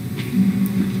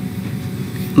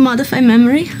Modify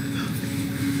Memory.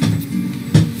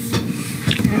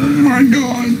 Oh my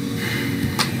god.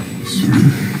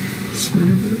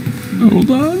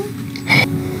 Hold on.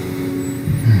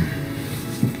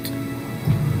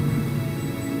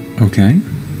 Okay.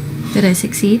 Did I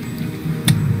succeed?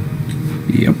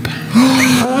 Yep.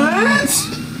 What?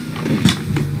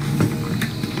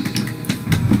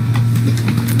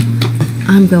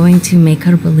 I'm going to make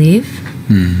her believe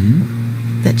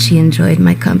that she enjoyed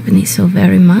my company so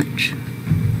very much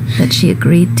that she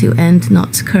agreed to end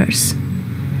Not's curse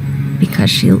because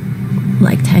she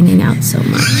liked hanging out so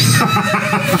much.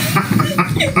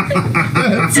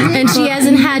 And she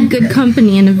hasn't had good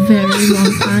company in a very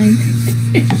long time.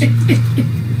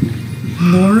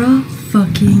 Laura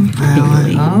fucking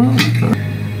Haley.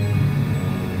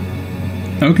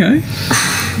 Okay.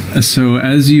 So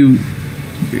as you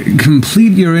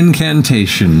complete your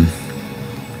incantation,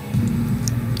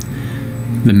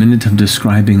 the minute of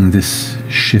describing this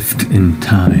shift in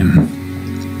time,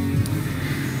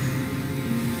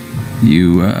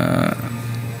 you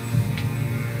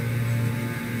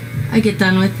I get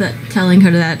done with telling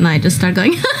her that and I just start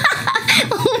going,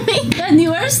 oh my god,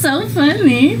 you are so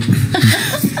funny.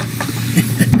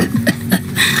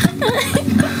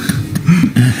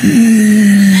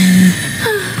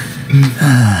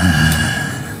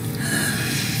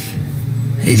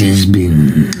 It has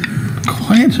been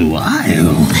quite a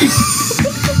while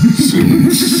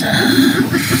since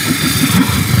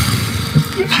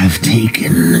I've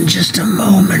taken just a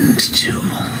moment to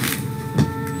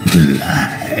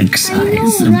relax. I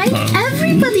know, right?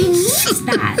 Everybody needs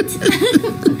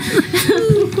that.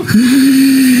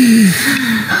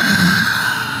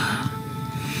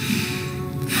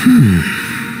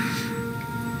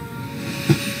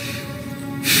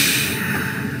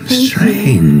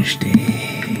 Strange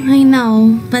day. I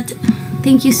know, but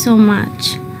thank you so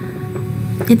much.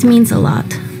 It means a lot.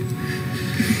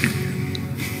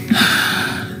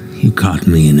 You caught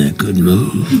me in a good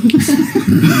mood.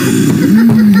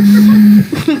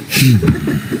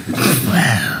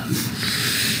 Well,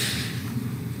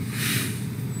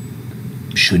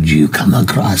 should you come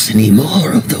across any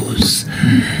more of those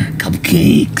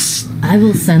cupcakes, I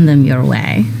will send them your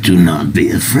way. do not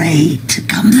be afraid to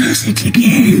come visit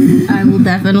again. I will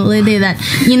definitely do that.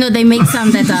 You know, they make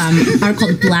some that are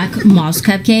called black moss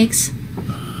cupcakes.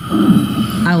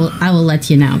 I will let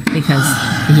you know because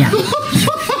yeah.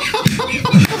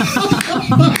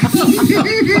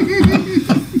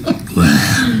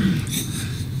 Well,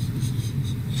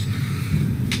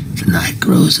 the night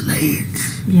grows late.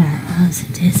 Yeah, it does.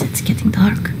 It is. It's getting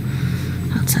dark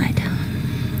outside.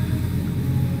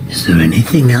 Is there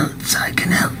anything else I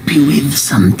can help you with?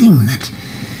 Something that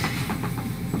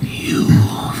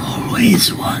you've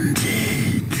always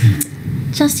wanted?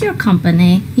 Just your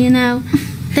company, you know.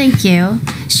 Thank you.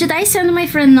 Should I send my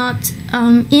friend not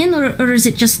in, or is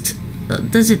it just?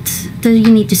 Do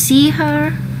you need to see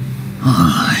her?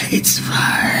 Oh, it's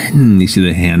fine. You see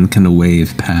the hand kind of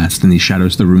wave past, and the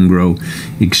shadows of the room grow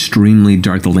extremely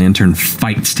dark. The lantern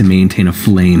fights to maintain a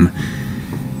flame,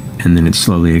 and then it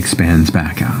slowly expands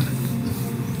back out.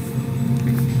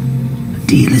 A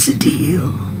deal is a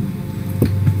deal.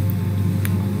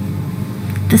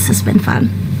 This has been fun.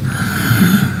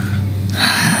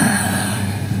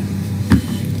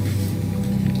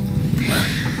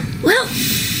 Well,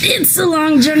 it's a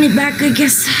long journey back, I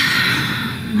guess.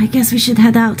 I guess we should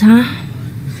head out, huh?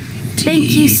 Thank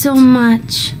you so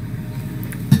much.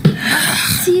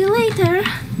 See you later.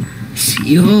 See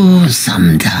you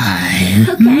sometime.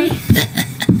 Okay.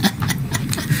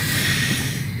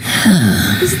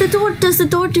 Does the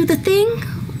door do the thing?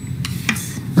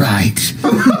 Right.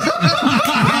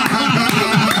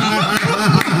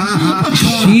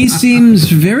 She seems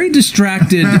very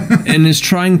distracted and is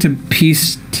trying to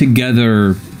piece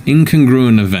together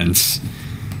incongruent events,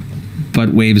 but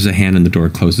waves a hand and the door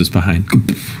closes behind.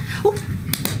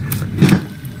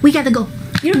 We gotta go.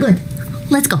 You're good.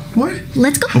 Let's go. What?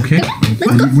 Let's go. Okay. Come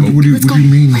on, let's go. What do you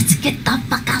mean? Let's get the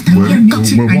fuck out of We're- here. Go.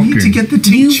 we're I need to walking. get the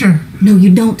tincture. No,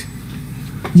 you don't.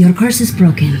 Your curse is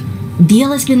broken.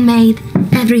 Deal has been made.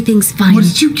 Everything's fine. What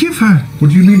did you give her? What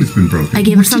do you mean it's been broken? I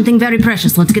gave her something very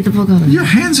precious. Let's get the fuck out of here. Your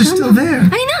hands are Come still on. there.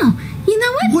 I know. You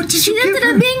know what? What did she you ended give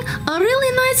up her? being a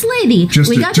really nice lady.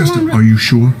 We got along. are you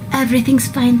sure? Everything's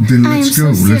fine. Then I am let's so go.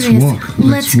 Let's serious. walk.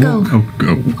 Let's go. Oh,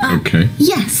 go. Okay.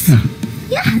 Yes.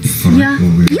 Yes. All right, Yeah.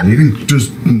 well, we're Yep. leaving.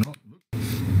 Just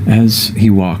As he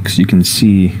walks, you can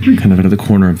see kind of out of the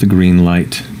corner of the green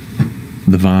light,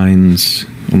 the vines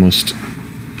almost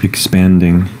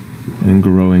expanding and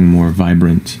growing more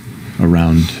vibrant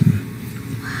around him.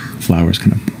 Flowers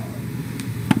kind of.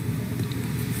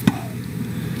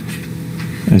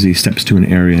 As he steps to an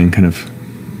area and kind of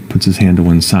puts his hand to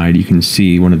one side, you can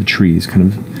see one of the trees kind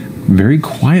of very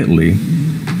quietly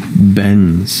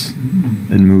bends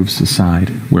and moves aside,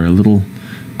 where a little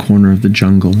corner of the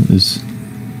jungle is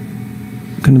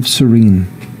kind of serene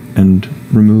and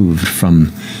removed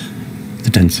from the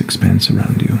dense expanse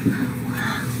around you.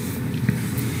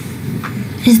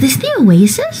 Is this the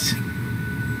oasis?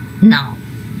 No.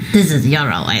 This is your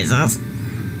oasis.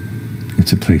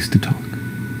 It's a place to talk.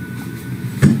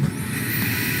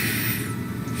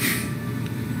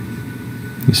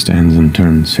 He stands and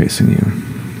turns facing you.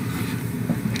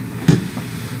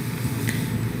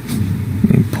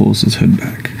 He pulls his hood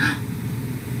back,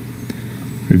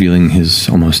 revealing his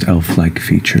almost elf-like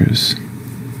features,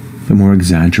 but more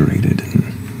exaggerated and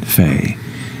fey.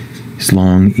 His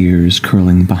long ears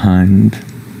curling behind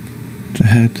the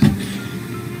head.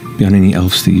 Beyond any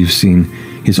elves that you've seen,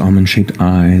 his almond-shaped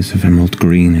eyes of emerald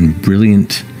green and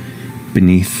brilliant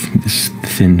beneath his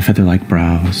thin feather-like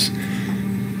brows.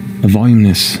 A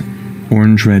voluminous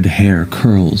orange-red hair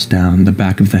curls down the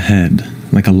back of the head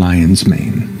like a lion's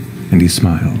mane, and he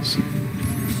smiles.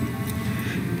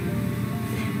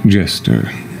 Jester,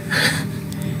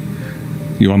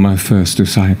 you are my first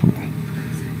disciple.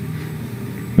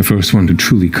 The first one to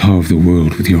truly carve the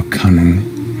world with your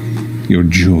cunning, your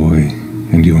joy,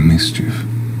 and your mischief.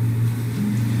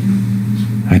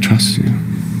 I trust you.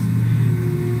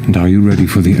 And are you ready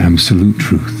for the absolute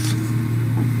truth?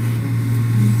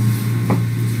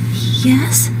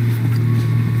 Yes?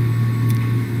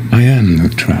 I am the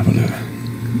traveler.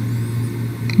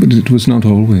 But it was not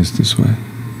always this way.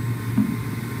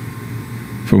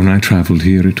 For when I traveled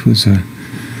here, it was a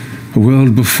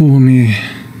world before me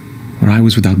where I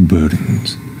was without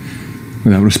burdens,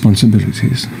 without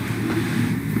responsibilities,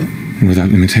 and without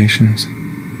limitations.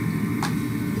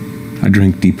 I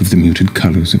drank deep of the muted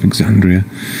colors of Exandria,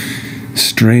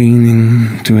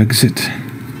 straining to exit.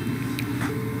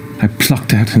 I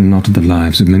plucked at and knotted the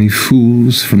lives of many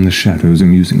fools from the shadows,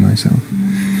 amusing myself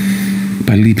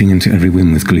by leaping into every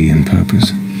whim with glee and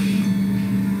purpose.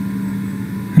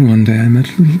 And one day I met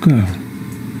a little girl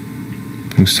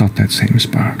who sought that same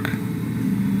spark.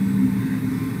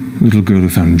 A little girl who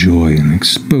found joy in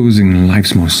exposing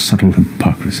life's more subtle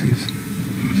hypocrisies.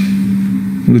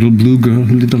 A little blue girl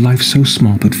who lived a life so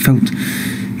small but felt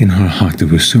in her heart there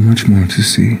was so much more to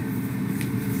see.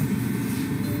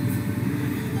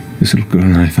 This little girl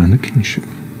and I found a kinship.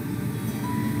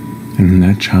 And in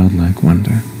that childlike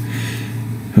wonder,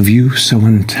 a view so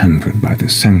untempered by the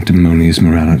sanctimonious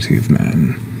morality of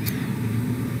man,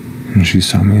 and she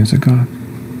saw me as a god.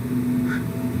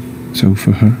 So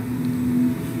for her,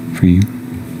 for you,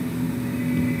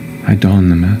 I don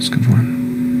the mask of one.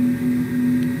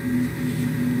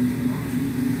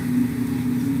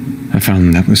 I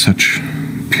found that with such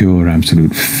pure,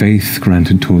 absolute faith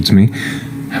granted towards me,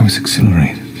 I was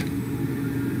exhilarated.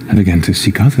 I began to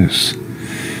seek others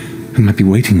who might be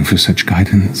waiting for such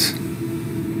guidance,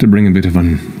 to bring a bit of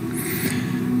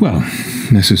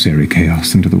necessary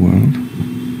chaos into the world.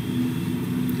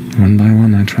 One by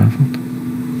one I traveled,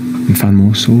 and found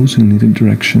more souls who needed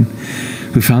direction,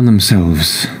 who found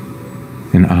themselves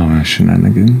in our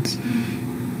shenanigans.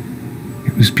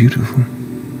 It was beautiful.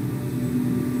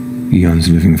 Eons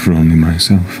living for only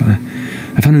myself. I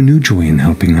found a new joy in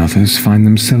helping others find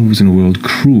themselves in a world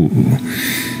cruel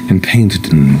and painted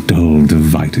in dull,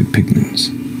 divided pigments.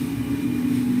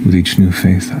 With each new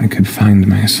faith, I could find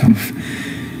myself.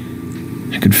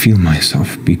 I could feel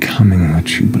myself becoming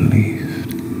what you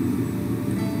believed.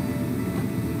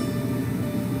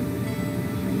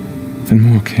 Then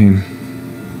more came.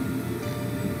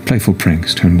 Playful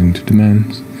pranks turned into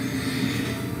demands.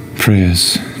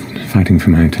 Prayers fighting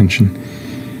for my attention.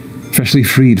 Freshly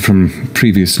freed from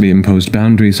previously imposed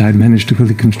boundaries, I had managed to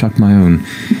really construct my own.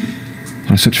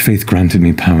 While such faith granted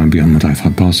me power beyond what I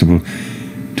thought possible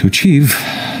to achieve,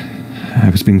 I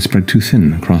was being spread too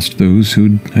thin across those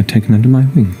who I'd taken under my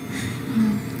wing.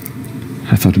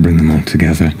 I thought to bring them all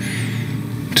together,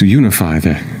 to unify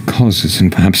their causes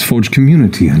and perhaps forge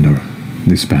community under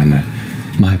this banner,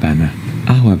 my banner,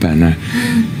 our banner.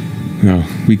 Well,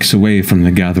 weeks away from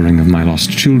the gathering of my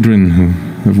lost children who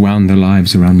have wound their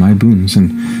lives around my boons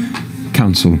and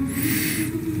counsel.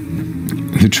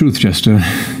 The truth, Jester,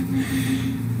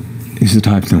 is that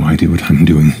I have no idea what I'm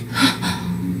doing.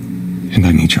 And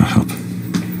I need your help.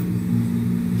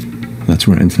 That's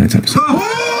where it ends tonight's episode.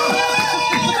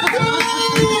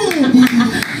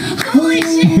 Holy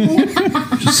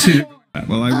shit!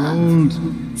 Well, I rolled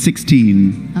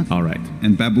 16. Okay. All right.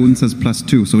 And Baboon says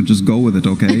 +2, so just go with it,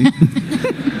 okay?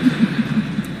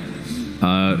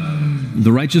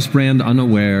 The Righteous Brand,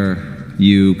 unaware,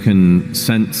 you can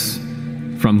sense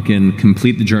Frumpkin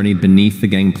complete the journey beneath the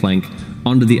gangplank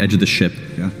onto the edge of the ship,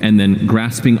 and then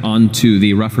grasping onto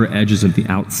the rougher edges of the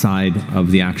outside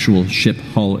of the actual ship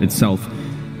hull itself,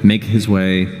 make his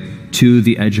way to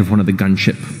the edge of one of the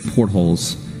gunship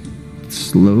portholes,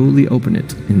 slowly open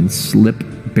it, and slip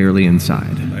barely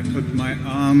inside. I put my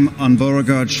arm on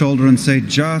Beauregard's shoulder and say,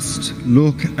 just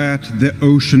look at the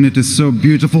ocean, it is so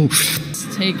beautiful.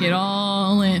 Take it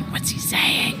all in. What's he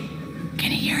saying?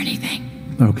 Can he hear anything?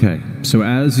 Okay, so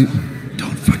as you...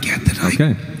 Don't forget that I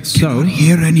cannot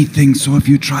hear anything, so if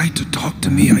you try to talk to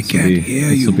me, I can't hear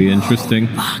you. This will be interesting.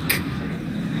 Fuck.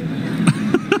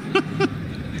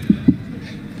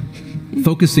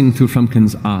 Focusing through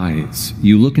Frumpkin's eyes,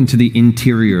 you look into the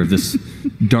interior of this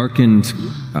darkened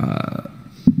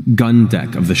gun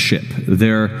deck of the ship.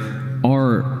 There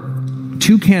are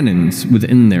 2 cannons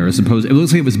within there, as opposed. It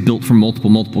looks like it was built from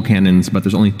multiple cannons, but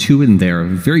there's only 2 in there.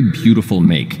 Very beautiful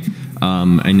make.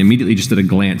 And immediately, just at a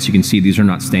glance, you can see these are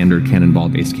not standard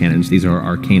cannonball-based cannons. These are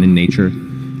arcane in nature,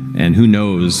 and who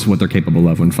knows what they're capable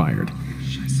of when fired.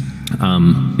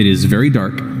 It is very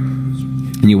dark.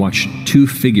 and you watch two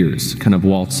figures kind of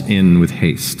waltz in with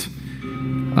haste.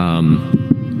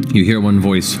 You hear one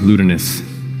voice, Ludinus,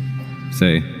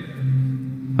 say,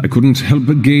 "I couldn't help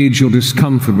but gauge your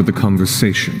discomfort with the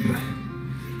conversation."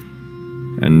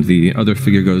 And the other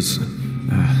figure goes,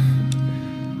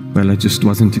 "Well, I just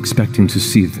wasn't expecting to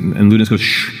see them." And Ludinus goes,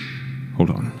 "Shh, hold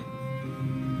on."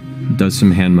 Does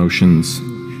some hand motions,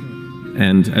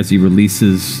 and as he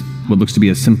releases what looks to be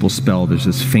a simple spell, there's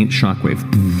this faint shockwave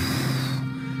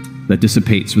that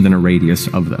dissipates within a radius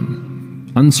of them.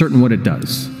 Uncertain what it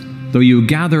does, though you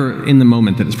gather in the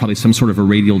moment that it's probably some sort of a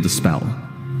radial dispel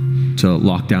to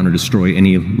lock down or destroy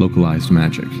any localized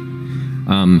magic.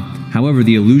 However,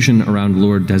 the illusion around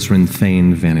Lord Desrin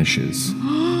Thane vanishes.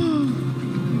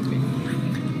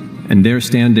 And there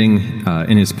standing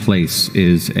in his place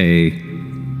is a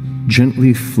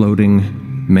gently floating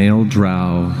male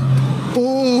drow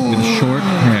with short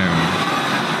hair.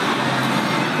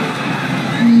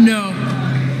 No.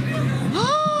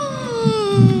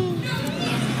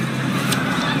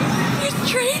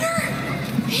 Trainer?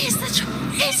 He's a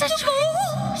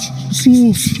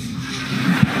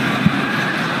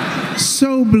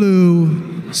So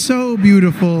blue, so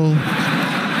beautiful.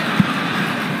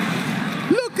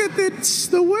 Look at this,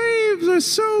 the waves are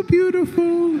so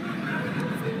beautiful.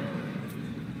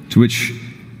 To which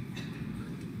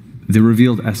the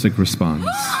revealed Essek responds.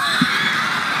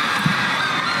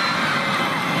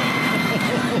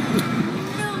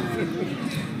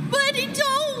 Buddy,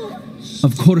 don't!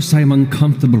 Of course I am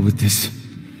uncomfortable with this.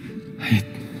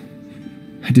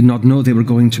 I did not know they were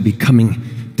going to be coming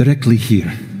directly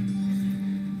here.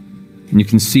 And you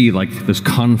can see, like, there's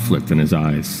conflict in his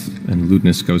eyes. And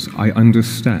Ludinus goes, "I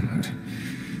understand.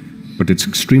 But it's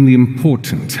extremely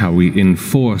important how we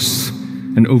enforce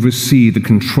and oversee the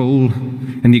control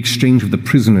and the exchange of the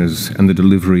prisoners and the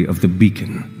delivery of the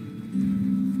beacon."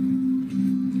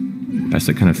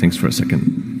 Essek kind of thinks for a second.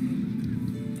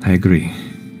 "I agree."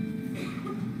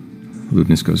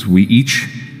 Ludinus goes, "We each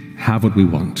have what we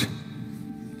want.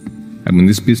 And when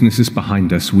this business is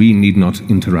behind us, we need not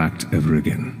interact ever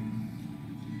again.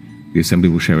 The Assembly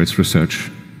will share its research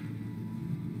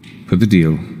for the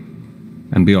deal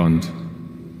and beyond,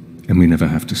 and we never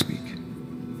have to speak."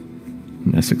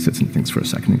 And Essek sits and thinks for a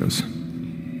second and goes,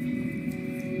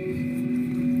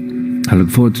 "I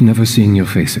look forward to never seeing your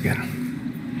face again.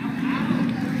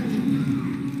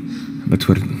 But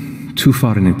we're too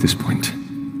far in at this point.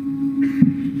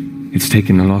 It's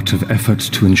taken a lot of effort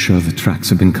to ensure the tracks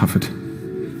have been covered,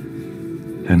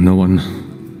 and no one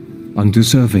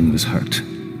undeserving was hurt.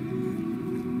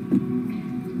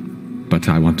 But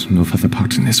I want no further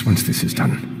part in this once this is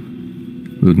done."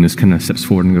 Ludinus kind of steps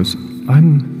forward and goes,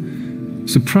 "I'm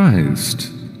surprised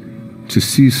to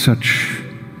see such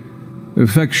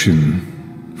affection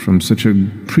from such a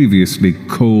previously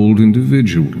cold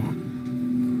individual."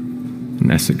 And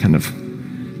Essek kind of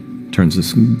turns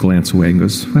this glance away and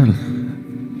goes, "Well,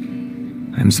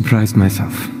 I'm surprised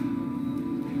myself.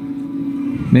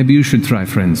 Maybe you should try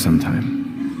friends sometime."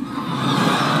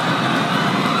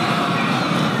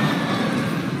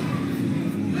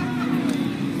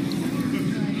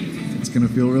 It's gonna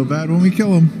feel real bad when we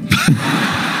kill him.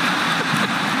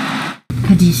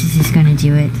 Caduceus is gonna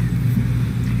do it.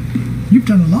 You've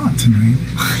done a lot tonight.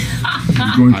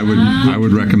 I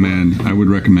would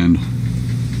recommend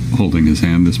holding his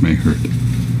hand. This may hurt.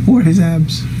 Or his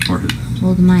abs. Or his abs.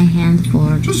 Hold my hand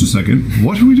for. Just a second.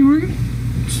 What are we doing?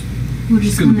 We're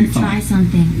just gonna try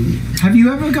something. Have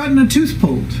you ever gotten a tooth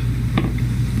pulled?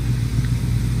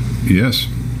 Yes.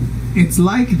 It's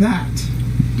like that.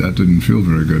 That didn't feel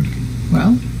very good.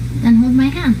 Well, then hold my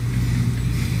hand.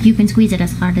 You can squeeze it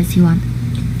as hard as you want.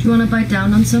 Do you want to bite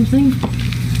down on something?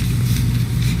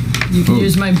 You can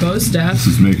use my bow staff. This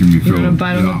is making me feel. You want to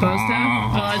bite on the bow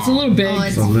staff? Oh, it's a little big.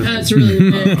 It's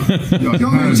really big. Do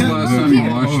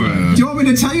you want me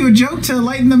to tell you a joke to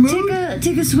lighten the mood?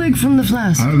 Take a swig from the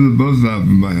flask. I have the both of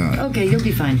in my hand. Okay, you'll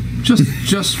be fine.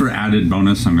 Just for added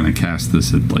bonus, I'm going to cast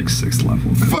this at like 6th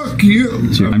level. Fuck you!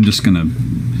 I'm just gonna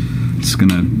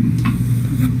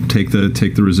take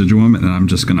the residuum and I'm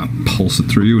just gonna pulse it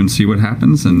through you and see what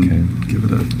happens and give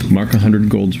it a mark 100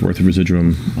 gold's worth of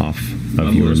residuum off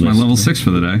of your list. My level 6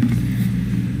 for the day.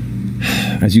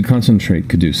 As you concentrate,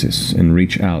 Caduceus, and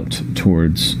reach out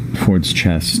towards Ford's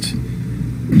chest,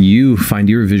 you find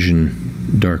your vision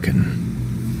darken.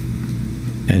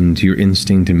 And your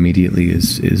instinct immediately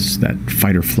is that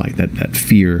fight or flight, that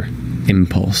fear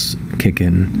impulse kick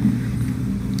in.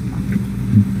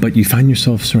 But you find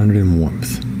yourself surrounded in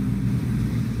warmth,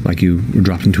 like you were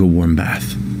dropped into a warm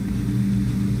bath.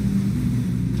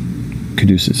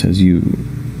 Caduceus, as you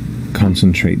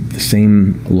concentrate, the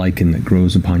same lichen that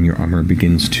grows upon your armor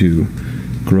begins to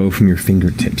grow from your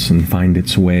fingertips and find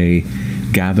its way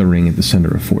gathering at the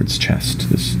center of Ford's chest.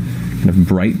 This kind of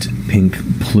bright pink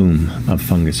plume of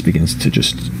fungus begins to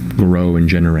just grow and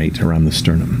generate around the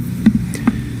sternum.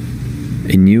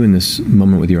 And you, in this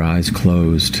moment with your eyes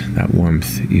closed, that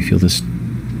warmth, you feel this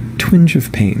twinge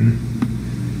of pain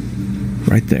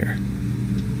right there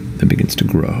that begins to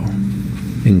grow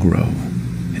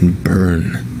and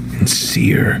burn and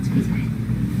sear.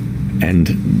 And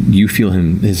you feel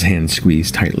his hand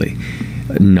squeeze tightly.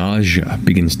 Nausea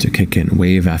begins to kick in,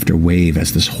 wave after wave,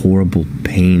 as this horrible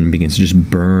pain begins to just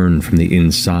burn from the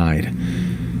inside.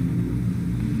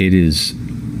 It is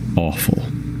awful.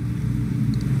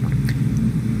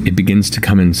 It begins to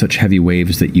come in such heavy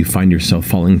waves that you find yourself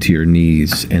falling to your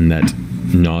knees, and that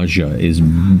nausea is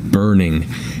burning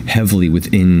heavily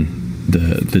within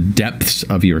the depths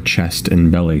of your chest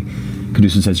and belly.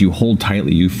 Caduceus, as you hold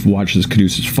tightly, you watch as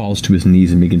Caduceus falls to his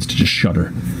knees and begins to just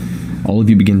shudder. All of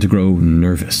you begin to grow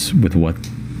nervous with what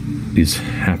is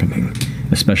happening,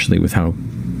 especially with how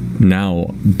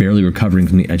now, barely recovering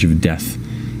from the edge of death,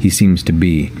 he seems to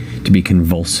be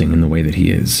convulsing in the way that he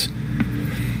is.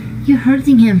 You're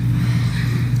hurting him.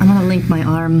 I'm gonna link my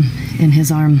arm in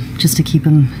his arm just to keep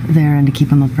him there and to keep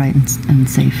him upright and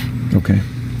safe. Okay.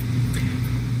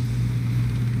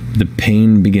 The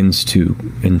pain begins to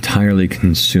entirely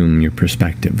consume your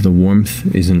perspective. The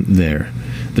warmth isn't there.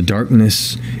 The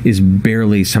darkness is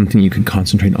barely something you could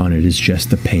concentrate on. It is just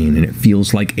the pain, and it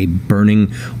feels like a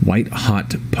burning,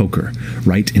 white-hot poker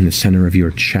right in the center of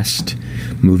your chest,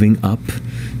 moving up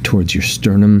towards your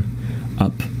sternum,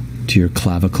 up to your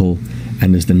clavicle,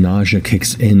 and as the nausea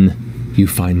kicks in, you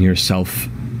find yourself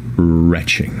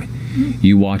retching.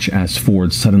 You watch as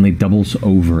Ford suddenly doubles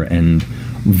over and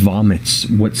vomits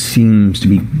what seems to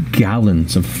be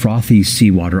gallons of frothy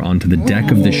seawater onto the deck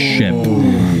of the ship.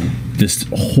 This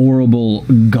horrible,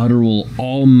 guttural,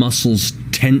 all muscles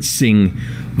tensing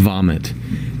vomit.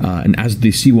 And as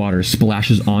the seawater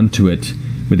splashes onto it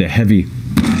with a heavy,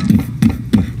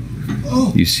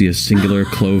 you see a singular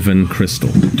cloven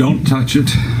crystal. Don't touch it.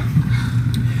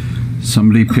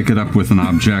 Somebody pick it up with an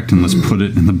object and let's put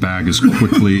it in the bag as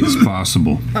quickly as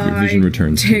possible. Your vision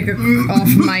returns. Take it off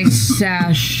my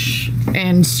sash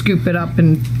and scoop it up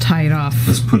and tie it off.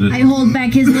 Let's put it. I hold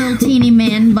back his little teeny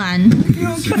man bun.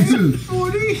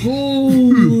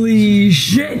 Holy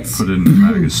shit! Put it in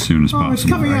the bag as soon as possible. It's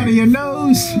coming out of your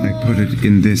nose. I put it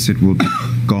in this, it will be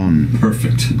gone.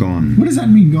 Perfect. Gone. What does that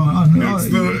mean, gone?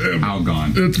 How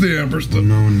gone? It's the Emperor stuff.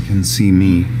 No one can see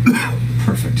me.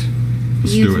 Perfect.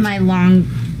 Let's Use do it. my long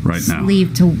right now.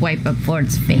 sleeve to wipe up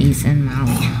Ford's face and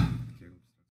mouth.